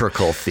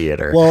theatrical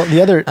theater. Well,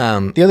 the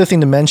other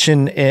thing to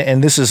mention,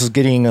 and this is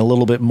getting a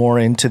little bit more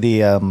into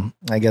the,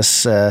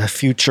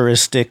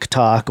 futuristic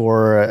talk,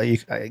 or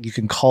you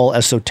can call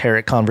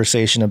esoteric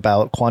conversation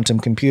about quantum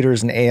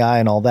computers and AI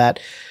and all that.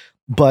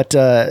 But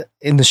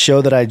in the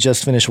show that I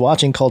just finished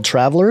watching called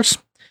Travelers,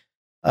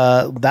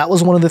 that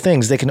was one of the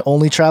things. They can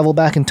only travel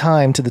back in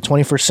time to the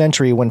 21st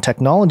century when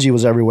technology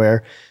was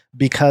everywhere,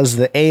 because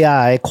the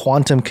AI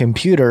quantum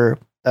computer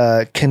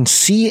can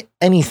see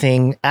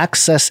anything,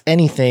 access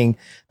anything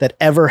that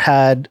ever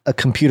had a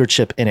computer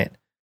chip in it.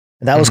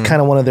 And that was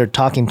kind of one of their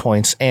talking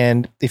points.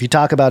 And if you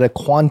talk about a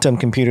quantum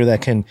computer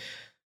that can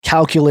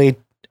calculate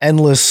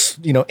endless,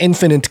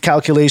 infinite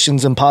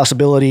calculations and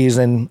possibilities,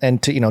 and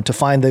to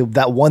find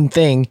that one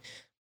thing,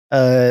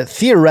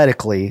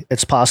 theoretically,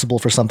 it's possible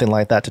for something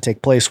like that to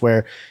take place,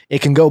 where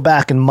it can go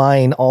back and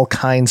mine all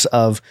kinds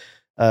of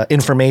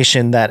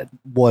information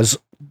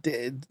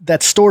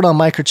that's stored on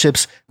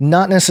microchips,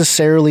 not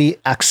necessarily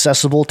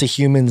accessible to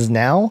humans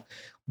now,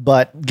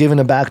 but given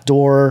a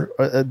backdoor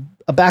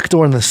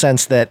in the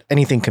sense that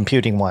anything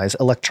computing wise,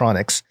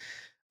 electronics,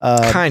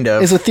 kind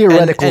of is a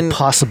theoretical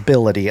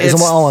possibility. Is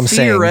all I'm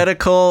saying.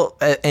 Theoretical,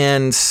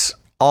 and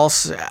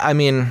also, I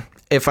mean,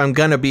 if I'm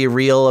gonna be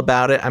real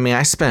about it, I mean,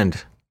 I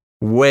spend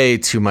way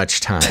too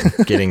much time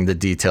getting the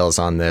details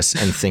on this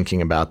and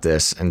thinking about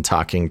this and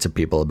talking to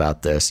people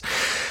about this,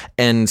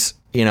 and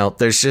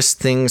there's just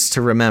things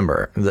to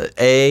remember.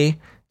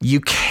 You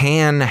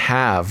can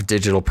have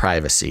digital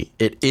privacy.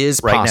 It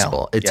is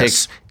possible. It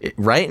takes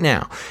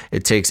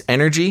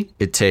energy,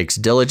 it takes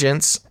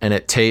diligence, and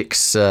it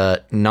takes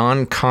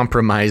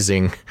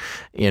non-compromising,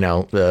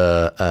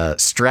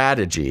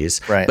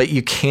 strategies. Right. But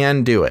you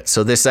can do it.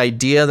 So this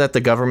idea that the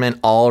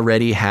government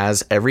already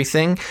has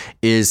everything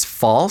is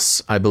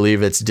false. I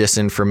believe it's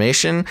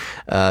disinformation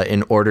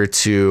in order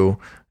to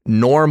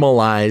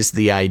normalize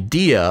the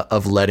idea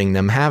of letting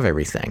them have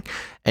everything.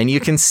 And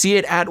you can see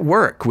it at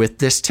work with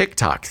this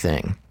TikTok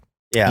thing.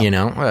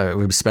 Yeah.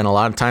 We've spent a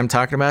lot of time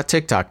talking about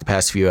TikTok the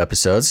past few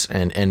episodes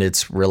and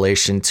its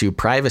relation to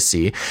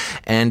privacy.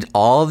 And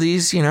all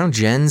these, Gen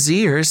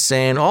Zers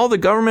saying, the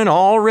government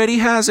already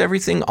has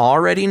everything,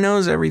 already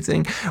knows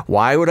everything.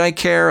 Why would I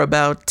care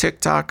about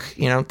TikTok,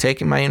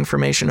 taking my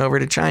information over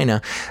to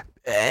China?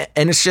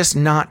 And it's just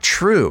not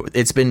true.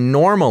 It's been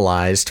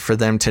normalized for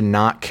them to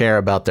not care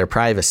about their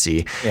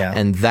privacy. Yeah.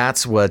 And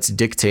that's what's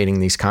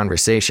dictating these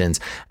conversations.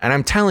 And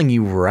I'm telling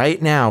you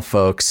right now,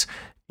 folks,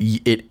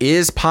 it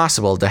is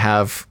possible to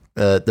have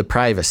the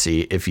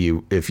privacy if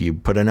you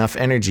put enough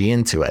energy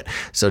into it.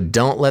 So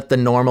don't let the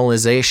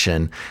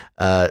normalization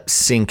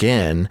sink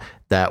in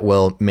that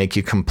will make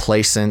you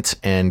complacent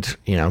and,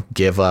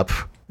 give up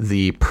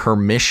the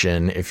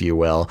permission, if you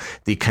will,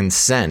 the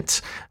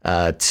consent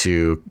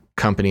to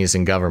companies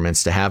and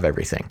governments to have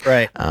everything.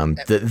 Right.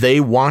 They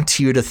want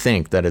you to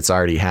think that it's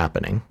already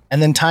happening.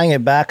 And then tying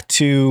it back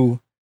to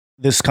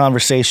this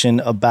conversation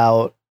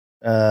about,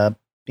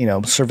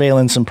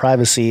 surveillance and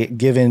privacy,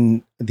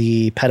 given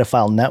the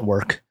pedophile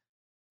network,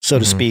 so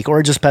to speak,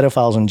 or just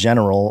pedophiles in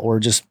general, or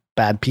just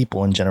bad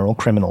people in general,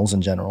 criminals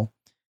in general.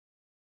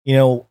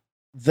 It's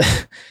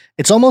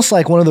almost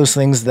like one of those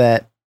things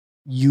that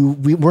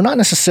we're not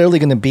necessarily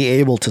going to be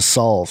able to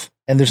solve.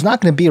 And there's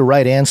not going to be a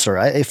right answer.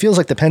 It feels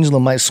like the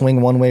pendulum might swing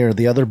one way or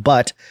the other.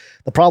 But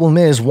the problem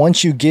is,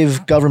 once you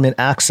give government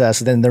access,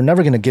 then they're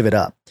never going to give it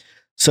up.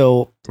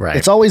 So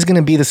It's always going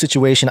to be the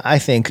situation, I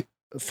think,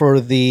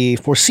 for the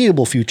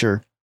foreseeable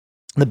future.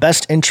 The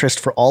best interest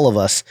for all of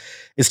us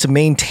is to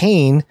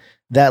maintain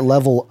that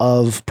level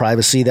of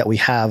privacy that we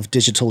have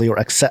digitally, or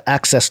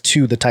access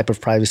to the type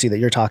of privacy that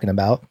you're talking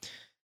about,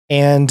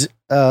 and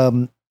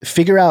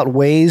figure out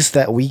ways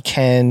that we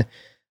can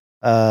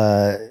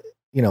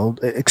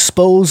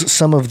expose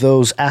some of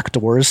those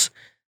actors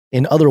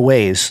in other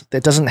ways.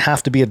 That doesn't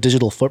have to be a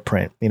digital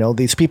footprint.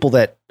 These people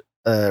that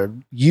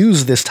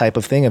use this type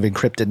of thing of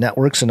encrypted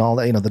networks and all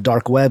that, the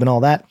dark web and all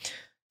that,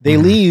 they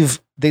leave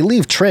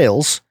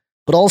trails,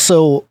 but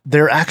also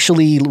they're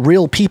actually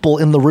real people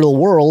in the real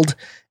world.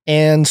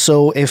 And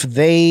so if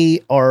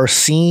they are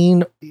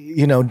seen,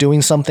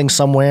 doing something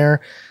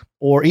somewhere,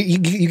 or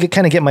you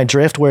kind of get my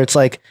drift, where it's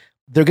like,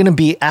 they're going to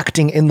be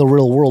acting in the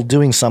real world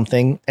doing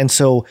something. And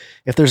so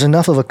if there's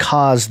enough of a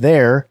cause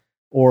there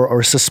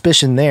or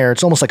suspicion there,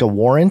 it's almost like a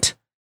warrant.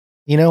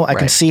 I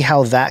can see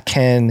how that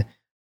can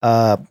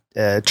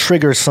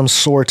trigger some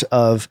sort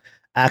of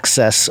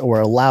access or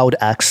allowed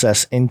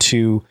access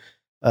into,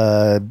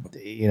 a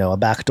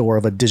backdoor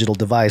of a digital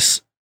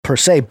device per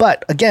se.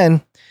 But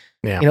again,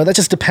 that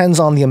just depends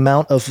on the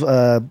amount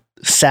of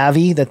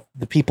savvy that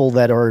the people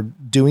that are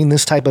doing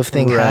this type of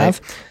thing have.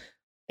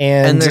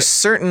 And there's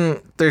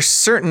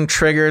certain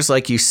triggers,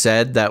 like you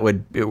said, that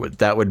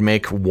would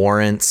make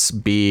warrants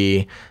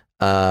be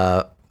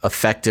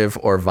effective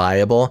or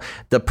viable.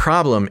 The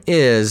problem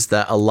is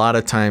that a lot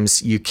of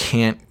times you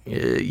can't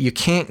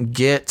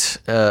get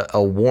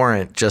a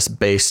warrant just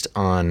based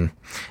on.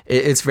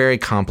 It's very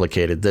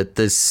complicated.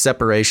 The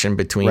separation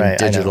between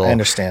digital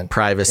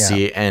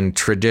privacy and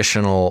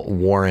traditional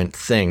warrant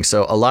thing.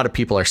 So a lot of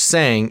people are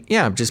saying,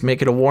 just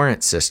make it a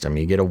warrant system.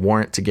 You get a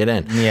warrant to get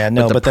in.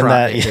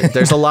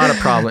 There's a lot of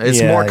problems.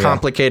 It's more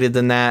complicated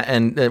than that,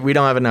 and we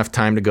don't have enough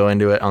time to go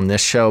into it on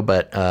this show.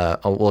 But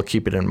we'll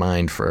keep it in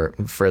mind for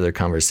further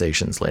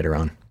conversations later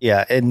on.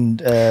 Yeah,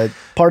 and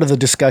part of the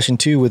discussion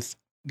too, with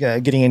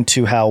getting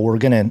into how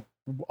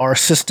our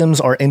systems,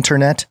 our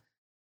internet,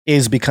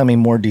 is becoming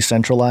more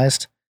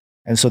decentralized.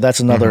 And so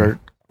that's another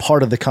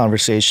part of the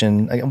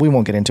conversation. We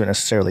won't get into it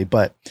necessarily,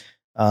 but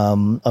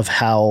of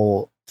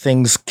how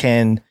things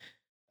can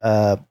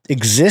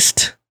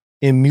exist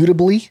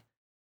immutably,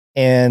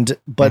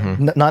 but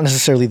not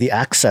necessarily the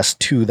access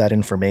to that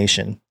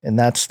information. And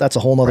that's a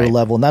whole nother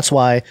level. And that's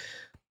why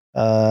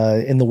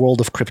in the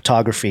world of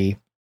cryptography,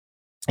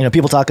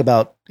 people talk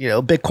about,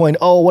 Bitcoin.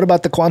 Oh, what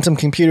about the quantum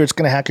computer? It's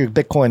going to hack your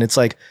Bitcoin. It's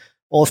like,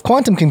 well, if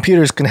quantum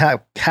computers can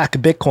hack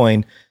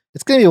Bitcoin,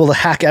 it's going to be able to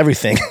hack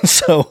everything.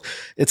 So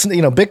it's,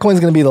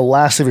 Bitcoin's going to be the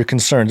last of your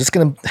concerns. It's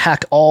going to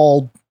hack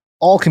all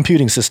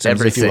computing systems,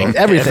 everything,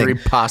 every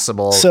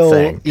possible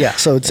thing. Yeah.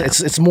 So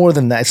it's more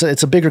than that.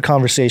 It's a bigger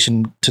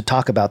conversation to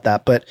talk about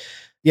that. But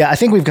yeah, I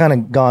think we've kind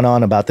of gone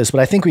on about this, but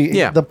I think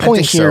the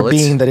point here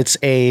being that it's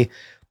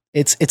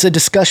a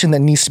discussion that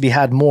needs to be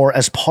had more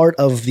as part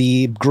of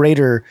the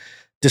greater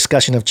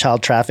discussion of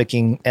child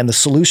trafficking and the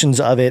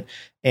solutions of it.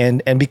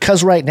 And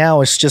because right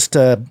now it's just,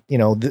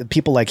 the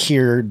people like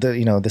here,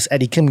 this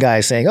Eddie Kim guy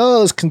saying,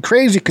 oh, it's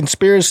crazy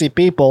conspiracy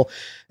people.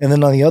 And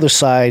then on the other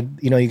side,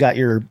 you got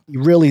your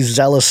really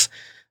zealous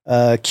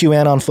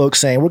QAnon folks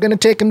saying, we're going to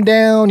take him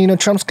down.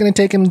 Trump's going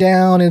to take him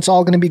down and it's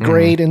all going to be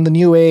great in the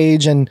new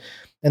age. And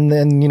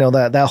then,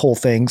 that whole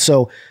thing.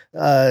 So,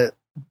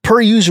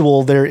 per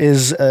usual, there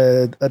is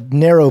a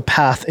narrow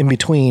path in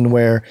between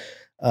where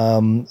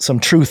some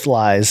truth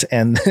lies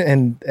and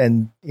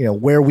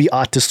where we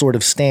ought to sort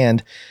of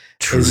stand.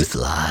 Truth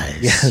lies.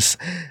 Yes.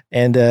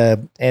 And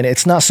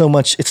it's not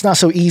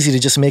so easy to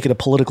just make it a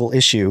political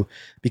issue,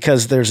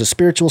 because there's a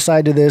spiritual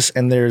side to this.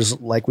 And there's,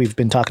 like we've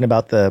been talking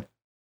about, the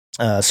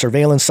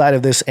surveillance side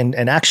of this and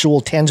actual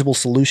tangible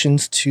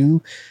solutions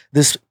to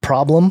this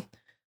problem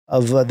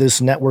of this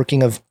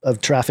networking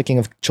of trafficking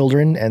of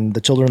children and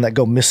the children that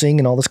go missing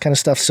and all this kind of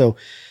stuff. So,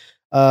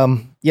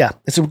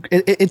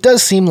 it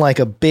does seem like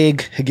a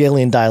big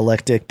Hegelian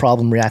dialectic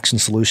problem reaction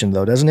solution,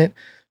 though, doesn't it?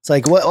 It's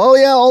like, well, oh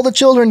yeah, all the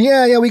children,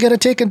 yeah, we got to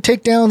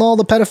take down all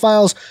the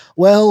pedophiles.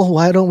 Well,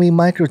 why don't we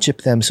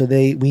microchip them so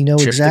we know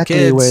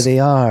exactly where they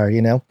are?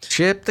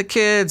 Chip the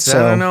kids. So,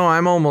 I don't know.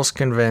 I'm almost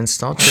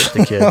convinced. I'll chip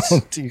the kids.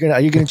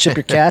 Are you gonna chip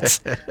your cats?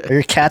 Are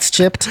your cats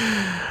chipped?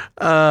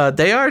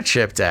 They are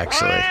chipped,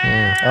 actually.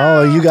 Yeah.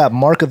 Oh, you got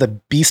Mark of the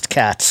Beast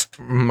cats.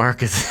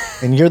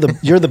 And you're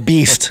the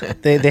beast.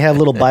 They have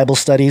little Bible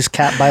studies,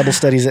 cat Bible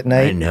studies at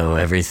night. I know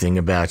everything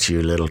about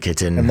you, little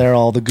kitten. And they're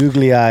all the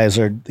googly eyes,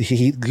 or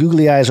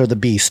googly eyes are the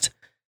beast.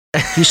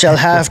 He shall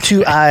have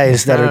two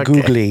eyes that are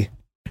googly.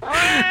 All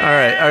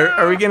right.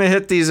 Are we going to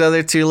hit these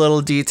other two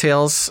little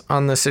details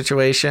on the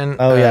situation?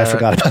 Oh, yeah, I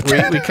forgot about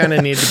that. We kind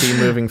of need to be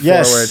moving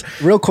yes, forward.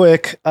 Real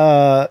quick.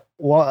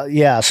 Well,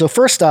 yeah. So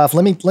first off,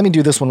 let me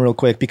do this one real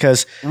quick,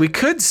 because we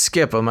could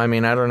skip them. I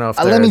mean, I don't know if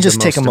let me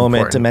just take a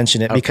moment to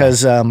mention it,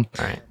 because all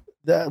right.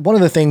 One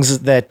of the things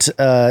that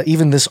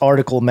even this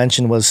article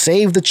mentioned was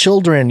save the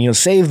children.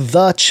 Save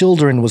the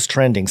children was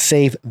trending.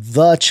 Save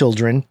the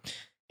children,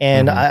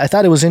 and I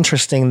thought it was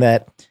interesting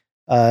that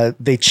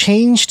they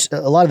changed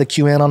a lot of the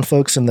QAnon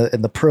folks and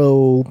the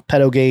pro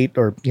pedogate,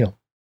 or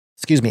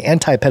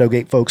anti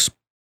pedogate folks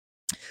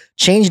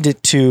changed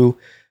it to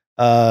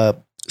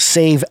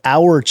Save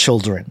Our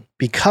Children,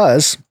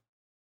 because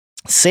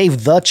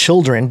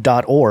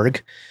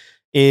SaveTheChildren.org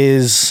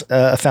is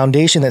a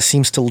foundation that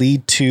seems to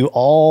lead to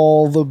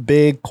all the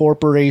big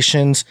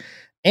corporations.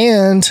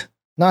 And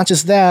not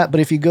just that, but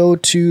if you go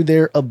to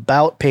their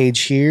About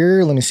page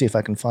here, let me see if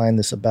I can find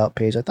this About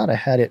page. I thought I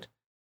had it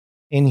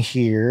in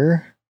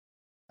here.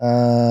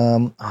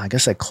 I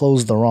guess I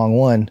closed the wrong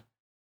one,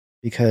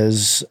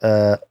 because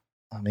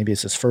maybe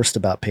it's this first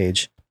About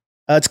page.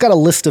 It's got a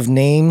list of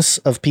names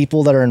of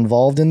people that are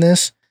involved in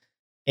this.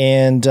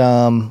 And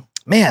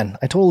man,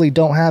 I totally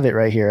don't have it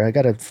right here. I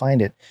got to find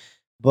it.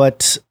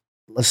 But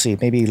let's see,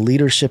 maybe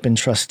leadership and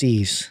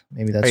trustees.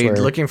 Maybe that's where. Are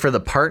you looking for the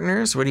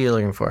partners? What are you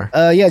looking for?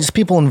 Yeah, just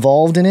people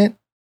involved in it.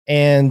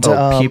 And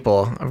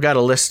people. I've got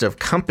a list of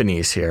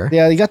companies here.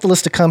 Yeah, you got the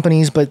list of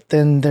companies, but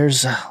then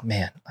there's,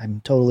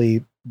 I'm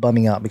totally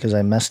bumming out because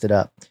I messed it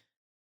up.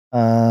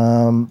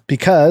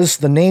 Because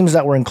the names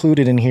that were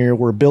included in here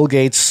were Bill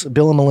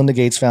and Melinda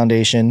Gates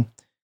Foundation,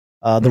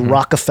 the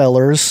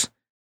Rockefellers.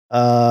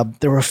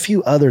 There were a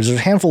few others. There's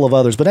a handful of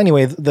others, but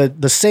anyway,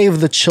 the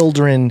Save the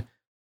Children,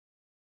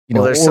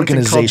 there's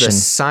organization. Something called the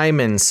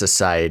Simon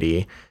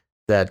Society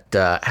that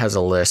has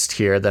a list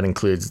here that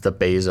includes the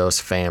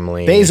Bezos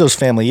family. Bezos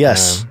family,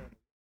 yes.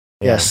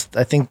 Yes,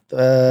 I think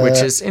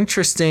which is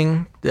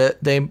interesting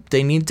that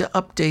they need to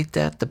update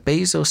that. The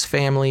Bezos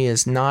family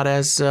is not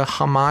as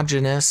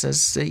homogenous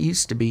as it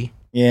used to be.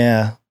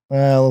 Yeah.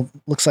 Well,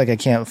 looks like I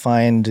can't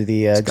find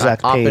the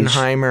exact got page.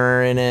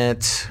 Oppenheimer in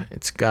it.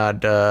 It's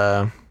got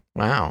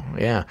wow,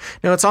 yeah.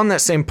 No, it's on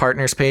that same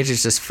partners page.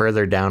 It's just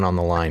further down on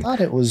the line. I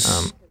thought it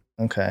was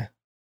okay.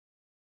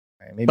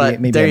 Maybe,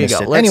 but maybe there I you missed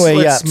go. It.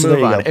 Let's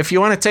move on. Go. If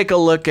you want to take a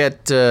look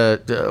at,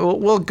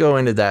 we'll go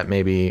into that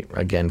maybe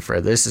again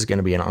further. This is going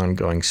to be an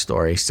ongoing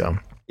story, so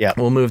yeah,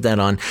 we'll move that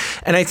on.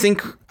 And I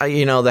think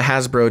the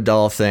Hasbro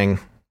doll thing,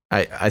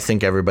 I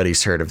think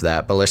everybody's heard of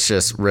that, but let's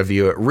just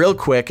review it real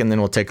quick and then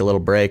we'll take a little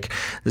break.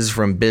 This is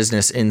from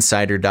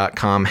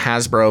BusinessInsider.com.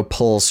 Hasbro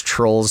pulls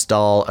Trolls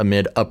doll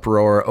amid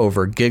uproar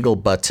over giggle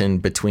button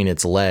between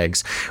its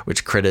legs,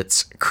 which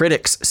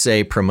critics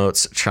say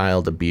promotes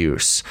child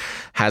abuse.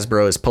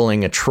 Hasbro is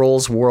pulling a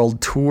Trolls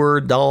World Tour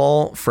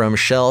doll from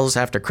shelves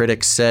after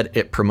critics said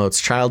it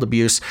promotes child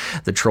abuse.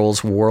 The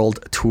Trolls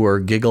World Tour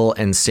Giggle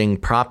and Sing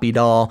Proppy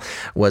doll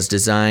was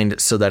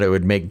designed so that it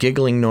would make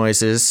giggling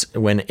noises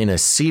when in a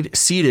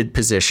seated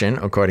position,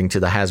 according to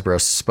the Hasbro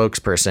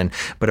spokesperson,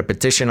 but a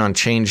petition on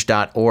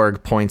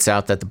change.org points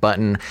out that the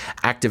button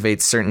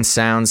activates certain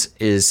sounds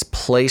is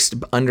placed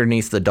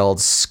underneath the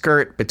doll's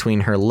skirt between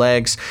her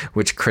legs,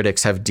 which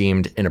critics have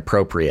deemed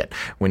inappropriate.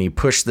 When you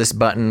push this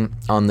button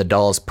on the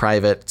doll's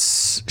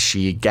privates,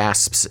 she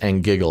gasps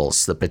and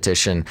giggles. The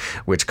petition,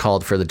 which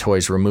called for the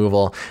toy's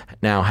removal,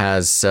 now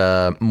has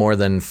more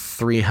than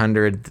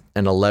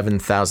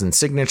 311,000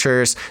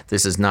 signatures.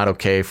 This is not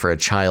okay for a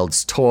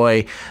child's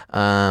toy.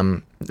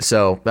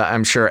 So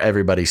I'm sure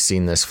everybody's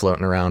seen this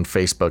floating around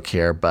Facebook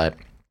here, but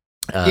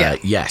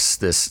yes,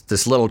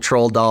 this little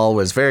troll doll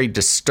was very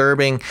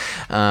disturbing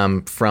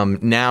from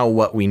now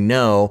what we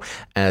know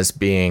as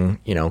being,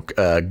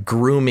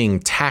 grooming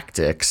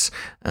tactics.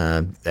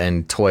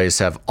 And toys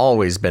have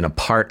always been a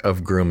part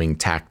of grooming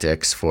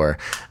tactics for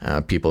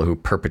people who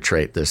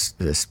perpetrate this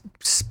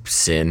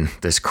sin,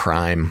 this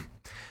crime.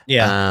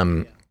 Yeah.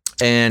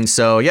 And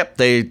so,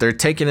 they're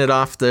taking it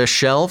off the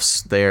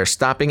shelves. They're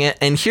stopping it.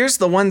 And here's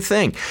the one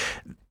thing.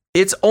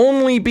 It's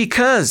only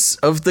because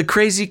of the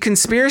crazy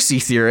conspiracy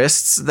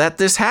theorists that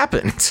this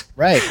happened.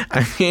 Right.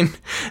 I mean,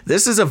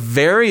 this is a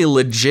very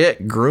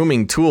legit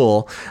grooming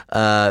tool.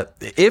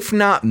 If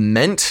not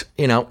meant,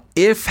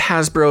 if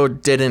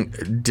Hasbro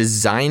didn't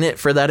design it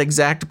for that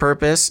exact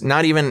purpose,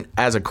 not even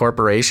as a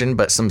corporation,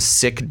 but some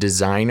sick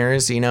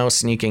designers,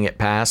 sneaking it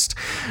past,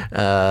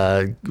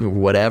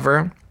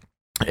 whatever.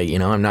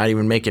 I'm not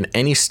even making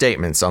any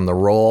statements on the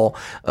role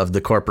of the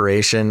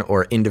corporation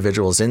or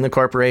individuals in the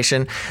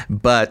corporation,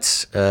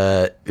 but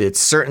it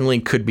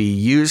certainly could be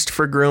used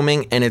for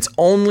grooming. And it's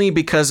only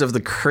because of the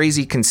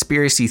crazy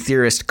conspiracy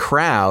theorist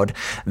crowd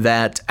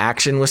that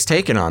action was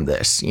taken on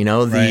this.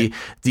 Right.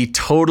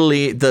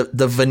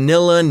 The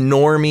vanilla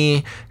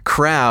normie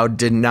crowd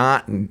did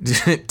not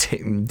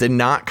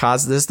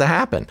cause this to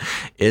happen.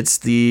 It's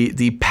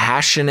the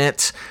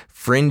passionate,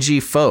 fringy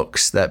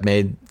folks that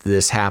made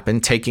this happen,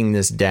 taking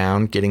this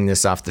down, getting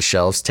this off the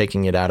shelves,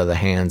 taking it out of the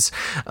hands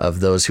of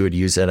those who would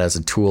use it as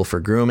a tool for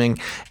grooming.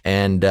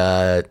 And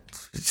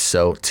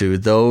so to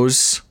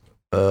those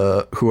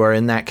who are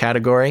in that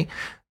category,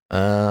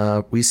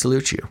 we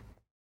salute you.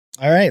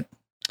 All right.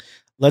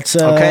 Let's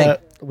we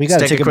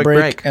got to take a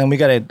break and we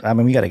got to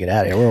get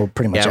out of here. We're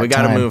pretty much we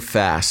got to move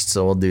fast,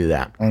 so we'll do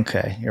that.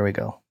 Okay, here we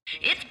go.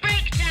 It's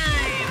break time.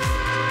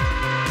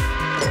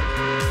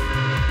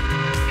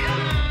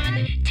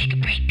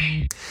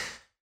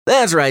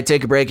 That's right.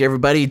 Take a break,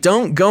 everybody.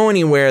 Don't go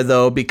anywhere,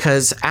 though,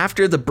 because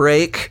after the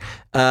break,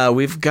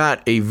 we've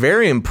got a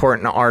very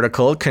important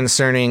article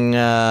concerning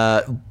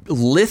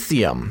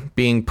lithium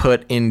being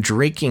put in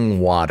drinking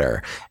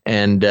water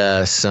and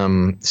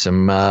some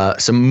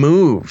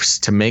moves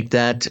to make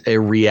that a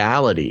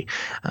reality.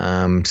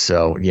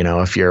 So,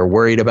 if you're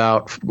worried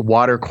about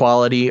water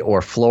quality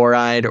or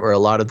fluoride or a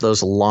lot of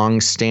those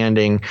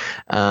long-standing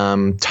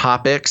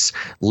topics,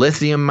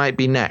 lithium might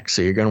be next.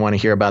 So you're going to want to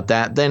hear about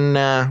that.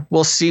 Then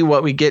we'll see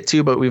what we get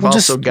to, but we'll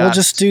just do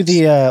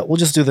the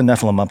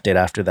Nephilim update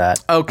after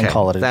that. Okay. And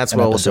call it That's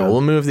what we'll do.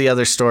 We'll move the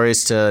other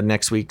stories to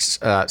next week's,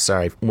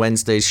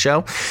 Wednesday's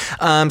show.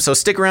 So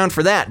stick around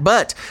for that.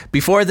 But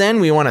before then,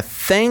 we want to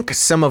thank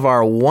some of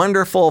our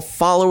wonderful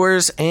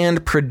followers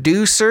and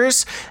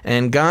producers.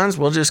 And Gons,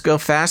 we'll just go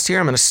fast here.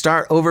 I'm going to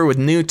start over with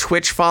new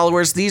Twitch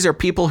followers. These are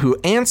people who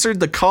answered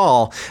the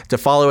call to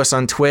follow us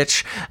on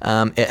Twitch.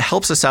 It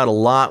helps us out a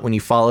lot when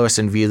you follow us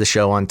and view the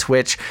show on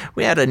Twitch.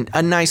 We had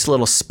a nice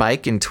little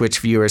spike in Twitch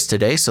viewers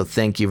today, so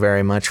thank you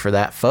very much for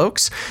that,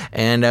 folks.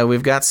 And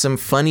we've got some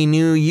funny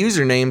new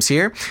usernames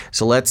here.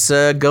 So let's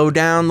go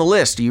down the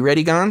list. Are you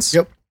ready, Gons?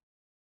 Yep.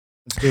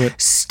 Let's do it.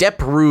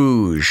 Step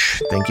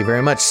Rouge. Thank you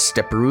very much,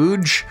 Step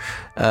Rouge.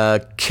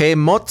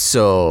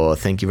 Kemotso.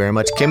 Thank you very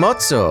much,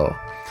 Kemotso.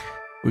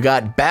 We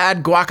got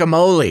Bad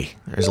Guacamole.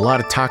 There's a lot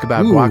of talk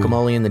about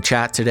guacamole in the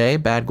chat today.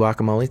 Bad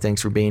Guacamole,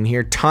 thanks for being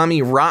here.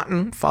 Tommy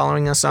Rotten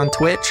following us on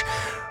Twitch.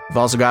 We've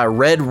also got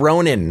Red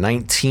Ronin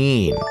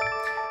 19.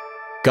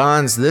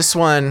 Gons, this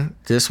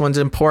one's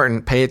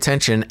important. Pay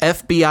attention.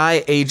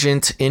 FBI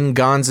agent in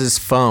Gons's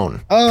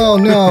phone. Oh,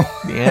 no.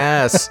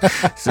 Yes.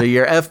 So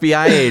your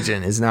FBI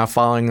agent is now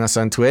following us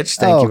on Twitch.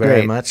 Thank you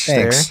very much.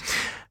 Thanks. There.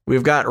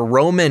 We've got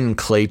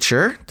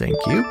Romanclature. Thank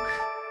you.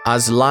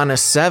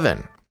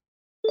 Aslana7.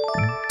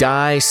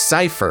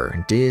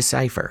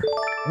 Decipher.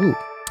 Ooh.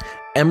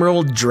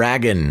 Emerald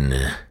Dragon.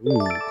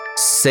 Ooh.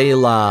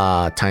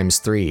 Selah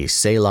 ×3.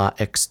 Selah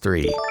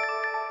X3.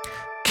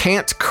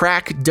 Can't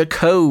Crack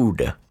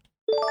Decode.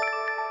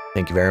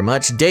 Thank you very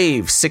much.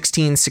 Dave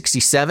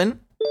 1667.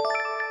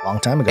 Long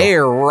time ago.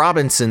 Air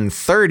Robinson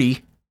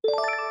 30.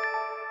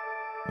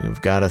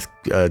 We've got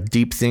a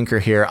deep thinker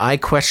here. I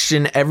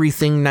question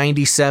everything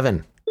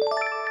 97.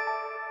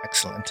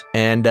 Excellent.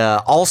 And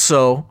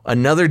also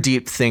another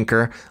deep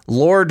thinker,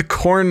 Lord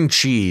Corn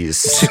Cheese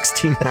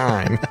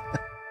 69.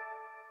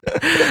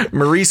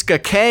 Mariska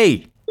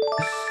K.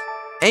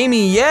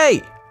 Amy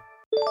Yay.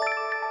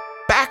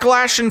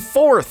 Backlash and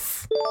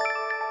Forth.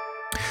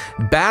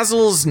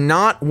 Basil's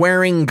not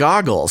wearing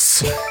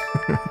goggles.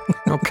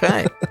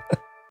 Okay.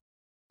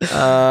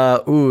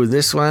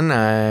 This one,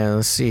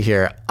 let's see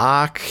here.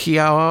 Achi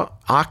of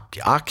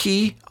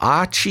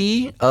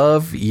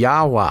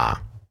Yawa.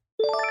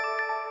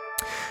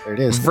 There it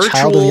is. The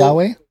Child of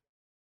Yahweh?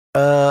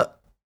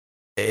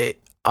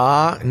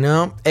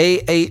 No.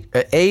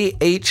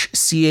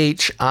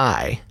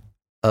 AHCHI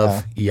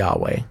of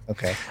Yahweh.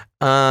 Okay.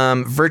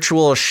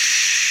 Virtual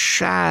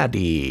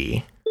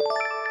Shadi.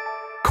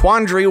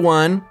 Quandary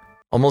 1.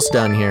 Almost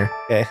done here.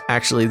 Okay.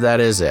 Actually,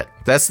 that is it.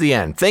 That's the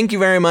end. Thank you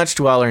very much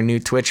to all our new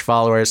Twitch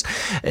followers.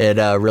 It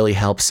really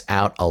helps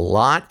out a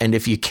lot. And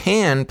if you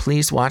can,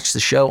 please watch the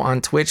show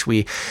on Twitch.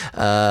 We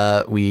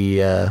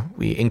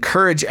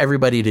encourage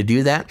everybody to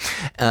do that.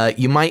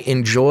 You might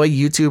enjoy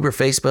YouTube or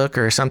Facebook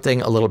or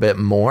something a little bit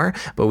more,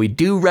 but we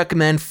do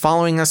recommend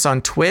following us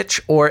on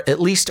Twitch or at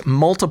least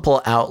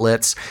multiple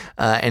outlets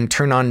and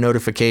turn on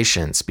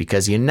notifications,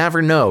 because you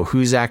never know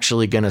who's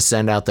actually going to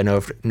send out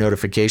the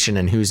notification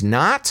and who's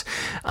not.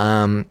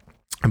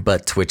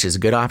 But Twitch is a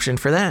good option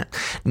for that.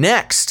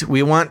 Next,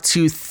 we want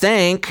to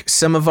thank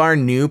some of our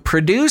new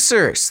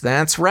producers.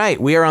 That's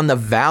right. We are on the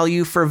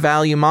value for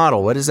value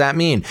model. What does that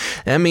mean?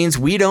 That means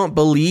we don't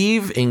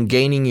believe in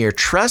gaining your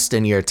trust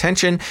and your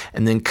attention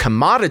and then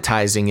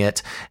commoditizing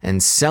it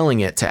and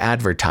selling it to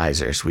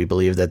advertisers. We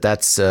believe that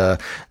that's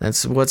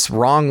what's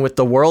wrong with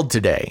the world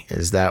today,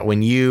 is that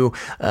when you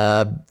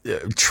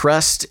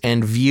trust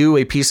and view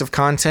a piece of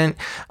content,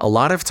 a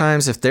lot of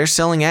times if they're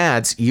selling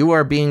ads, you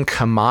are being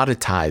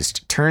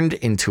commoditized, turned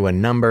into a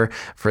number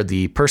for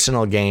the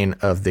personal gain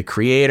of the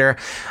creator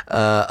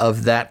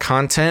of that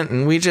content.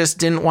 And we just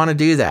didn't want to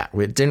do that.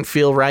 It didn't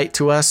feel right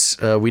to us.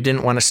 We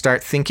didn't want to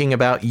start thinking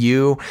about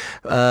you,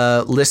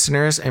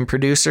 listeners and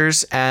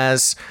producers,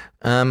 as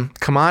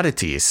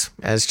commodities,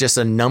 as just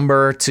a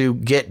number to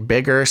get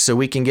bigger so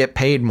we can get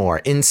paid more.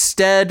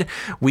 Instead,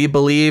 we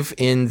believe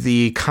in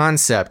the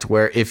concept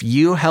where if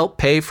you help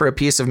pay for a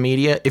piece of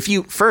media, if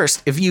you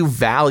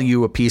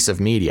value a piece of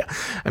media,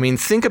 I mean,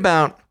 think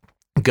about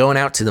going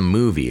out to the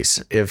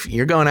movies. If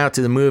you're going out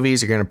to the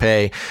movies, you're going to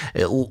pay,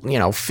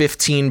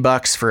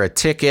 $15 for a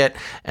ticket,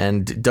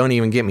 and don't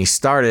even get me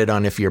started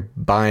on if you're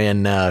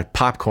buying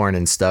popcorn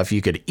and stuff.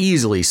 You could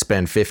easily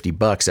spend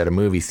 $50 at a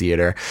movie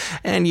theater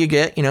and you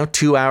get,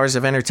 2 hours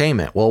of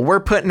entertainment. Well, we're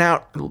putting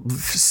out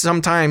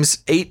sometimes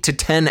 8 to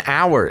 10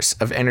 hours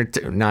of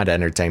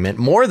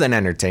more than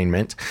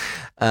entertainment.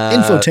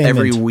 Infotainment.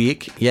 Every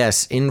week.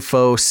 Yes,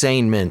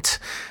 infotainment.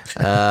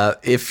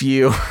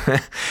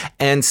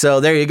 And so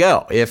there you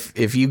go.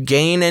 If you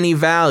gain any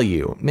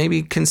value,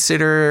 maybe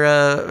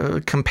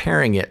consider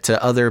comparing it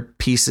to other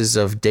pieces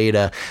of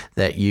data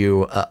that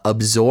you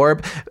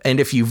absorb. And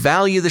if you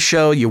value the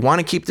show, you want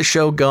to keep the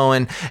show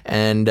going,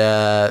 and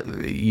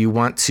you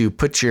want to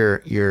put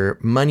your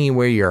money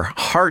where your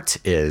heart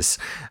is,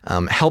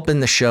 helping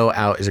the show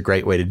out is a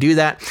great way to do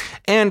that.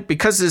 And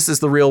because this is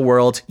the real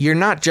world, you're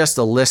not just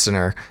a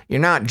listener,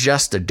 you're not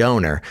just a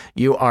donor,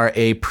 you are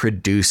a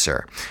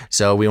producer.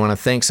 So we want to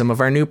thank some of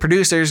our new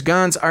producers.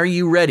 Guns, are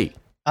you ready?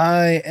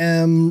 I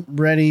am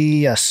ready.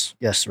 Yes,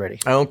 ready.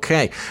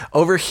 Okay.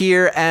 Over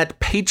here at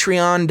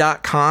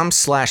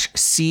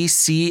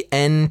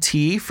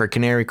patreon.com/CCNT for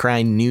Canary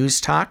Cry News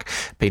Talk,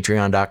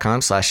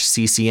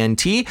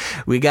 patreon.com/CCNT.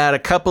 We got a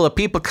couple of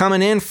people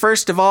coming in.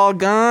 First of all,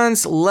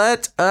 Guns,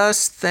 let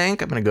us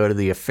thank, I'm going to go to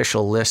the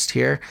official list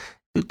here.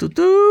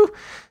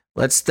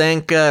 Let's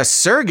thank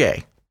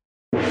Sergey.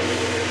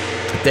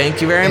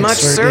 Thank you very much,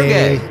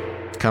 Sergey,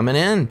 coming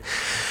in.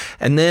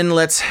 And then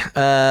let's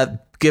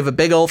give a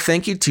big old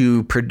thank you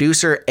to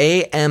producer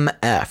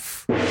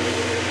AMF.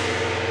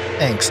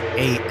 Thanks,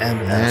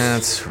 AMF.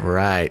 That's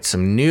right.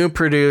 Some new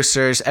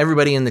producers.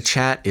 Everybody in the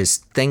chat is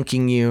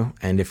thanking you.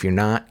 And if you're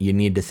not, you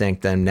need to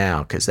thank them now,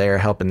 because they are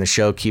helping the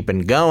show keeping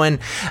going.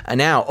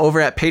 Now, over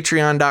at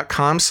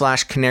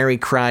patreon.com/Canary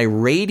Cry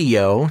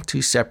Radio,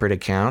 2 separate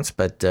accounts,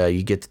 but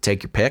you get to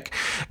take your pick.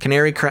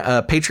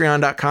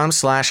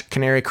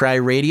 Patreon.com/Canary Cry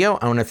Radio.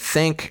 I want to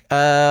thank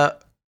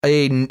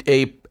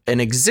an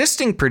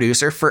existing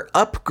producer for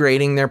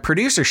upgrading their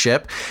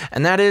producership,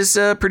 and that is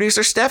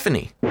producer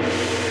Stephanie.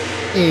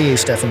 Hey,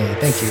 Stephanie.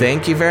 Thank you.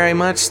 Thank you very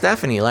much,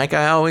 Stephanie. Like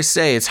I always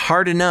say, it's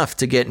hard enough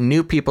to get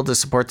new people to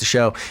support the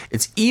show.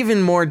 It's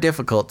even more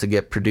difficult to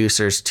get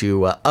producers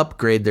to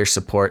upgrade their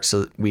support.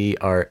 So we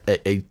are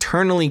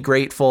eternally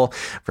grateful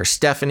for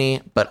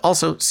Stephanie, but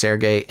also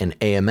Sergey and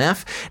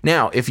AMF.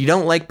 Now, if you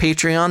don't like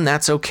Patreon,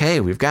 that's okay.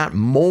 We've got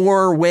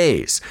more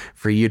ways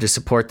for you to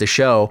support the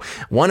show.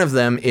 One of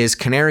them is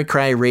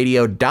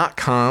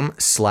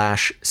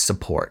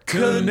canarycryradio.com/support.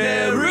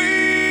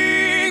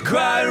 Canary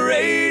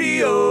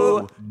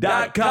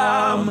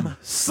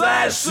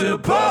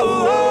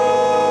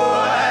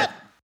canarycryradio.com/support.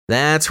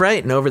 That's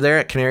right. And over there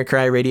at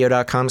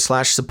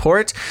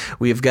canarycryradio.com/support,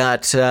 we've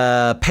got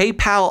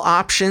PayPal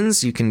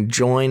options. You can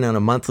join on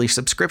a monthly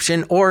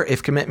subscription, or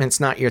if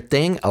commitment's not your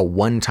thing, a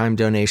one-time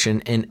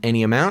donation in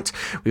any amount.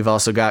 We've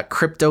also got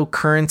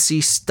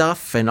cryptocurrency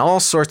stuff and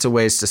all sorts of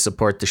ways to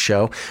support the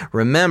show.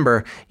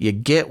 Remember, you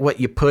get what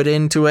you put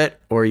into it,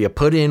 or you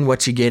put in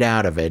what you get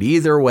out of it.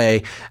 Either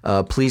way,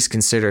 please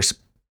consider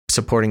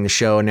supporting the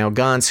show. Now,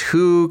 Gons,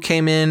 who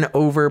came in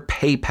over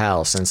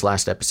PayPal since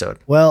last episode?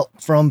 Well,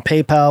 from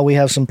PayPal, we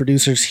have some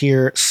producers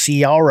here,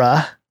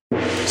 Ciara.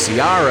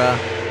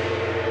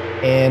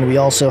 And we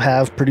also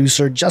have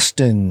producer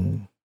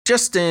Justin.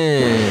 Thank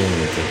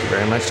you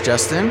very much,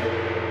 Justin.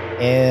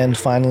 And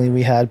finally,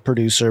 we had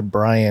producer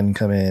Brian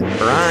come in.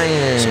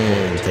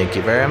 Thank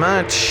you very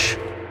much.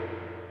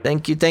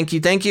 Thank you.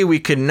 We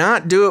could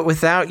not do it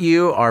without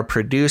you, our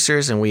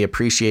producers, and we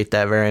appreciate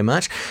that very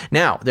much.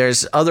 Now,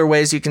 there's other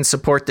ways you can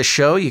support the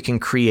show. You can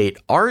create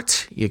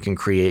art. You can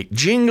create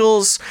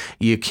jingles.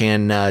 You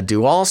can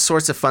do all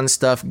sorts of fun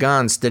stuff.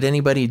 Gons, did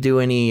anybody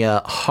do any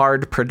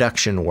hard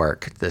production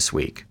work this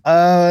week?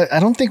 I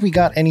don't think we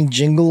got any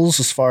jingles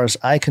as far as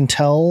I can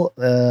tell.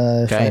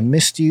 If I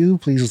missed you,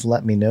 please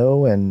let me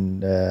know,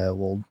 and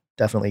we'll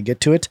definitely get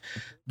to it.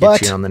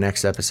 Get you on the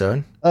next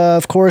episode.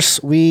 Of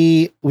course,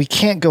 we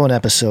can't go an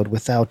episode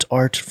without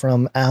art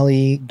from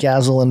Ali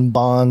Gazelle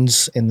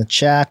Bonds in the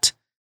chat.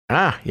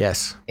 Ah,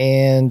 yes.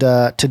 And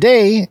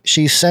today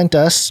she sent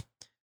us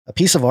a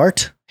piece of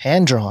art,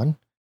 hand-drawn,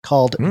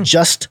 called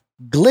Just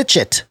Glitch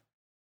It.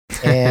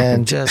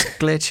 And Just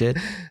Glitch It.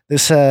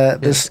 This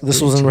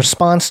was in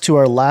response to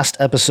our last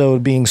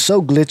episode being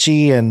so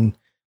glitchy and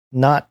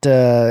not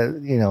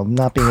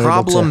being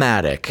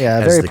problematic.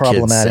 Very as the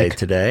problematic kids say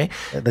today.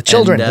 The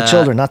children,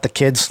 not the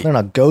kids. They're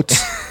not goats.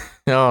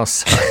 Oh,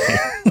 sorry.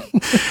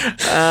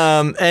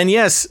 And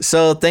yes,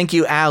 so thank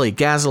you, Ali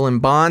Gazelle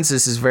Bonds.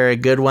 This is a very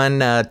good one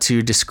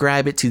to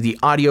describe it to the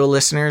audio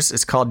listeners.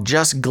 It's called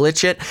Just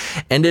Glitch It,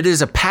 and it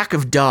is a pack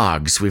of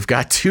dogs. We've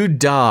got 2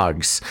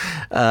 dogs,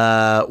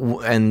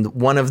 and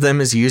one of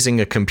them is using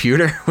a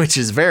computer, which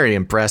is very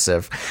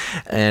impressive.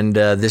 And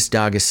this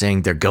dog is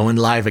saying, "They're going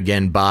live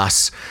again,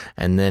 boss."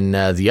 And then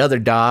the other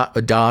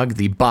dog,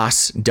 the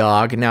boss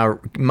dog. Now,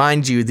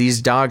 mind you,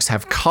 these dogs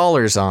have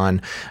collars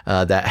on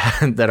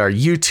that are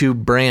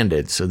YouTube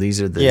branded. So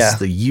these are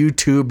the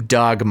YouTube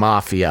dog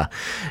mafia.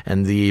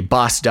 And the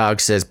boss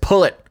dog says,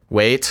 "Pull it.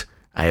 Wait,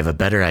 I have a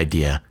better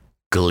idea.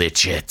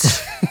 Glitch it."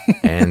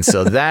 And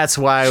so that's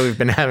why we've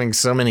been having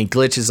so many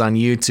glitches on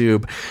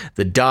YouTube.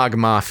 The dog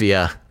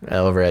mafia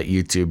over at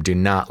YouTube do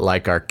not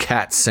like our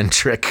cat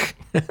centric.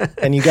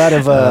 And you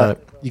gotta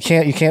you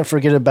can't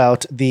forget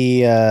about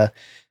the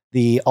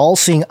All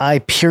Seeing Eye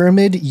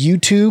Pyramid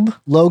YouTube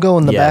logo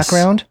in the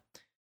background,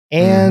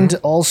 and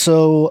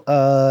also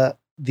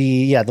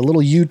the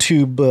little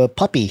YouTube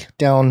puppy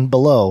down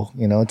below.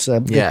 It's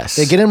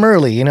they get him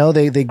early.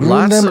 They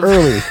groom them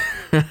early.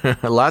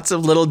 Lots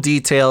of little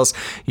details.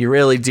 You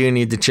really do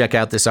need to check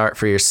out this art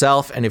for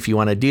yourself. And if you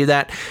want to do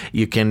that,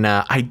 you can.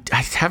 I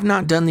have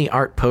not done the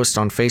art post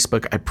on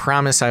Facebook. I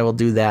promise I will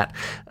do that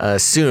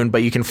soon.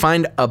 But you can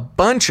find a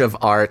bunch of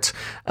art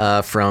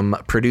from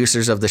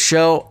producers of the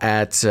show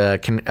at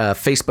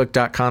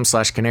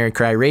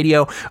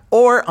facebook.com/canarycryradio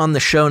or on the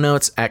show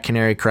notes at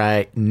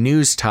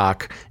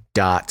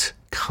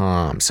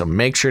canarycrynewstalk.com. So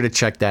make sure to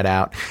check that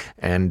out,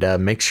 and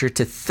make sure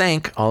to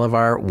thank all of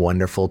our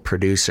wonderful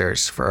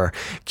producers for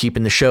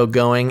keeping the show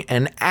going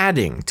and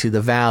adding to the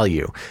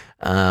value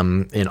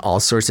in all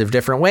sorts of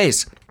different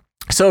ways.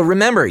 So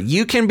remember,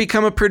 you can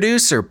become a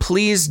producer.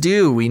 Please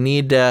do. We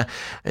need,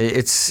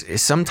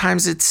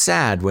 sometimes it's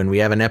sad when we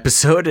have an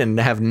episode and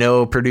have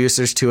no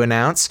producers to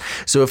announce.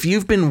 So if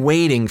you've been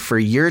waiting for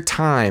your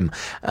time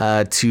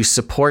to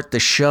support the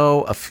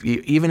show,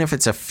 even if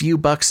it's a few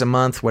bucks a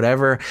month,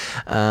 whatever,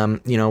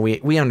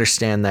 we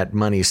understand that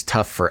money's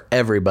tough for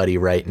everybody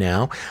right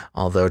now.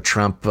 Although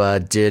Trump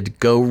did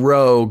go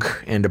rogue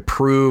and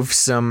approve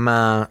some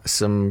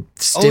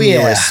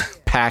stimulus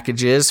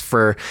packages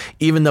for,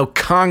 even though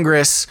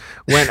Congress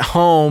went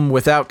home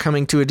without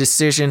coming to a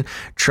decision,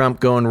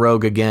 Trump going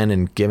rogue again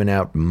and giving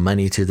out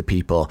money to the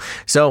people.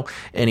 So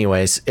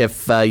anyways,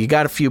 if you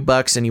got a few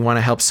bucks and you want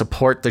to help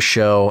support the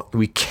show,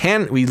 we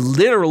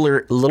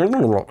literally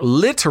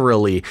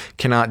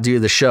cannot do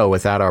the show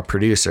without our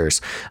producers.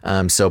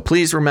 So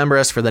please remember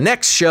us for the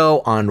next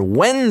show on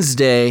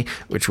Wednesday,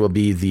 which will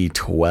be the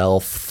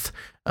 12th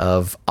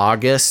of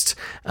August.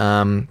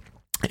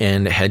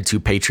 And head to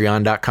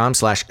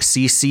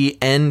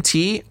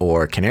patreon.com/CCNT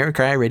or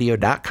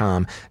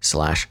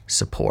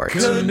canarycryradio.com/support.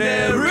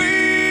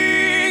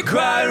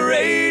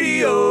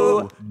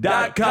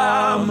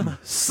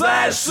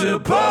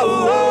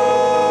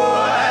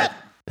 canarycryradio.com/support.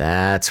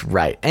 That's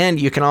right.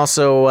 And you can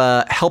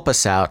also help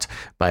us out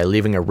by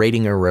leaving a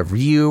rating or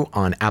review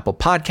on Apple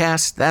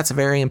Podcasts. That's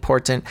very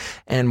important.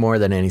 And more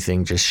than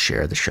anything, just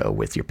share the show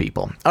with your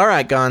people. All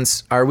right,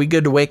 Gons, are we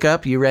good to wake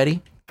up? You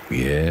ready?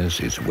 Yes,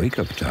 it's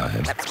wake-up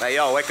time. Hey,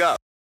 yo, wake up.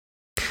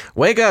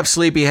 Wake up,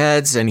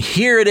 sleepyheads, and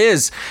here it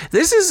is.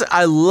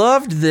 I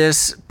loved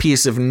this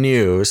piece of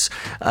news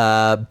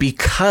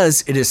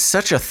because it is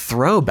such a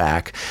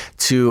throwback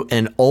to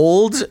an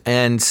old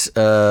and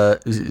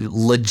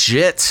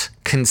legit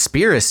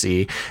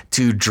conspiracy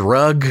to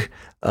drug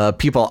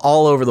people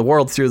all over the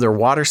world through their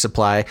water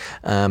supply,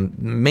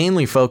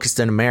 mainly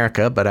focused in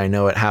America, but I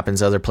know it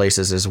happens other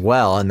places as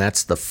well, and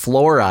that's the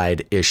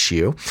fluoride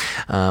issue.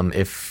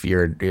 If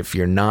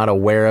you're not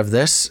aware of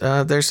this,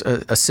 there's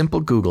a simple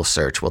Google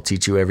search will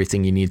teach you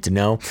everything you need to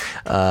know.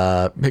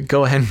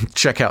 Go ahead and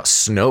check out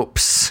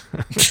Snopes.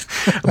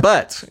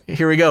 But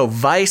here we go.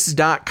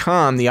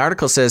 Vice.com, the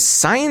article says,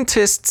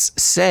 scientists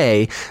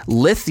say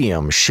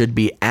lithium should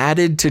be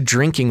added to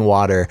drinking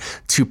water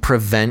to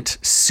prevent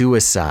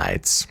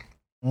suicides.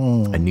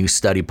 A new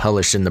study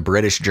published in the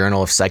British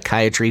Journal of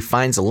Psychiatry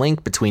finds a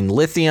link between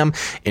lithium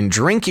in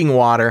drinking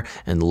water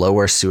and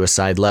lower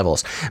suicide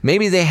levels.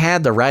 Maybe they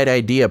had the right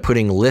idea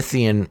putting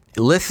lithium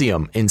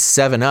in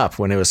 7-Up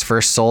when it was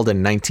first sold in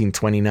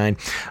 1929.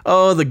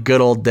 Oh, the good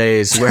old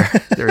days where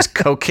there was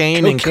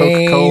cocaine in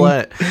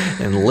Coca-Cola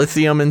and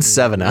lithium in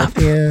 7-Up.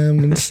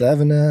 Lithium in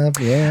 7-Up,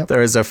 yeah.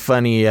 There was a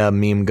funny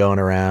meme going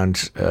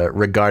around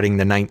regarding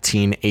the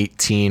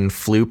 1918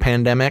 flu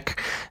pandemic.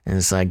 And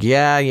it's like,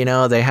 yeah,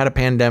 they had a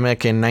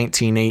pandemic in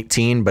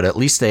 1918, but at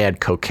least they had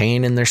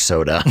cocaine in their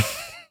soda.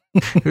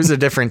 It was a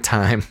different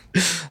time.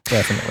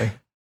 Definitely.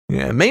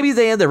 Yeah, maybe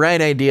they had the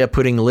right idea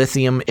putting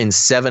lithium in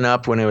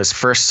 7-Up when it was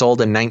first sold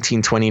in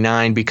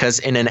 1929, because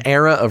in an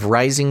era of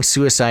rising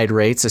suicide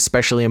rates,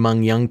 especially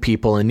among young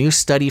people, a new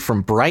study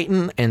from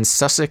Brighton and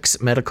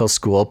Sussex Medical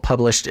School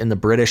published in the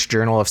British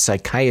Journal of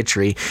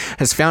Psychiatry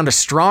has found a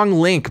strong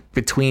link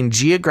between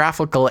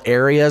geographical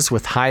areas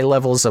with high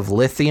levels of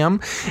lithium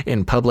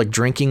in public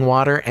drinking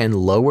water and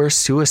lower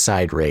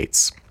suicide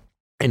rates.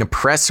 In a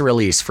press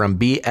release from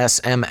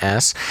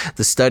BSMS,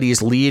 the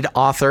study's lead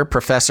author,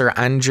 Professor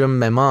Anjum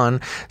Memon,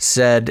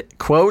 said,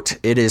 quote,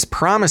 "It is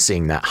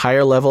promising that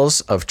higher levels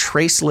of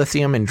trace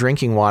lithium in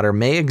drinking water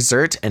may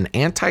exert an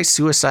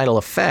anti-suicidal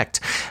effect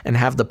and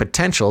have the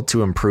potential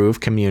to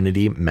improve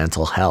community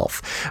mental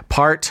health."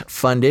 Part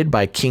funded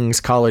by King's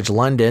College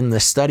London,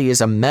 the study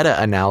is a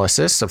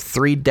meta-analysis of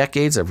 3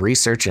 decades of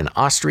research in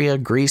Austria,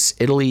 Greece,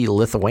 Italy,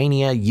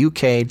 Lithuania,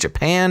 UK,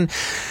 Japan,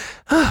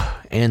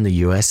 and the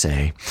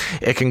USA.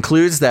 It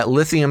concludes that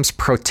lithium's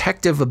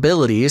protective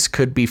abilities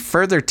could be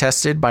further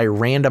tested by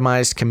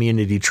randomized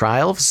community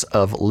trials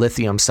of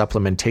lithium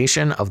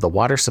supplementation of the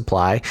water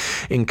supply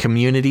in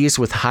communities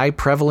with high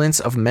prevalence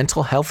of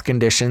mental health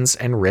conditions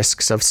and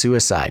risks of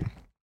suicide,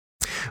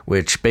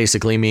 which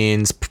basically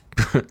means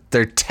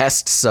their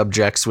test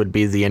subjects would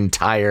be the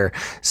entire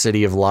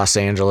city of Los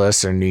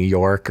Angeles or New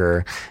York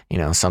or,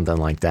 something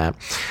like that.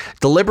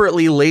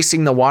 Deliberately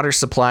lacing the water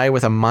supply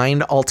with a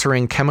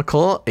mind-altering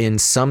chemical in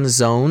some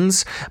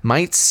zones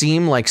might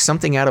seem like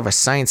something out of a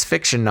science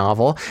fiction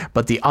novel,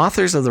 but the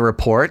authors of the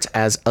report,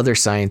 as other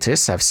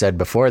scientists have said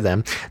before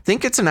them,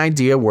 think it's an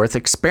idea worth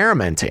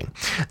experimenting.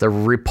 The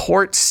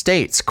report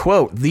states,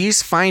 quote,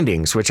 "These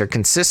findings, which are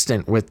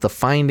consistent with the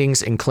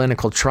findings in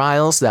clinical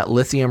trials that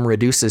lithium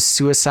reduces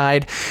suicide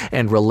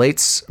and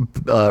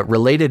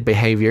related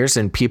behaviors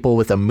in people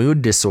with a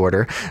mood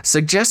disorder,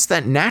 suggests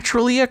that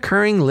naturally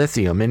occurring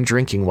lithium in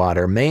drinking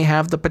water may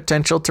have the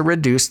potential to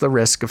reduce the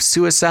risk of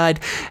suicide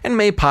and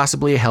may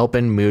possibly help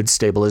in mood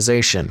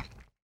stabilization,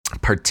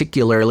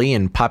 particularly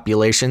in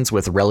populations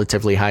with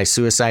relatively high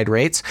suicide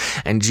rates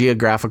and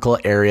geographical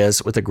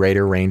areas with a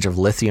greater range of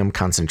lithium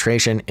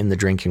concentration in the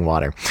drinking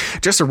water."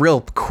 Just a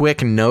real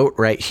quick note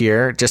right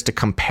here, just to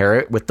compare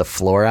it with the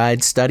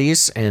fluoride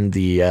studies and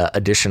the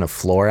addition of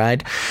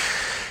fluoride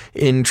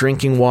in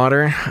drinking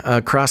water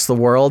across the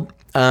world.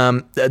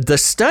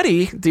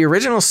 The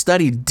original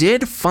study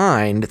did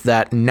find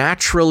that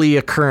naturally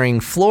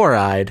occurring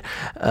fluoride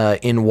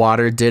in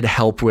water did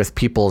help with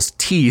people's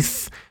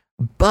teeth.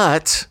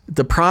 But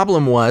the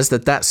problem was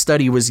that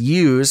study was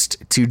used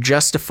to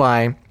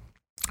justify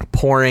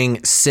pouring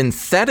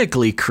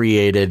synthetically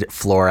created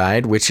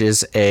fluoride, which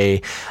is a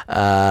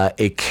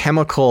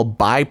chemical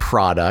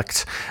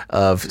byproduct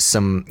of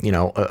some,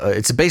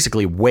 it's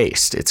basically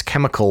waste. It's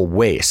chemical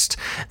waste,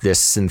 this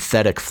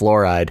synthetic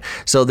fluoride.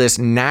 So this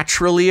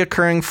naturally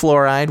occurring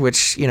fluoride,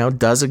 which,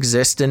 does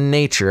exist in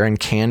nature and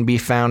can be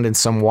found in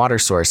some water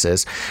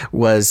sources,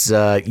 was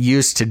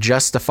used to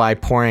justify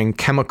pouring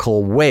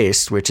chemical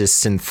waste, which is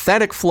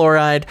synthetic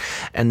fluoride.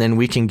 And then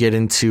we can get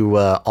into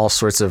all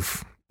sorts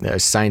of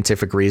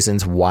scientific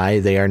reasons why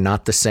they are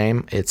not the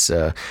same. It's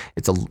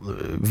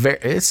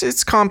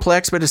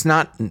complex, but it's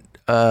not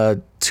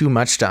too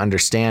much to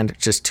understand,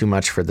 just too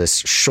much for this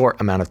short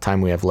amount of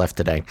time we have left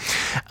today.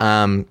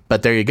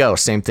 But there you go.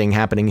 Same thing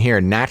happening here.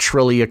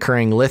 Naturally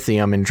occurring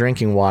lithium in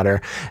drinking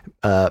water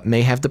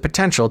may have the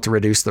potential to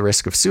reduce the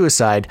risk of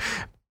suicide,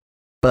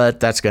 but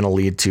that's going to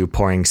lead to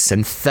pouring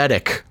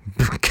synthetic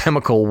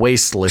chemical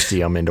waste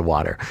lithium into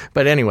water.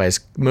 But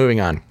anyways,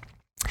 moving on.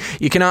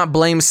 You cannot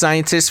blame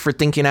scientists for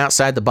thinking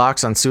outside the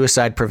box on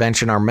suicide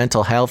prevention. Our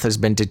mental health has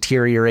been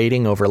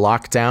deteriorating over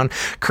lockdown.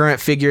 Current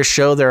figures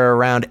show there are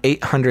around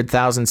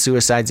 800,000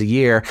 suicides a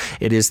year.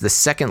 It is the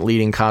second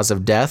leading cause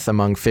of death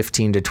among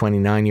 15 to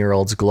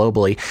 29-year-olds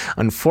globally.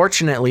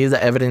 Unfortunately,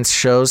 the evidence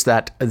shows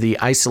that the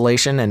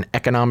isolation and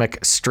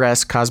economic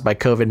stress caused by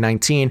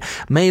COVID-19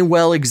 may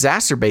well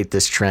exacerbate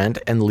this trend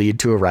and lead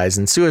to a rise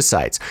in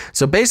suicides.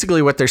 So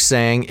basically what they're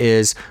saying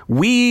is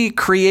we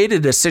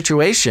created a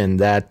situation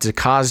that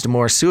caused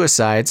more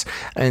suicides,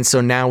 and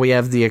so now we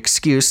have the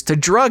excuse to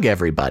drug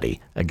everybody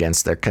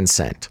against their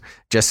consent.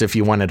 Just if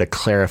you wanted a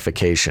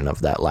clarification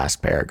of that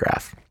last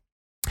paragraph.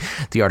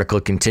 The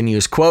article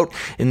continues, quote,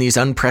 in these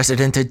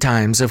unprecedented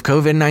times of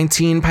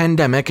COVID-19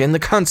 pandemic and the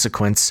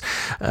consequent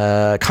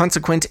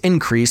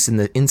increase in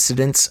the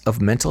incidence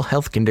of mental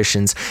health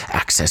conditions,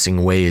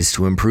 accessing ways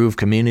to improve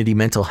community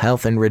mental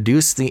health and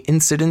reduce the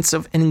incidence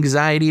of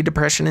anxiety,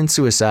 depression, and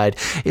suicide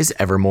is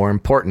ever more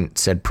important,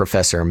 said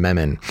Professor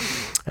Memon.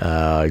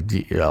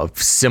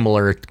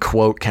 Similar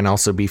quote can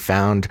also be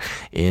found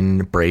in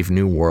Brave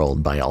New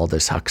World by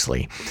Aldous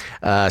Huxley.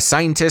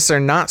 Scientists are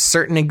not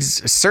certain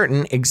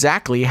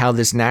exactly how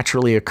this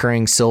naturally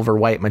occurring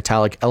silver-white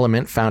metallic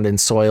element found in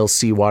soil,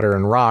 seawater,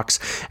 and rocks,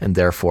 and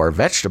therefore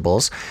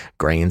vegetables,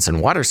 grains, and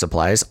water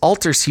supplies,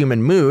 alters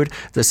human mood.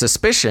 The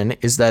suspicion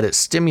is that it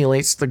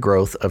stimulates the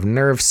growth of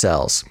nerve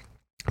cells.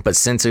 But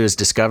since it was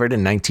discovered in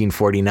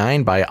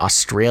 1949 by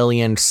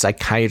Australian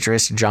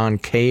psychiatrist John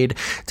Cade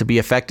to be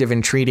effective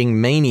in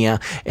treating mania,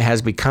 it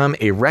has become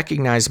a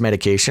recognized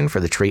medication for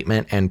the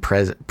treatment and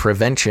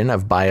prevention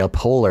of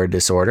bipolar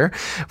disorder,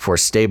 for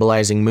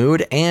stabilizing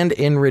mood, and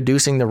in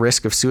reducing the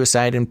risk of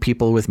suicide in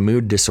people with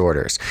mood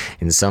disorders.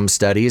 In some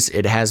studies,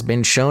 it has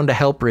been shown to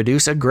help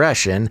reduce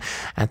aggression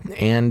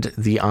and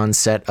the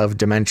onset of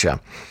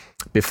dementia.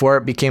 Before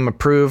it became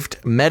approved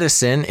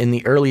medicine in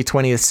the early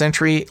 20th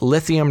century,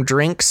 lithium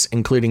drinks,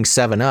 including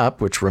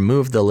 7-Up, which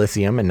removed the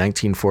lithium in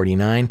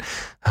 1949,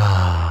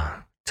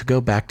 to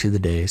go back to the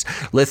days,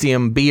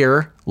 lithium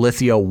beer,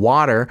 Lithia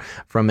water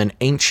from an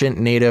ancient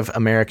Native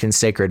American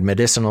sacred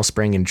medicinal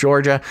spring in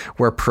Georgia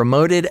were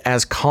promoted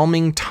as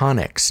calming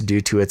tonics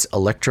due to its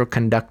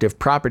electroconductive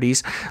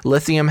properties.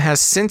 Lithium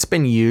has since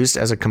been used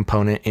as a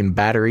component in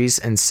batteries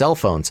and cell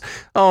phones.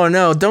 Oh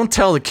no, don't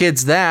tell the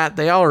kids that.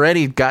 They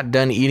already got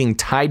done eating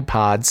Tide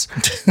Pods.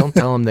 Don't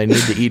tell them they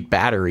need to eat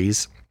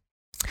batteries.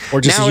 Or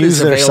just use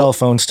their cell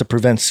phones to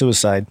prevent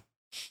suicide.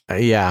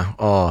 Yeah.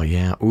 Oh,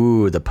 yeah.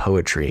 Ooh, the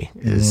poetry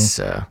is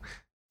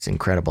it's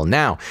incredible.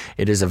 Now,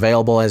 it is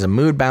available as a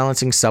mood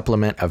balancing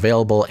supplement,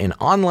 available in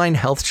online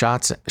health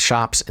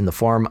shops in the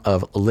form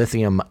of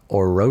lithium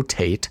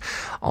orotate,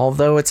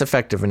 although its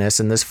effectiveness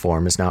in this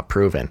form is not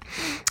proven.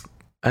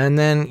 And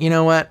then, you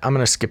know what? I'm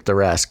going to skip the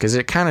rest because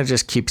it kind of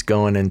just keeps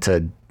going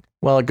into,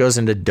 well, it goes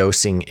into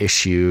dosing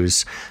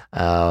issues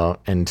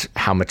and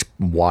how much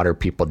water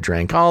people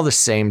drink, all the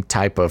same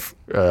type of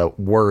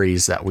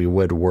worries that we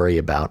would worry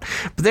about.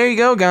 But there you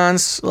go,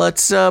 Gons.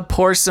 Let's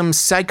pour some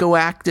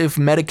psychoactive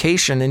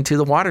medication into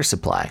the water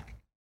supply.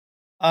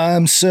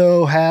 I'm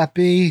so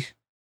happy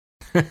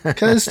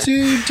because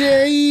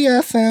today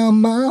I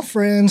found my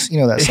friends. You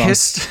know that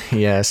song?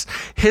 Yes.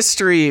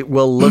 History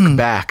will look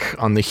back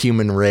on the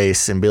human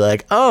race and be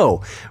like,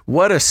 oh,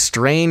 what a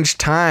strange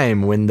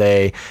time when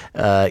they,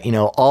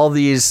 all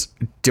these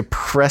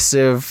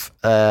depressive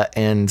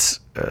and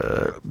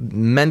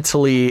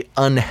mentally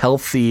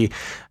unhealthy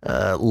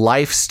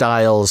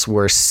lifestyles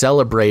were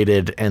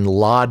celebrated and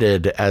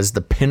lauded as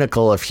the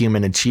pinnacle of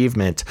human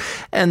achievement.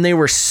 And they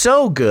were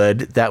so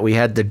good that we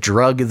had to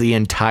drug the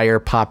entire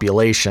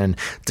population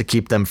to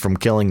keep them from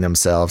killing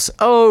themselves.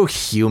 Oh,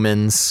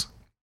 humans.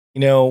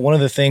 You know, one of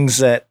the things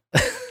that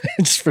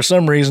for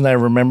some reason I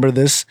remember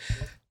this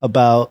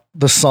about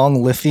the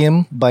song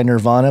Lithium by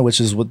Nirvana, which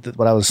is what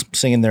I was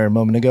singing there a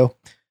moment ago.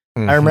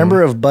 Mm-hmm. I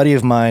remember a buddy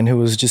of mine who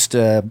was just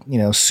a,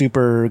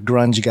 super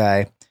grunge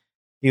guy.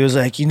 He was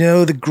like,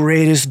 the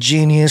greatest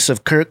genius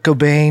of Kurt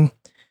Cobain.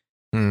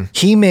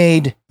 He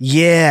made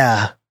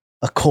a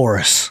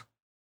chorus,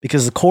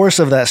 because the chorus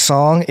of that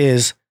song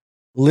is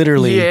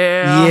literally,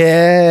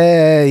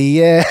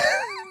 yeah.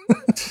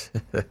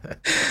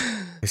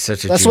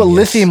 That's what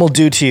lithium will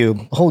do to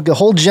you. A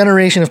whole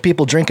generation of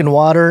people drinking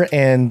water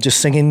and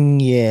just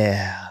singing,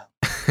 yeah.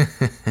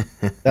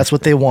 That's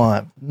what they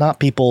want. Not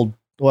people.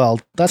 Well,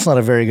 that's not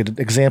a very good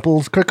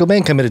example. Kurt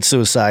Cobain committed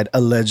suicide,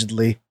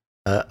 allegedly.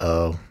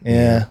 Uh-oh.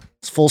 Yeah.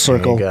 It's full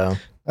circle. There you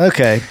go.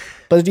 Okay.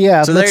 But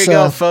yeah. So there you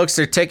go, folks.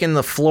 They're taking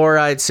the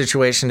fluoride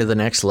situation to the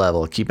next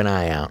level. Keep an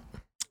eye out.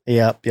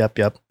 Yep.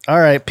 All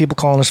right. People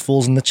calling us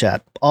fools in the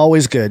chat.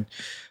 Always good.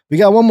 We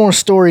got one more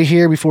story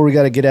here before we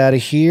got to get out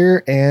of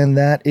here, and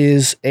that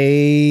is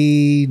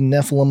a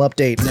Nephilim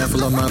update.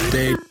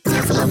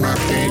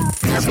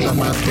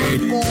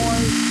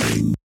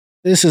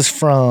 This is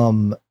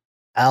from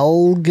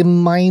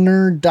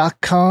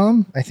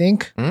Algeminer.com, I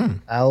think.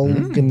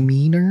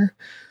 Algeminer.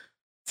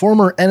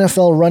 Former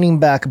NFL running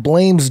back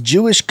blames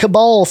Jewish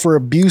cabal for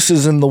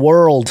abuses in the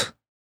world.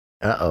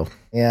 Uh-oh.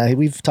 Yeah,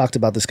 we've talked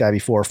about this guy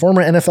before.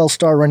 Former NFL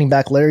star running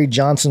back Larry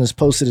Johnson has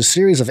posted a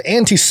series of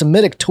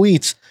anti-Semitic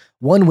tweets,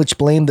 one which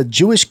blamed the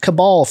Jewish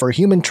cabal for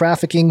human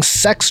trafficking,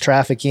 sex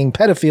trafficking,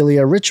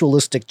 pedophilia,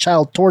 ritualistic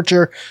child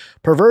torture,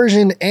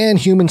 perversion, and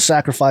human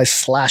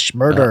sacrifice /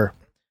 murder.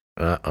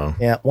 Uh-oh.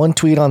 Yeah, one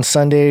tweet on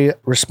Sunday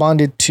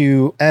responded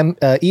to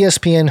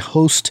ESPN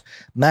host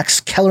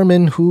Max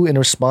Kellerman, who, in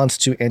response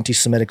to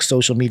anti-Semitic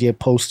social media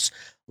posts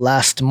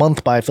last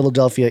month by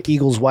Philadelphia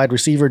Eagles wide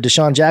receiver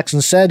Deshaun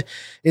Jackson, said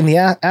in the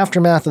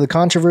aftermath of the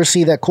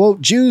controversy that,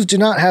 quote, Jews do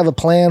not have a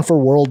plan for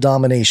world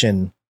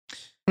domination.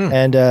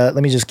 And let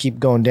me just keep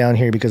going down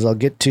here because I'll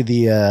get to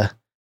the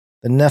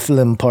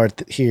Nephilim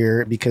part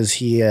here because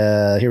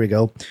here we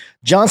go.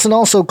 Johnson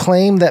also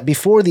claimed that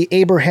before the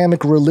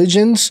Abrahamic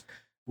religions,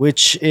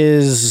 which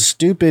is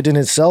stupid in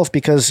itself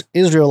because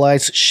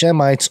Israelites,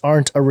 Shemites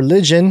aren't a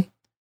religion.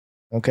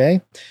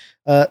 Okay.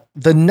 The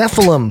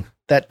Nephilim,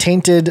 that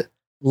tainted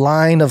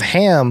line of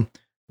Ham,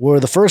 were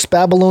the first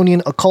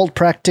Babylonian occult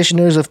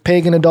practitioners of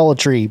pagan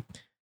idolatry.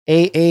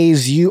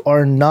 AAs, you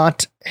are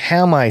not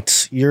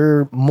Hamites.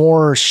 You're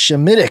more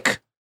Shemitic.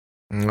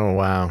 Oh,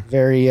 wow.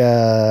 Very,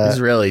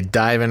 he's really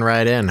diving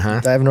right in,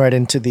 huh? Diving right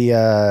into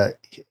the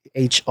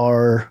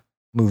HR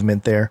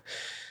movement there.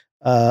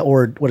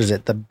 Or what is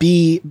it?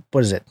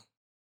 What is it?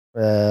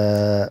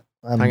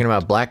 Talking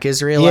about Black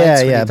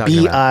Israelites? Yeah,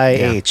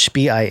 BIH.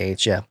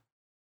 BIH, yeah.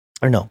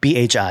 Or no,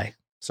 BHI.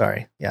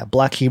 Sorry. Yeah,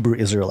 Black Hebrew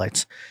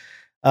Israelites.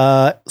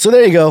 So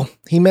there you go.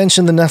 He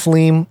mentioned the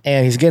Nephilim,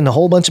 and he's getting a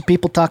whole bunch of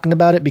people talking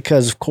about it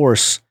because, of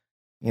course,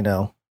 you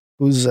know,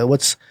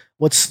 what's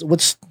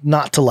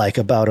not to like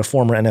about a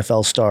former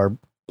NFL star,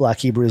 Black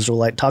Hebrew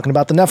Israelite, talking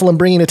about the Nephilim,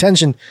 bringing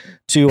attention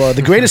to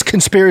the greatest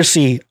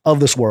conspiracy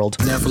of this world.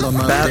 Nephilim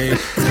update.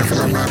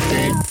 Nephilim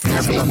update.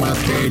 Nephilim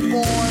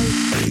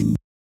update.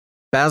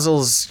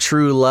 Basil's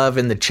True Love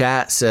in the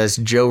chat says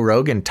Joe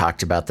Rogan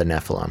talked about the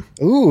Nephilim.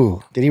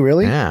 Ooh, did he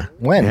really? Yeah.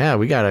 When? Yeah,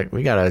 we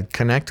gotta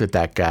connect with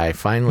that guy.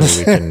 Finally,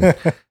 we can get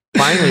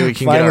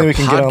our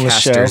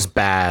podcaster's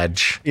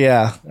badge.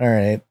 Yeah. All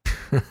right.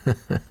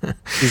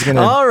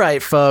 All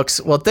right,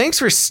 folks. Well, thanks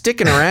for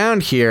sticking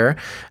around here.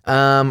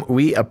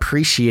 We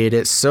appreciate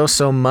it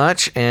so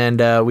much,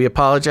 and we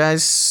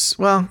apologize.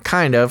 Well,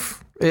 kind of.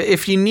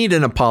 If you need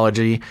an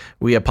apology,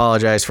 we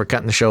apologize for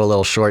cutting the show a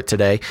little short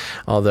today.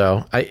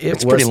 Although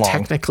it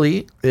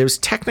was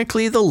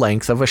technically the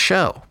length of a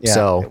show. Yeah,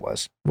 so it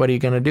was. What are you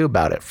going to do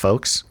about it,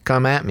 folks?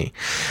 Come at me.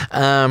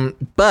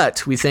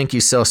 But we thank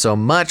you so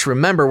much.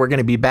 Remember, we're going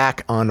to be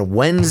back on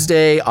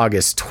Wednesday,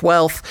 August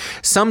 12th,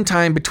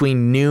 sometime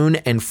between noon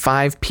and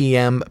 5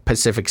 p.m.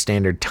 Pacific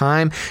Standard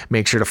Time.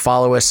 Make sure to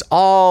follow us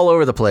all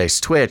over the place.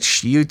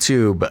 Twitch,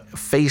 YouTube,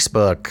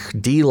 Facebook,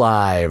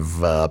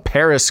 DLive,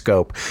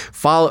 Periscope.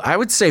 I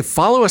would say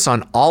follow us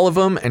on all of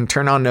them and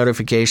turn on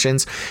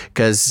notifications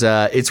because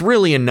it's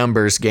really a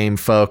numbers game,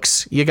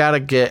 folks. You got to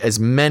get as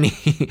many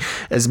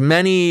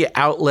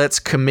outlets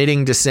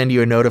committing to send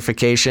you a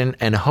notification,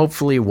 and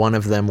hopefully one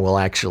of them will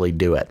actually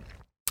do it.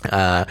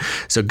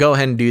 So go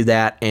ahead and do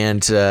that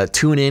and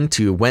tune in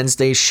to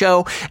Wednesday's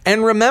show.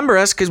 And remember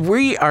us because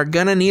we are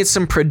going to need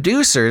some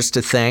producers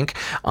to thank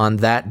on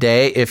that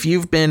day. If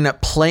you've been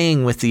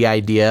playing with the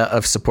idea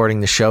of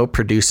supporting the show,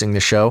 producing the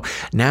show,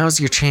 now's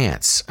your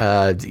chance.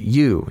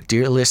 You,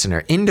 dear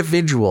listener,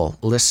 individual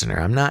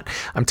listener,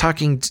 I'm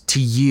talking to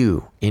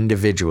you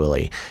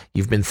individually.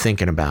 You've been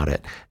thinking about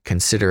it.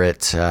 Consider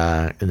it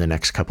in the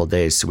next couple of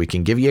days so we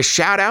can give you a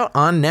shout out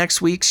on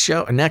next week's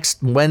show,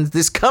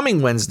 this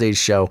coming Wednesday's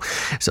show.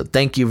 So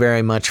thank you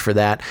very much for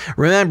that.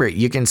 Remember,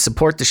 you can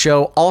support the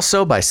show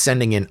also by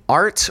sending in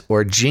art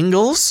or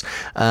jingles.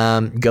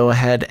 Go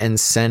ahead and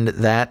send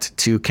that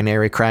to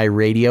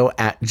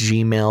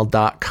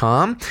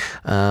canarycryradio@gmail.com.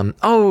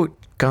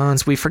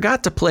 Gons, we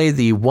forgot to play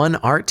the One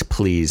Art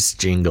Please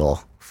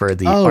jingle for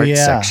the art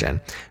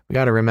section. We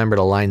got to remember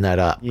to line that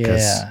up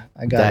because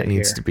that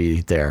needs to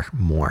be there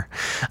more.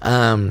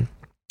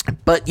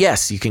 But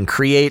yes, you can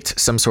create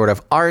some sort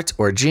of art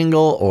or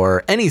jingle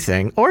or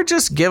anything, or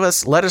just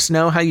let us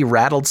know how you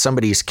rattled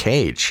somebody's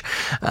cage.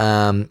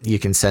 You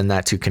can send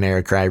that to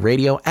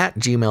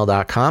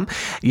canarycryradio@gmail.com.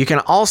 You can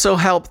also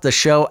help the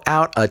show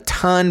out a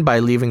ton by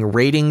leaving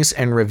ratings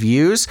and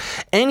reviews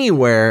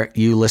anywhere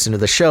you listen to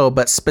the show,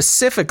 but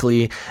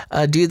specifically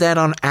do that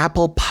on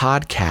Apple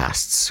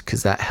Podcasts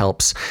because that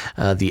helps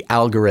the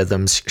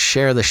algorithms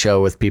share the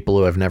show with people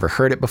who have never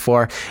heard it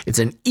before. It's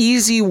an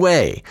easy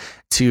way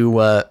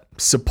to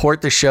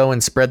support the show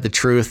and spread the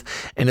truth.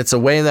 And it's a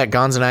way that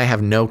Gonz and I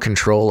have no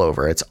control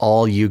over. It's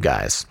all you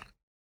guys.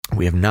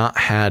 We have not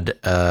had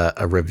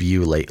a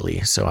review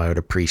lately, so I would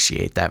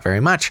appreciate that very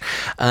much.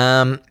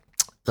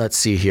 Let's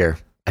see here.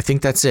 I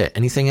think that's it.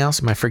 Anything else?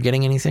 Am I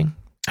forgetting anything?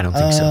 I don't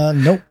think so.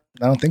 Nope.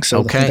 I don't think so.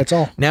 Okay. I think that's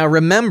all. Now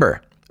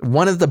remember,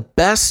 one of the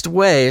best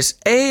ways,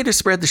 A, to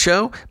spread the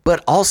show,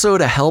 but also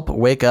to help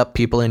wake up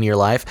people in your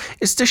life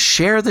is to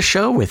share the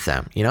show with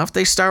them. You know, if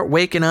they start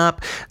waking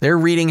up, they're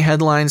reading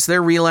headlines,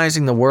 they're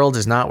realizing the world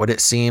is not what it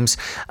seems.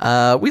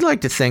 We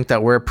like to think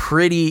that we're a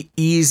pretty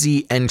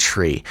easy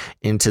entry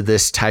into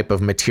this type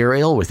of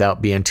material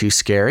without being too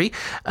scary.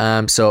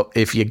 So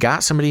if you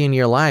got somebody in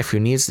your life who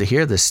needs to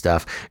hear this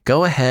stuff,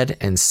 go ahead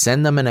and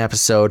send them an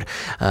episode.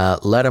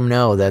 Let them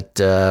know that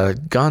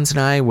Gonz and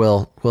I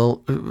will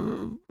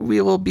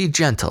be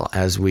gentle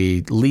as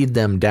we lead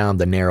them down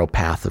the narrow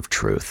path of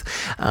truth.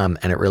 And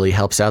it really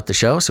helps out the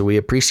show, so we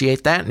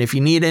appreciate that. And if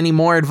you need any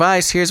more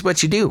advice, here's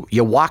what you do.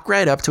 You walk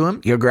right up to him,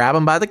 you grab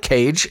him by the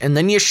cage, and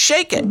then you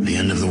shake it. The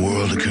end of the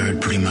world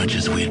occurred pretty much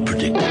as we had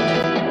predicted.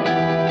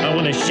 I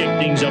want to shake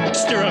things up,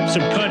 stir up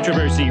some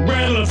controversy,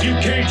 rattle a few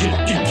cages.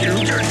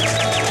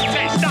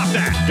 Hey, stop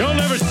that! You'll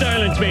never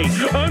silence me.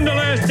 I'm the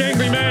last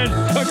angry man,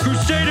 a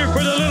crusader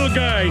for the little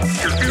guy.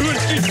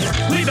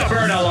 Leave the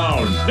bird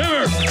alone.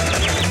 Never.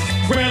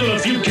 Rattle a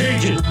few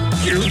cages.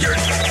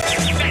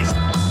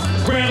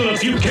 Rattle a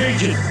few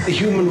cages. The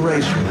human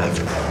race will have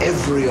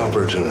every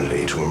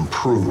opportunity to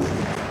improve.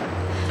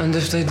 And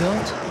if they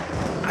don't?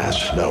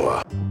 Ask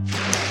Noah.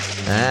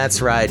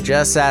 That's right.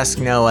 Just ask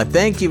Noah.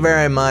 Thank you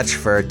very much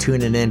for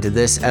tuning in to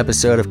this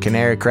episode of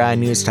Canary Cry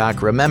News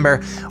Talk.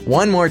 Remember,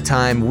 one more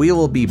time, we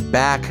will be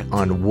back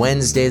on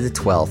Wednesday the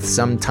 12th,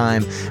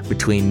 sometime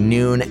between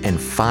noon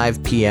and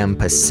 5 p.m.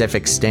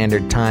 Pacific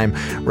Standard Time.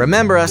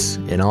 Remember us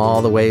in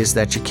all the ways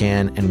that you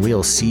can, and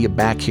we'll see you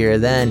back here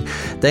then.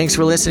 Thanks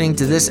for listening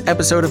to this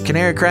episode of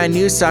Canary Cry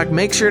News Talk.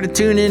 Make sure to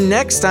tune in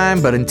next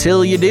time, but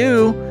until you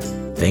do,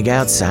 think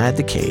outside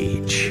the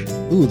cage.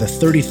 Ooh, the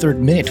 33rd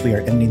minute we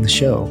are ending the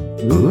show.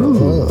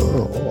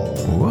 Ooh.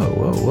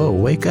 Whoa.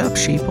 Wake up,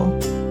 sheeple.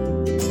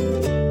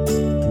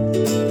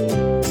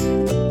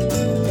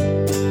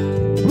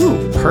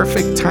 Ooh,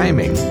 perfect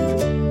timing.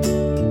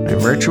 My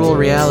virtual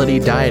reality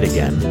died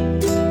again.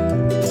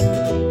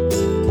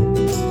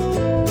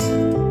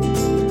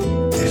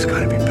 It's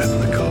gotta be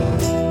biblical.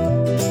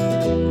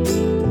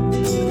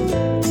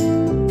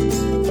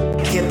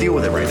 Can't deal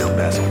with it right now,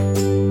 Basil.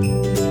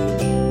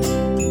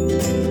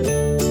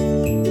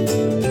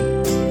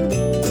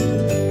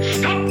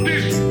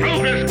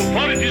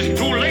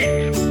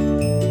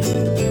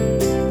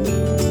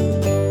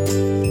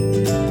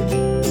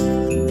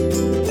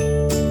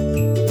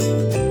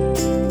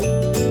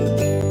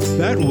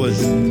 That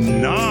was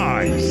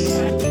nice.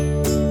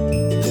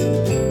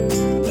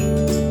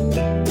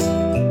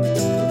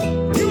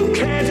 You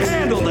can't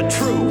handle the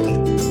truth.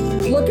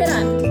 Look it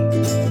up.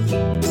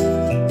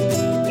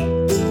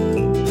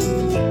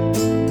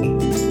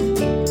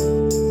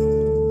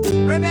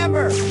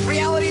 Remember,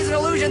 reality is an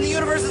illusion. The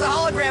universe is a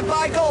hologram.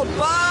 Buy gold.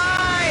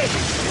 Buy!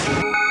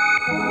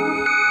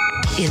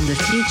 In the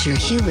future,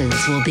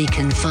 humans will be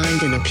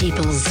confined in a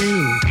people's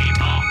zoo.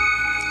 People,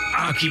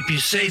 I'll keep you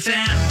safe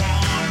and warm.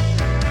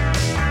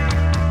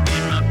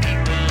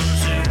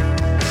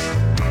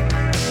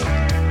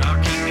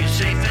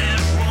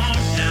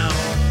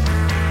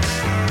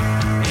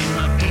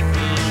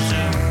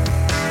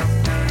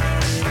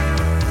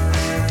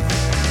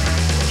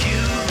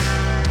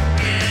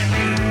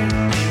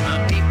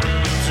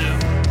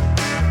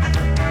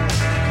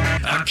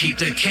 Keep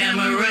the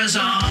cameras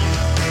on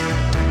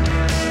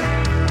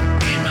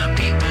in my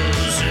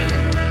people's zoo.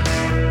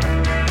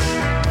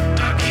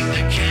 I'll keep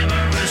the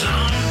cameras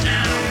on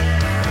now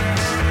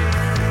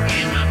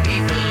in my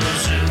people's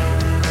zoo.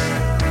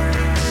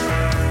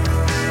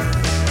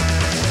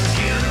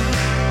 You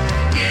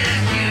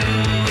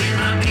in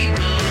my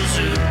people's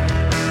zoo.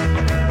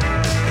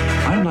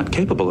 I am not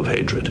capable of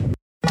hatred.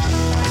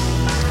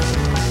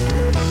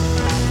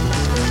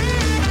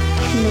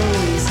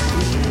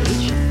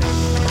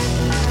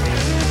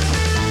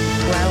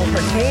 Rattle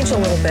her cage a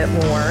little bit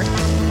more.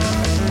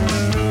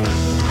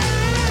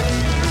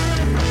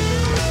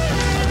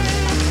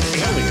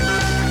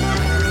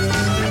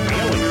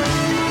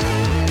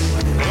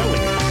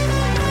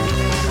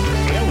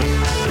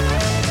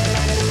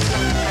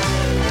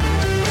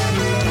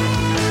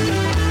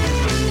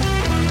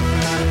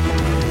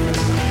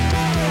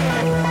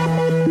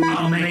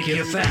 I'll make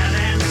you fat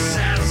and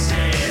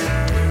sassy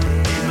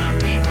in my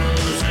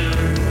people's zoo.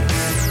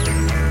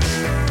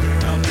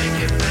 I'll make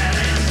you fat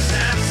and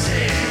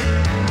sassy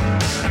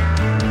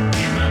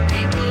in my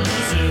people's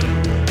zoo.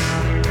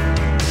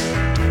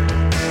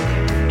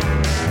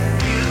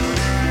 You,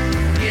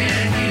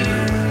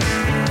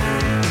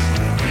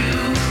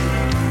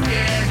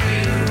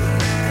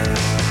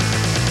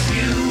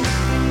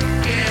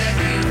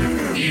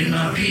 in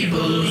my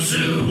people's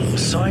zoo.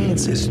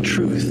 Science is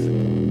truth.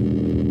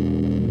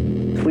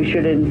 We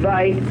should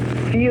invite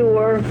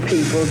fewer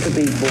people to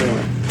be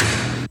born.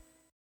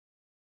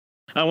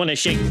 I want to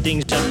shake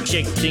things up,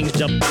 shake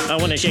things up. I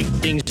want to shake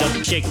things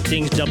up, shake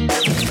things up.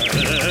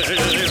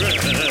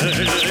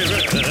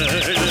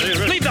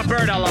 Leave the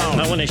bird alone.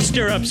 I want to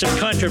stir up some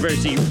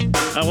controversy.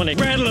 I want to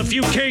rattle a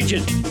few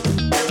cages.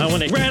 I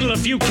want to rattle a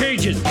few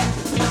cages.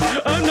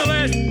 I'm the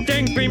last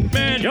angry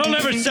man. You'll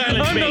never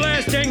silence me. I'm the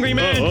last angry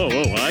man.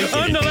 I see.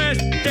 I'm the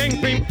last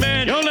angry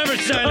man. You'll never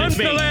silence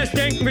me. I'm the last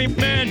angry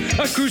man.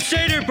 A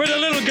crusader for the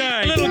little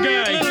guy. Little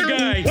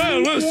guy.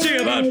 Well, we'll see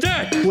about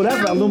that.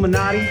 Whatever,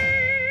 Illuminati.